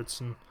cards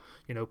and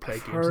play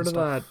I've games heard and of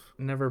stuff.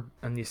 that. Never.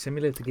 And you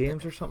simulate the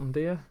games or something, do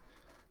you?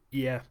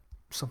 Yeah,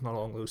 something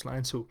along those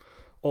lines. So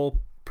all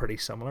pretty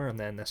similar. And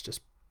then this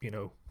just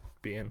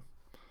being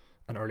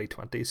an early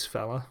 20s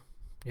fella,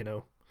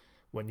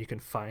 when you can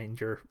find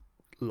your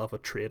love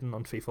of trading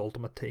on FIFA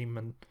Ultimate Team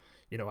and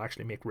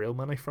actually make real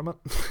money from it.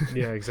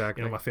 Yeah,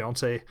 exactly. My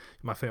fiance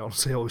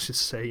always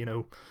just say,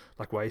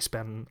 like, why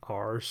spend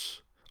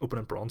hours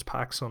opening bronze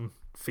packs on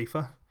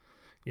FIFA?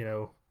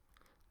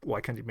 Why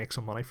can't you make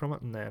some money from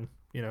it? And then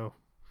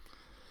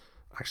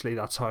actually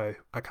that's how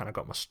I kind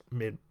of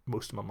made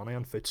most of my money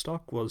on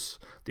Footstock, was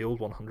the old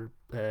 100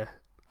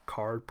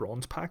 card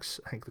bronze packs.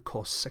 I think they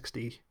cost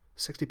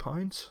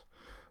 £60.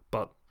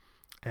 But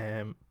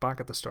back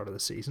at the start of the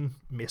season,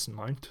 Mason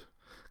Mount,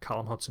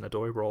 Callum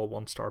Hudson-Odoi were all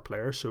 1-star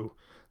players, so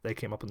they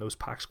came up in those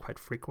packs quite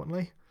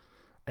frequently,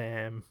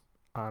 and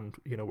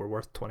were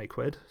worth 20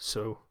 quid.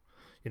 So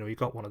you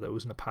got one of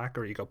those in a pack,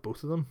 or you got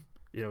both of them,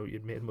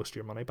 you'd made most of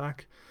your money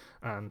back.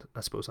 And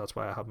I suppose that's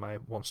why I have my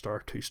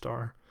 1-star,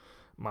 2-star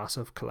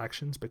massive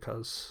collections,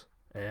 because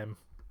I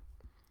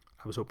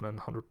was opening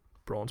 100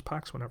 bronze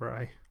packs whenever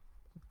I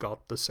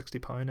got the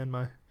 £60 in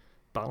my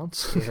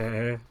balance.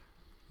 Yeah.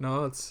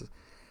 No,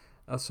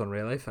 that's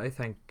unreal. I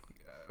think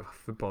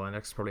Football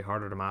Index is probably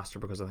harder to master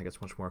because I think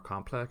it's much more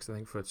complex. I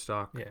think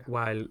Footstock,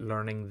 while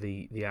learning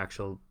the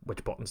actual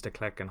which buttons to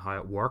click and how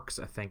it works,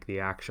 I think the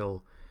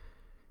actual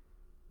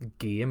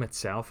game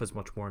itself is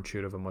much more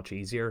intuitive and much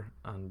easier,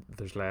 and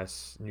there's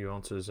less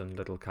nuances and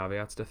little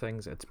caveats to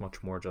things. It's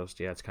much more just,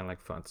 it's kind of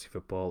like fantasy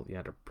football. You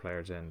enter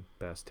players in,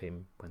 best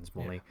team wins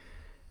money.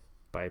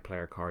 Buy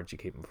player cards, you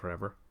keep them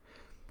forever.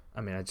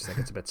 I mean, I just think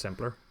it's a bit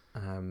simpler.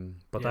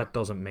 But that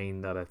doesn't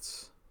mean that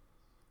it's,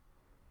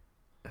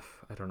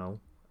 I don't know,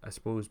 I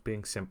suppose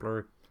being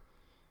simpler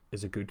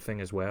is a good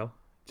thing as well.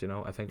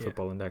 I think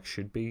Football Index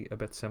should be a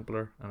bit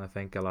simpler, and I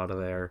think a lot of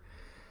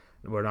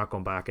we're not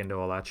going back into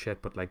all that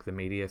shit, but like the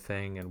media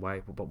thing and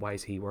why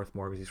is he worth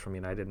more because he's from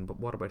United, and but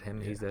what about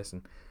him, he's this,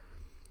 and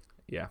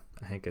I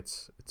think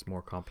it's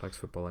more complex,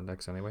 Football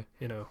Index anyway.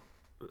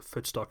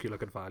 Footstock, you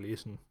look at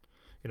values, and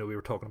we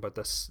were talking about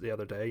this the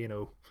other day,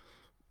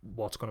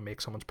 what's going to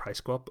make someone's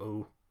price go up?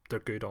 Oh, they're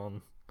good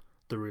on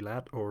the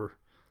roulette, or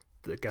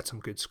they get some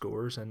good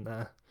scores in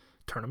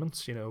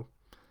tournaments. You've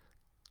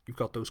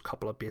got those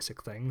couple of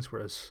basic things,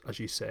 whereas, as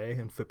you say,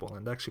 in Football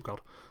Index you've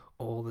got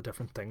all the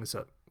different things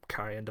that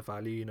carry into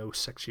value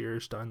 6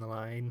 years down the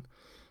line,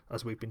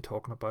 as we've been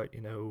talking about.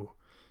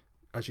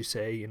 As you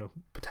say,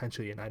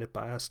 potential United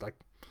bias, like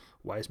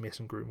why is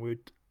Mason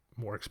Greenwood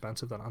more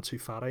expensive than Ansu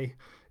Fati,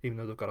 even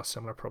though they've got a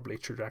similar probably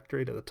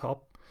trajectory to the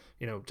top?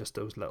 Just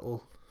those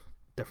little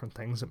different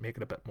things that make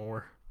it a bit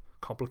more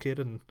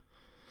complicated. And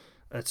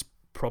it's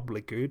probably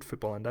good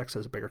Football Index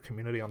has a bigger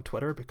community on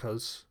Twitter,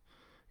 because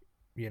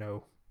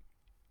you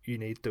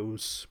need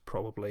those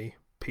probably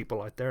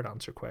people out there to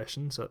answer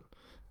questions that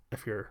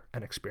if you're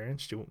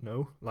inexperienced you won't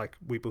know. Like,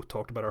 we both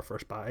talked about our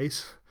first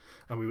buys,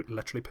 and we would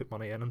literally put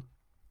money in and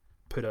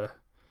put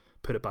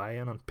a buy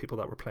in on people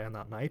that were playing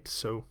that night.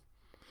 So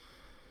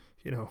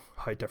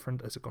how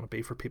different is it going to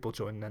be for people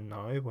joining in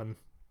now, when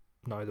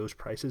now those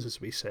prices,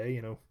 as we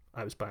say,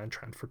 I was buying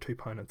Trent for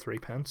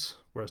 £2.03,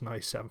 whereas now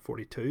he's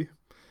 £7.42.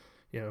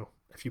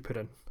 If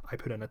I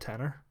put in a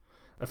tenner.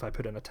 If I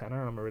put in a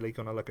tenner, I'm really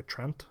going to look at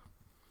Trent.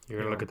 You're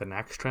going to look at the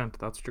next Trent.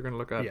 That's what you're going to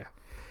look at. Yeah.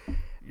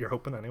 You're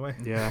hoping anyway.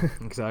 Yeah,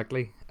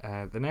 exactly.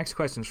 The next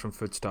question is from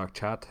Footstock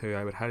Chat, who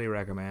I would highly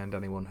recommend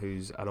anyone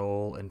who's at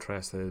all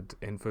interested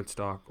in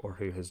Footstock or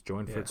who has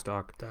joined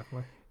Footstock.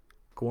 Definitely.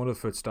 Go on to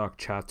Footstock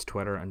Chat's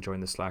Twitter and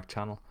join the Slack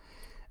channel.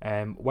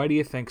 Why do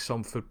you think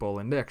some Football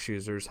Index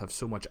users have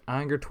so much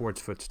anger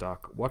towards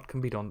Footstock? What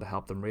can be done to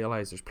help them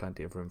realise there's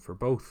plenty of room for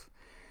both?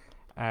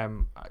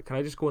 Can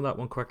I just go on that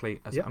one quickly?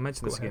 As I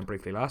mentioned this again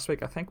briefly last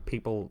week, I think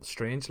people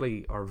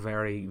strangely are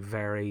very,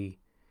 very,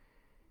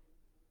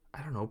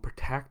 I don't know,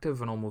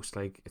 protective and almost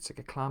like it's like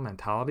a clan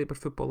mentality about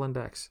Football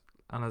Index.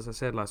 And as I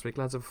said last week,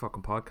 lads have a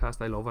fucking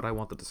podcast. I love it. I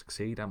want it to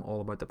succeed. I'm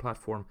all about the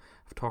platform.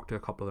 I've talked to a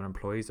couple of their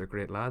employees. They're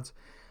great lads.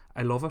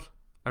 I love it.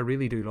 I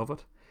really do love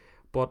it.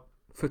 But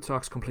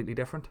Footstock's completely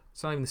different.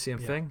 It's not even the same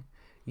thing.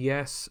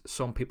 Yes,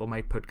 some people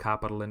might put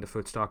capital into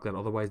Footstock that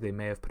otherwise they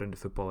may have put into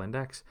Football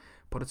Index,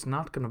 but it's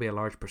not going to be a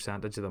large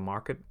percentage of the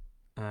market.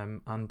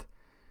 And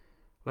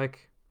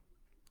like,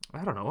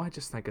 I don't know, I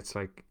just think it's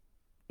like,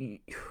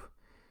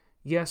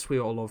 yes, we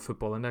all love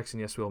Football Index,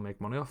 and yes, we all make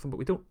money off them, but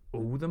we don't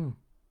owe them.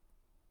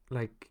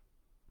 Like,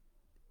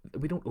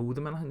 we don't owe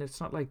them anything.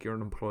 It's not like you're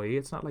an employee.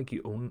 It's not like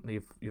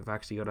you've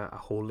actually got a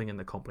holding in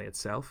the company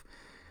itself.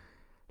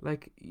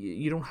 Like,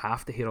 you don't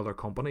have to hate other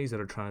companies that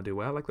are trying to do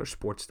well. Like, there's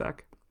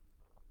Sportstack.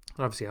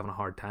 They're obviously having a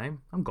hard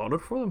time. I'm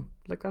gutted for them.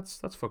 Like, that's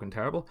fucking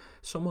terrible.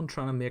 Someone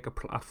trying to make a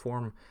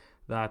platform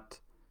that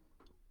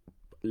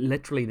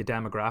literally the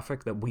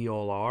demographic that we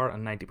all are,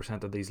 and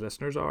 90% of these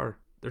listeners are,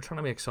 they're trying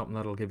to make something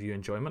that'll give you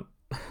enjoyment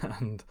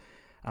and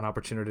an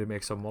opportunity to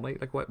make some money.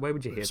 Like, why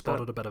would you hate that?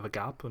 Spotted a bit of a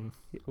gap. And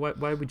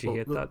why would you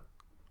hate that?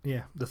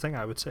 Yeah, the thing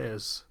I would say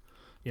is,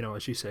 You know,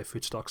 as you say,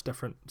 Footstock's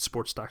different,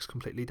 Sports Stack's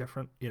completely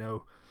different. You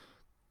know,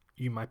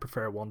 you might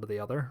prefer one to the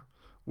other.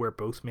 We're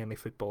both mainly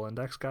Football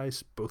Index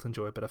guys, both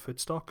enjoy a bit of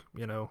Footstock.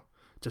 You know,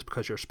 just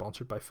because you're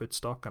sponsored by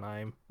Footstock and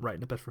I'm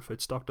writing a bit for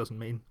Footstock doesn't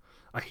mean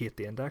I hate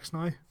the index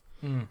now.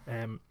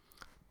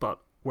 But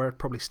where it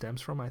probably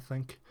stems from, I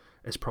think,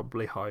 is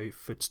probably how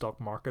Footstock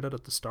marketed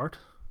at the start.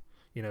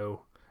 You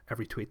know,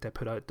 every tweet they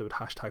put out, they would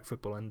hashtag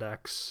Football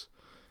Index.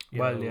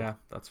 Yeah,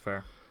 that's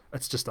fair.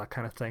 It's just that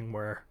kind of thing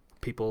where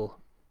people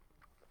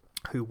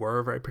who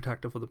were very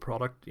protective of the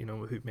product, you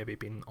know, who've maybe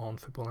been on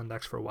Football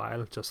Index for a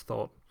while, just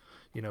thought,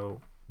 you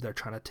know, they're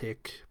trying to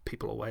take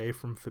people away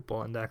from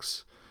Football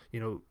Index. You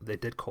know, they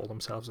did call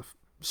themselves a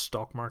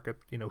stock market,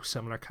 you know,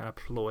 similar kind of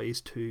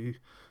ploys to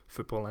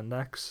Football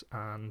Index,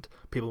 and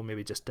people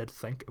maybe just did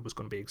think it was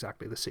going to be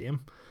exactly the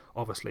same.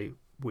 Obviously,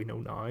 we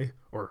know now,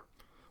 or,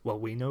 well,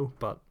 we know,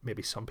 but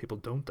maybe some people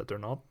don't, that they're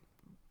not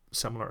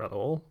similar at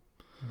all.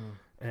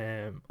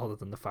 Other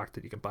than the fact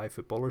that you can buy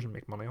footballers and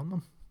make money on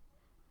them.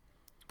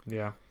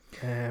 Yeah.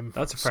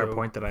 That's a fair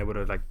point that I would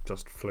have like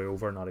just flew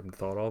over, not even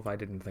thought of. I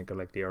didn't think of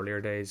like the earlier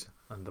days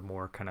and the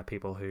more kind of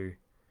people who,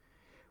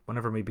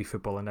 whenever maybe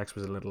Football Index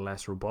was a little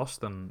less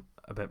robust and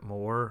a bit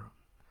more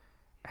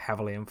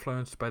heavily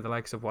influenced by the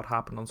likes of what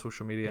happened on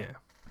social media,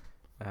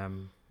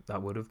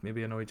 that would have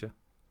maybe annoyed you.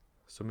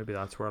 So maybe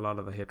that's where a lot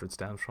of the hatred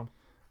stems from,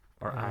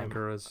 or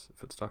anger, as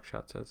Footstock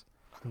Chat says.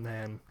 And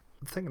then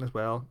I'm thinking as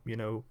well, you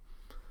know,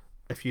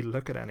 if you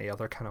look at any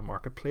other kind of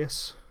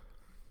marketplace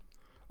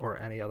or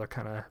any other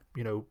kind of,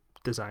 you know,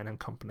 designing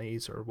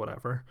companies or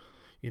whatever,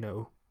 you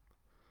know,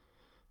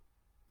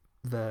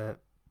 the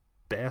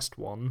best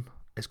one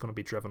is going to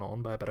be driven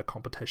on by a bit of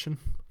competition.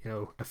 You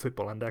know, a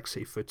Football Index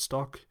see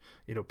Footstock,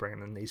 you know,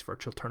 bringing in these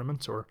virtual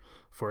tournaments, or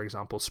for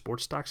example,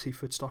 Sports Stack see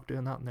Footstock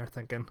doing that, and they're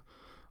thinking,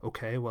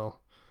 okay,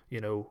 well,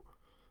 you know,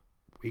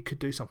 we could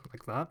do something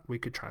like that. We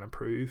could try and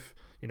improve,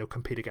 you know,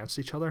 compete against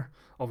each other.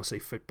 Obviously,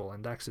 Football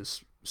Index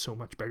is so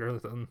much bigger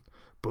than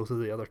both of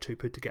the other two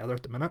put together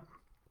at the minute.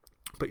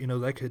 But, you know,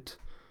 they could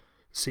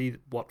see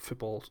what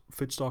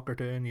Footstock are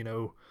doing, you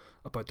know,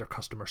 about their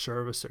customer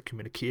service, their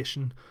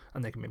communication,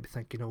 and they can maybe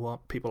think, you know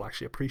what, people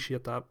actually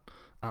appreciate that,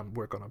 and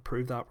we're going to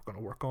improve that, we're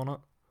going to work on it.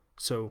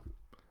 So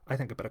I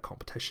think a bit of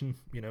competition,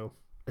 you know,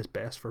 is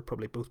best for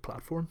probably both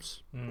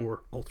platforms,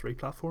 or all three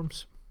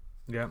platforms.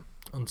 Yeah.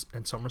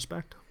 In some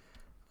respect.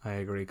 I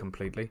agree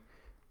completely.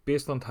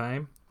 Based on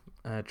time,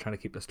 trying to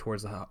keep this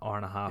towards the hour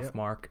and a half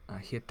mark. I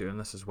hate doing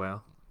this as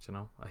well. You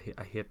know,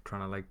 I hate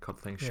trying to like cut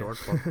things short,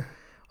 but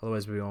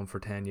otherwise we'll be on for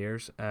 10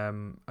 years.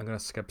 I'm going to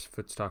skip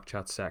Footstock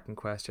Chat's second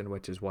question,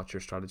 which is what's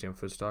your strategy on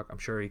Footstock? I'm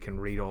sure you can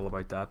read all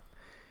about that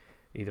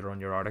either on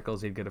your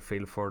articles, you'd get a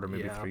feel for it, or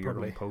maybe through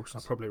your own posts.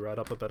 I'll probably write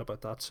up a bit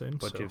about that soon.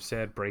 But you've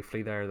said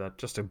briefly there that,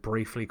 just to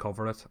briefly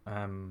cover it,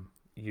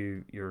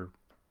 you're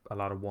a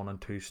lot of 1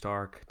 and 2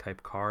 star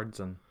type cards,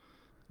 and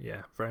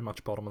yeah, very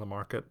much bottom of the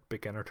market,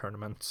 beginner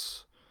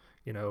tournaments,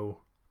 you know,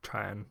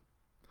 try and,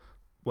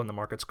 when the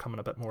market's coming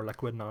a bit more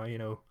liquid now, you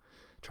know,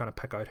 trying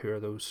to pick out who are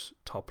those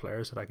top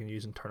players that I can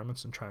use in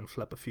tournaments and try and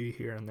flip a few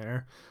here and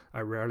there. I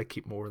rarely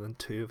keep more than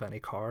 2 of any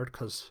card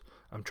because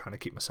I'm trying to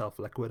keep myself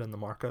liquid in the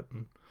market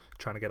and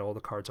trying to get all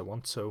the cards I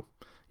want. So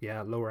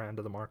yeah, lower end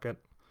of the market,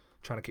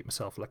 trying to keep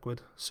myself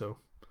liquid. So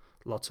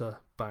lots of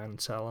buying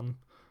and selling,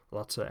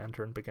 lots of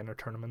entering beginner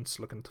tournaments,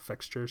 looking at the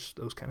fixtures,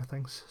 those kind of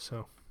things.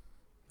 So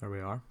there we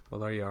are.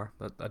 Well, there you are.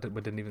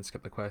 We didn't even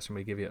skip the question.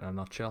 We give you it in a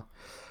nutshell.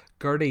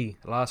 Gertie,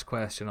 last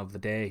question of the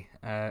day.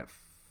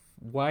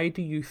 Why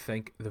do you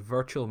think the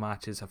virtual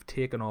matches have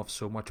taken off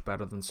so much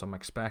better than some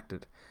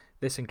expected?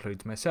 This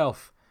includes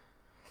myself.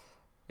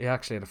 He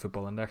actually had a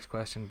Football Index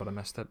question, but I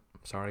missed it.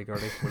 Sorry,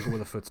 Gertie. We'll go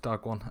with a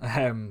Footstock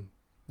one.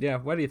 Yeah,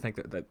 why do you think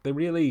that they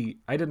really...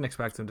 I didn't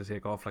expect them to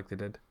take off like they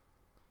did.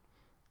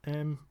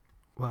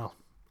 Well,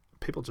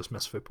 people just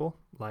miss football.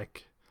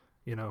 Like,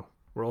 you know,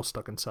 we're all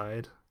stuck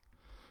inside.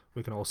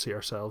 We can all see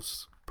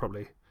ourselves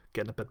probably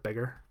getting a bit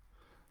bigger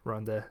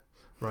around the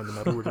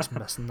middle. We're just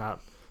missing that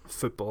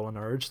footballing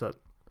urge that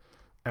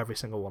every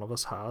single one of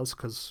us has,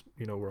 because,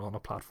 you know, we're on a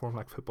platform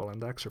like Football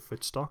Index or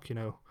Footstock. You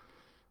know,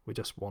 we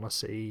just want to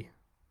see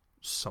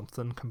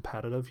something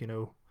competitive. You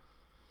know,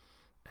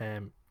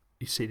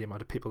 you see the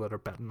amount of people that are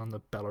betting on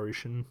the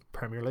Belarusian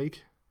Premier League.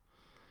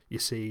 You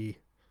see,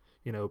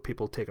 you know,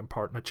 people taking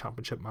part in a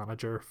Championship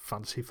Manager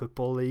Fantasy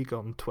Football League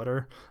on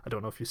Twitter. I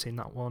don't know if you've seen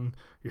that one.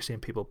 You're seeing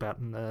people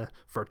betting the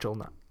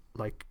virtual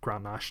like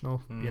Grand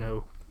National. You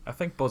know, I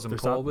think Buzz and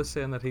Paul was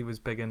saying that he was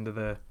big into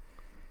the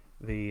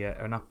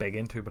or not big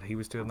into, but he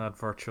was doing that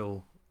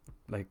virtual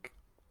like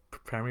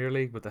Premier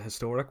League with the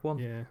historic one.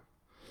 Yeah,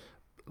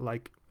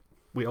 like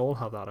we all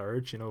have that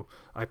urge. You know,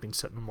 I've been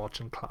sitting and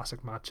watching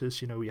classic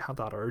matches. You know, you have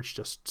that urge,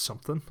 just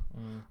something,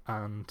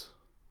 and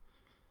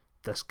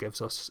this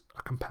gives us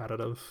a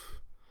competitive,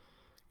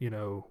 you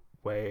know,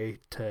 way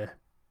to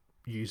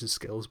use the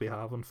skills we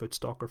have on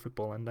Footstock or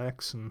Football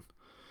Index. And,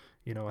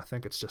 you know, I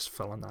think it's just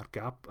filling that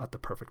gap at the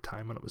perfect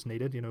time when it was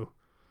needed. You know,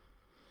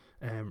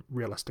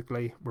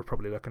 realistically, we're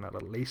probably looking at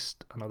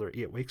least another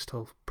 8 weeks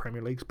till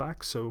Premier League's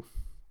back. So,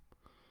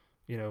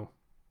 you know,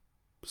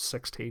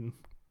 16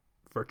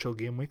 virtual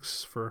game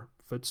weeks for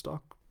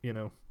Footstock.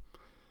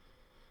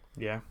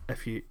 Yeah.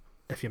 If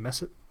you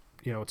miss it,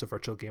 it's a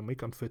virtual game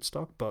week on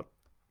Footstock, but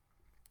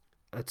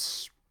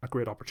it's a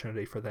great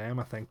opportunity for them.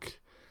 I think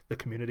the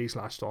community's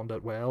latched on to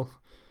it well.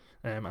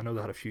 I know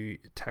they had a few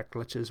tech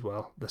glitches.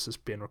 Well, this is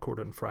being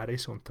recorded on Friday,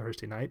 so on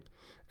Thursday night.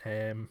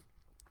 And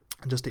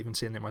just even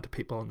seeing the amount of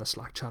people in the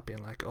Slack chat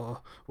being like,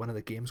 oh, when are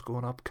the games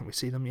going up? Can we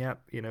see them yet?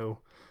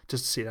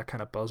 Just to see that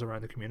kind of buzz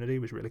around the community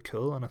was really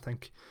cool. And I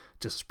think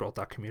just brought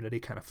that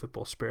community kind of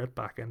football spirit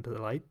back into the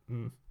light.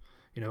 And,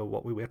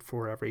 what we wait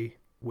for every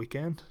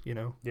weekend,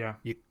 Yeah.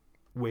 You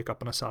wake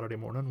up on a Saturday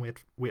morning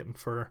waiting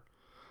for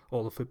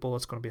all the football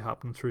that's going to be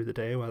happening through the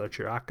day, whether it's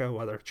your ACCA,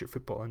 whether it's your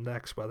Football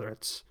Index, whether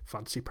it's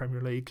Fantasy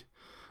Premier League.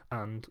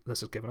 And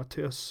this is giving it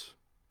to us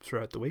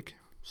throughout the week.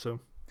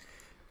 So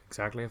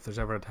Exactly. If there's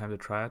ever a time to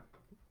try it,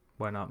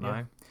 why not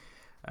now?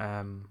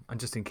 And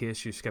just in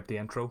case you skip the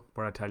intro,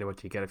 where I tell you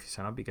what you get if you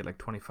sign up, you get like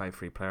 25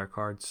 free player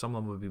cards. Some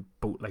of them would be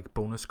like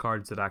bonus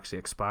cards that actually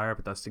expire,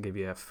 but that's to give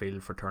you a feel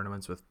for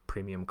tournaments with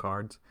premium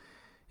cards.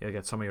 You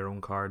get some of your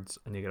own cards,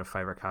 and you get a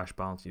 $5 cash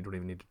balance. You don't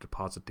even need to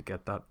deposit to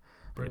get that.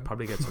 And you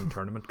probably get some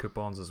tournament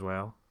coupons as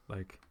well.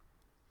 Like,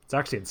 it's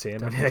actually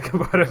insane when you think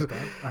about it.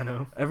 I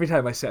know. Every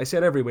time I say it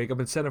every week. I've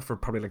been saying it for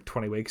probably like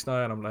 20 weeks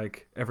now, and I'm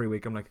like, every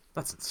week I'm like,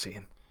 that's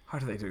insane. How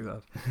do they do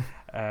that?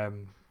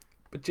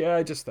 But yeah,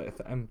 I just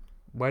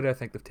why do I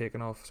think they've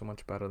taken off so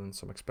much better than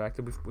some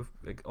expected? We've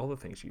like all the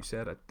things you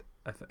said.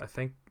 I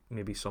think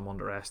maybe some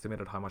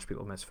underestimated how much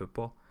people miss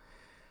football.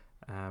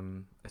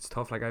 It's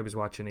tough. Like I was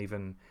watching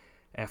even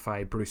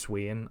FI Bruce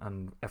Wayne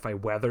and FI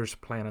Weathers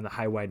playing in the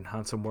High Wide and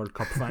Handsome World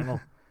Cup final,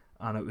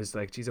 and it was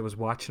like, geez, I was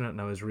watching it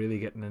and I was really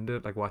getting into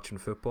it, like watching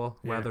football.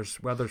 Yeah.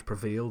 Weathers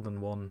prevailed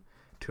and won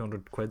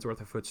 200 quid's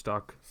worth of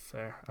Footstock.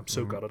 Fair. I'm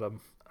so gutted.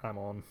 I'm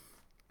on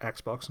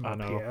Xbox and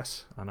not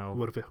PS. I know.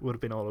 Would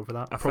have been all over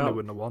that. I felt,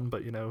 wouldn't have won,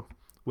 but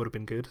would have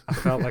been good. I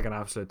felt like an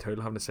absolute tool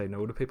having to say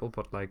no to people,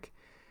 but like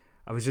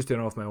I was just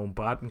doing it off my own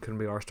bat and couldn't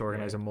be arsed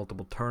organising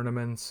multiple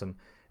tournaments, and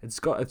it's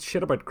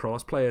shit about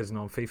crossplay isn't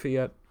on FIFA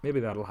yet.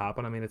 Maybe that'll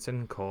happen. I mean, it's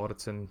in COD,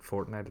 it's in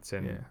Fortnite, it's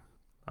in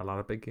a lot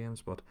of big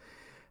games, but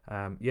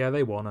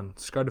they won, and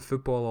Scouted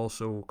Football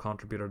also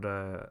contributed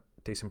a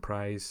decent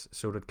prize.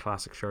 So did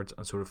Classic Shirts,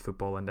 and so did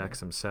Football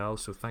Index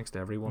themselves. So thanks to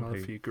everyone. A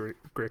few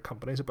great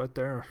companies about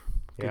there.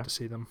 Good to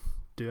see them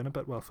doing a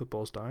bit while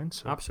football's down.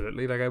 So.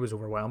 Absolutely. Like I was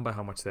overwhelmed by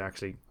how much they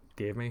actually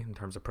gave me in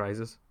terms of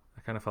prizes.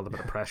 I kind of felt a bit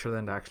of pressure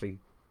then to actually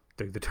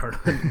do the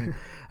tournament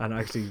and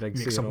actually like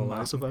make something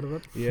massive out of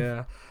it.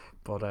 Yeah,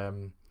 but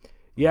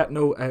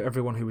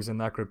everyone who was in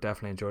that group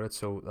definitely enjoyed it.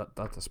 So that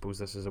I suppose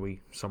this is a wee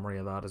summary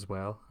of that as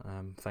well.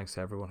 Thanks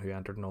to everyone who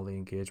entered and all the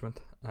engagement.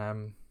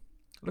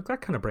 Look,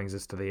 that kind of brings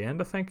us to the end,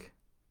 I think.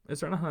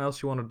 Is there anything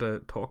else you wanted to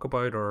talk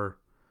about, or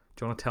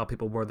do you want to tell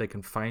people where they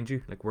can find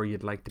you, like where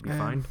you'd like to be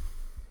found?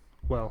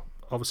 Well,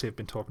 obviously I've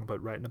been talking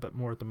about writing a bit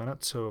more at the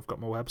minute, so I've got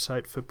my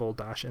website,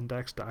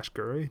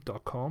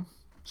 football-index-guru.com,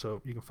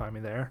 so you can find me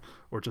there,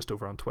 or just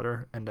over on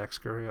Twitter,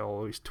 IndexGuru. I'll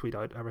always tweet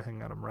out everything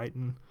that I'm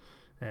writing.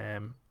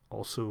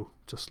 Also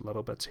just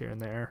little bits here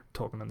and there,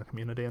 talking in the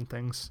community and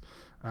things.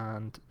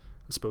 And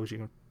I suppose you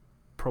can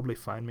probably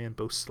find me in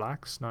both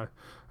Slacks. Now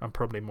I'm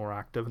probably more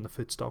active in the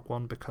Footstock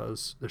one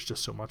because there's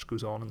just so much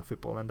goes on in the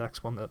Football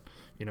Index one that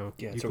you go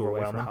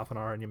away for half an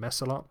hour and you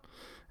miss a lot.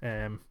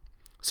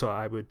 So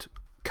I would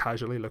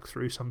casually look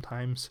through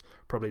sometimes,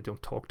 probably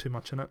don't talk too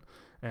much in it,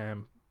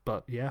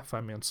 but yeah,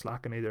 find me on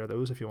Slack in either of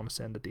those if you want to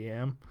send a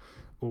DM,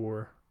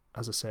 or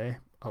as I say,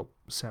 I'll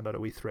send out a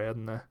wee thread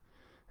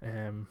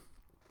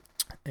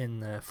in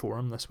the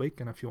forum this week,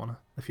 and if you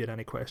had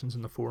any questions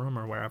in the forum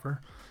or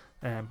wherever,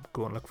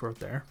 go and look for it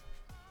there.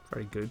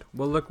 Very good.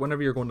 Well, look,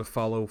 whenever you're going to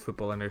follow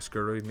Football Index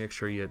Guru, make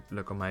sure you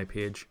look on my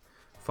page.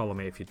 Follow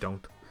me if you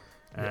don't.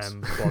 But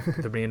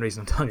the main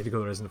reason I'm telling you to go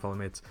there isn't to follow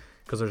me, it's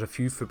because there's a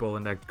few Football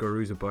Index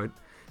Gurus about,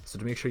 so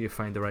to make sure you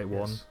find the right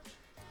one,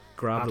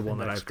 grab the one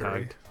that I've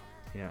tagged.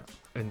 Yeah,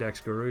 Index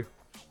Guru.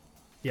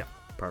 Yeah,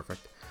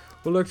 perfect.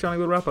 Well, look, Johnny,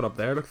 we'll wrap it up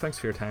there. Look, thanks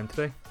for your time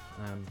today.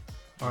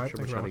 Alright,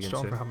 thanks very much,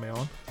 John, for having me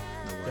on.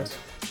 No worries.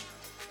 Yes.